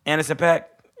 Anderson .Paak,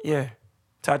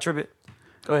 Ty Tribbett.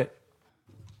 Go ahead.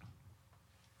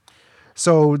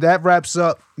 So that wraps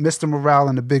up Mr. Morale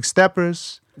and the Big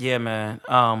Steppers. Yeah, man.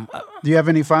 Do you have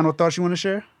any final thoughts you want to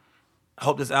share? I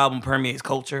hope this album permeates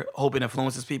culture. I hope it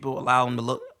influences people, allow them to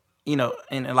look,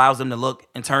 and allows them to look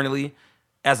internally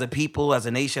as a people, as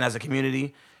a nation, as a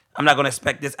community. I'm not going to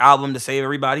expect this album to save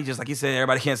everybody. Just like you said,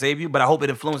 everybody can't save you. But I hope it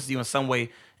influences you in some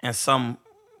way and some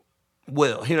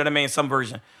will. You know what I mean? Some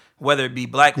version. Whether it be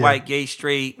black, white, gay,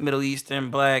 straight, Middle Eastern,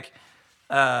 black,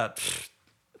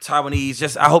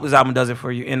 Taiwanese. I hope this album does it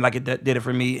for you. And like it did it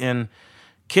for me. And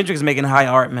Kendrick's making high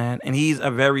art, man. And he's a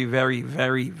very, very,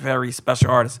 very, very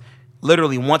special artist.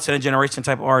 Literally once in a generation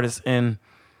type of artist. And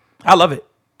I love it.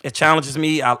 It challenges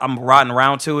me. I'm riding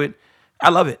around to it. I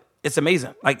love it. It's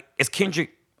amazing. Like, it's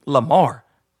Kendrick Lamar.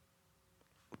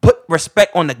 Put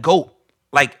respect on the GOAT.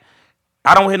 Like,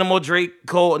 I don't hear no more Drake,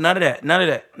 Cole, none of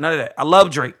that. I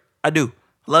love Drake. I do.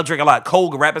 I love Drake a lot.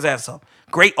 Cole can rap his ass off.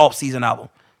 Great off-season album.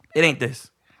 It ain't this.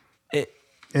 It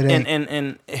ain't.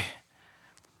 And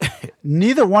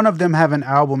neither one of them have an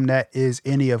album that is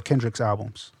any of Kendrick's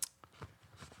albums.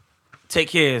 Take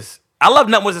Cares. I Love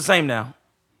Nothing Was the Same now.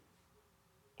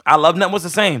 I Love Nothing Was the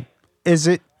Same. Is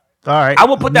it? All right. I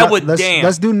will put that with Damn.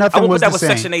 Let's do Nothing Was the Same. I will put that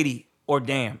with Section 80 or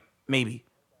Damn, maybe.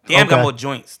 Damn got more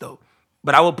joints, though.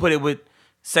 But I will put it with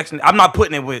Section... I'm not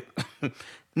putting it with...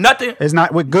 Nothing. It's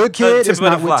not with Good Kid. It's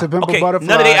not with To Pimp a Butterfly.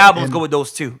 None of their albums go with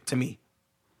those two, to me.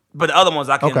 But the other ones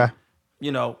I can... Okay.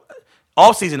 You know,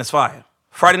 All Season is fire.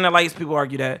 Friday Night Lights, people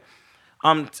argue that.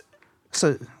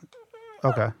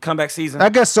 Okay. Comeback Season. I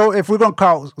guess so. If we're gonna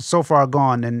call So Far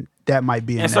Gone, then that might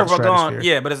be in that stratosphere. Gone,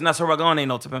 yeah, but it's not So Far Gone. Ain't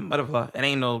no To Pimp a Butterfly. It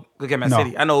ain't no Good Kid, Mad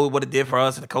City. I know what it did for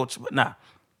us and the coach, but nah.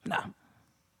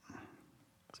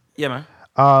 Yeah, man.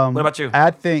 What about you? I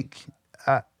think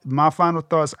my final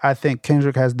thoughts. I think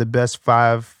Kendrick has the best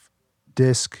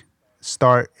 5-disc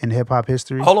start in hip hop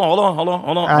history. Hold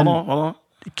on.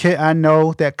 I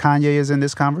know that Kanye is in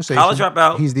this conversation. College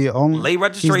Dropout. He's the only late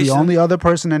registration. He's the only other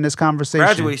person in this conversation.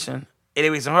 Graduation.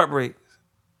 808s and Heartbreak.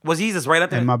 Was Jesus right at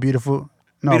that? And My Beautiful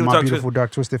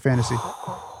Dark Twisted Fantasy.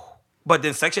 But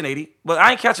then Section 80. But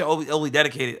I ain't catching only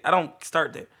Dedicated. I don't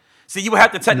start there. See, you would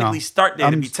have to technically start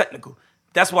there to be technical.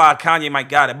 That's why Kanye might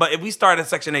got it. But if we start at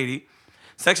Section 80,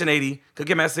 Good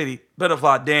Kid, Mad City,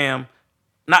 Butterfly, Damn,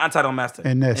 not Untitled Master.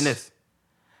 And this.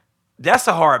 That's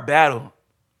a hard battle.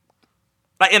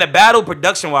 Like in a battle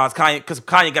production-wise, because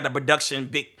Kanye got the production,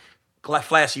 big,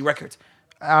 flashy records.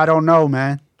 I don't know,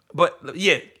 man. But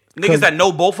yeah, niggas that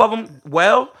know both of them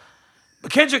well.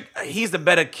 But Kendrick, he's the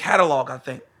better catalog, I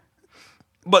think.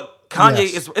 But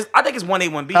Kanye is I think it's 1A,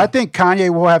 1B. I think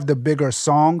Kanye will have the bigger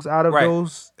songs out of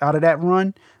that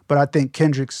run. But I think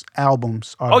Kendrick's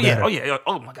albums are better.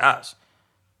 Oh my gosh.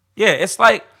 Yeah, it's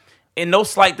like, and no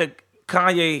slight to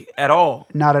Kanye at all.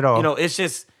 Not at all. You know, it's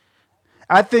just.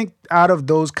 I think out of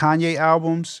those Kanye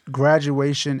albums,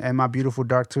 Graduation and My Beautiful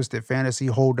Dark Twisted Fantasy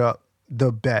hold up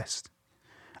the best.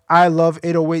 I love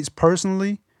 808s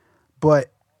personally,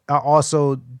 but I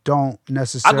also don't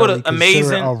necessarily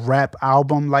consider a rap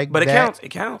album like that. But it counts. It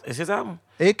counts. It's his album.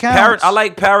 It counts. I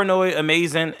like Paranoid,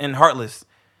 Amazing, and Heartless.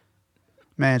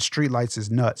 Man, Streetlights is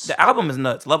nuts. The album is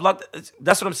nuts. Love Lock.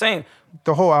 That's what I'm saying.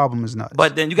 The whole album is nuts.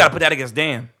 But then you got to put that against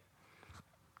Damn.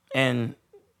 And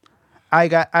I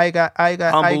got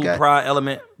Humble, Pride,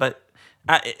 Element, but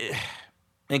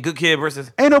and Good Kid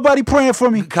versus Ain't Nobody Praying For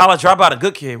Me. College Dropout, a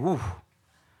Good Kid. Woo.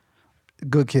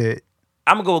 Good Kid.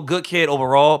 I'm gonna go with Good Kid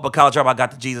overall, but College Dropout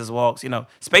got the Jesus Walks. You know,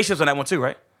 Spaceships on that one too,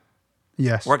 right?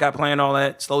 Yes. Workout Plan, all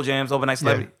that, Slow Jams, Overnight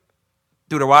Celebrity.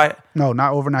 Through the Wire. No,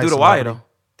 not Overnight Through the Celebrity. Wire though.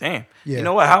 Damn. Yeah. You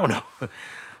know what? I don't know.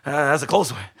 That's a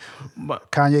close one.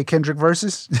 But, Kanye Kendrick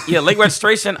versus. Yeah, Late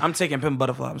Registration. I'm taking Pimp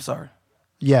Butterfly. I'm sorry.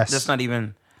 Yes. That's not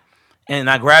even. And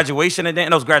Graduation and Damn.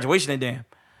 No, it's Graduation and Damn.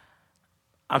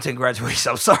 I'm taking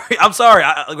Graduation. I'm sorry.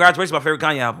 Graduation is my favorite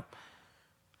Kanye album.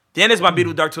 Then it's My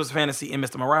Beautiful Dark Twisted Fantasy and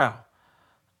Mr. Morale.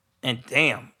 And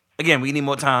Damn. Again, we need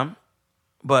more time.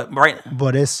 But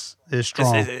it's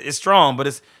strong. It's strong, but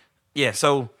it's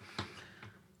so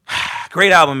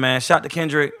great album, man. Shout to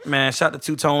Kendrick, man. Shout to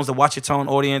Two Tones, the Watch Your Tone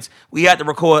audience. We had to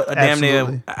record a damn near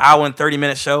an hour and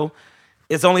 30-minute show.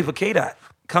 It's only for K-Dot.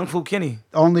 Kung Fu Kenny.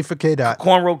 Only for K-Dot.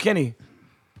 Cornrow Kenny.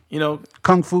 You know.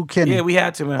 Kung Fu Kenny. Yeah, we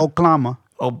had to, man. Oklahoma.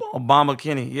 Obama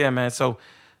Kenny. Yeah, man. So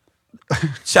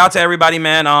shout out to everybody,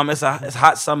 man. It's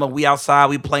hot summer. We outside.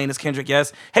 We playing this Kendrick.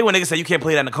 Yes. Hey, when niggas say you can't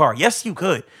play that in the car. Yes, you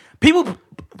could. People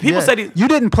say you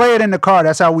didn't play it in the car.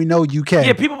 That's how we know you can.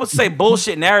 Yeah, people say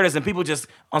bullshit narratives and people just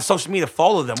on social media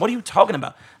follow them. What are you talking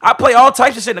about? I play all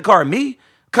types of shit in the car. Me,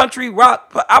 country,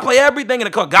 rock, I play everything in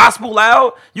the car. Gospel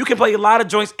loud. You can play a lot of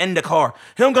joints in the car.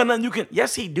 He don't got nothing you can.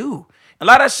 Yes, he do. A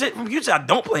lot of that shit from Future I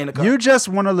don't play in the car. You just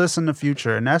want to listen to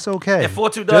Future, and that's okay. And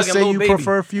 42 Doug and Lil Baby. Just say you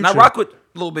prefer Future. And I rock with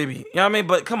Lil Baby. You know what I mean?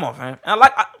 But come on, fam.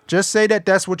 Just say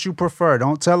that's what you prefer.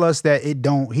 Don't tell us that he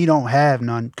don't have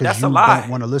none because you don't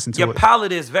want to listen to it. Your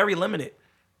palette is very limited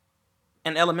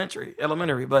and elementary.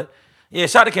 But yeah,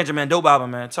 shout out to Kendrick, man. Dope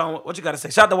album, man. Tone, what you got to say?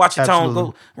 Shout out to Watch Your Tone.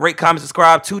 Go rate, comment,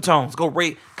 subscribe. Two Tones. Go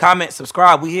rate, comment,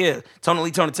 subscribe. We here. Tony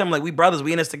Lee, Tony Timberlake. We brothers.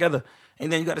 We in this together.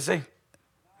 Anything you got to say?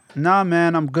 Nah,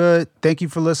 man, I'm good. Thank you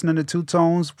for listening to Two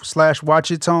Tones / Watch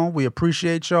Your Tone. We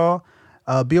appreciate y'all.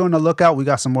 Be on the lookout. We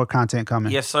got some more content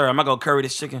coming. Yes, sir. I'm gonna go curry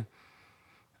this chicken.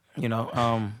 You know,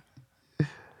 I'm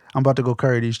about to go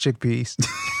curry these chickpeas.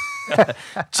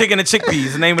 Chicken and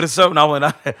chickpeas, the name of the show. No.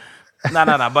 But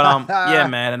yeah,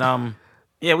 man, and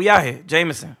Yeah, we out here.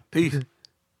 Jameson. Peace.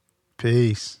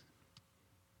 Peace.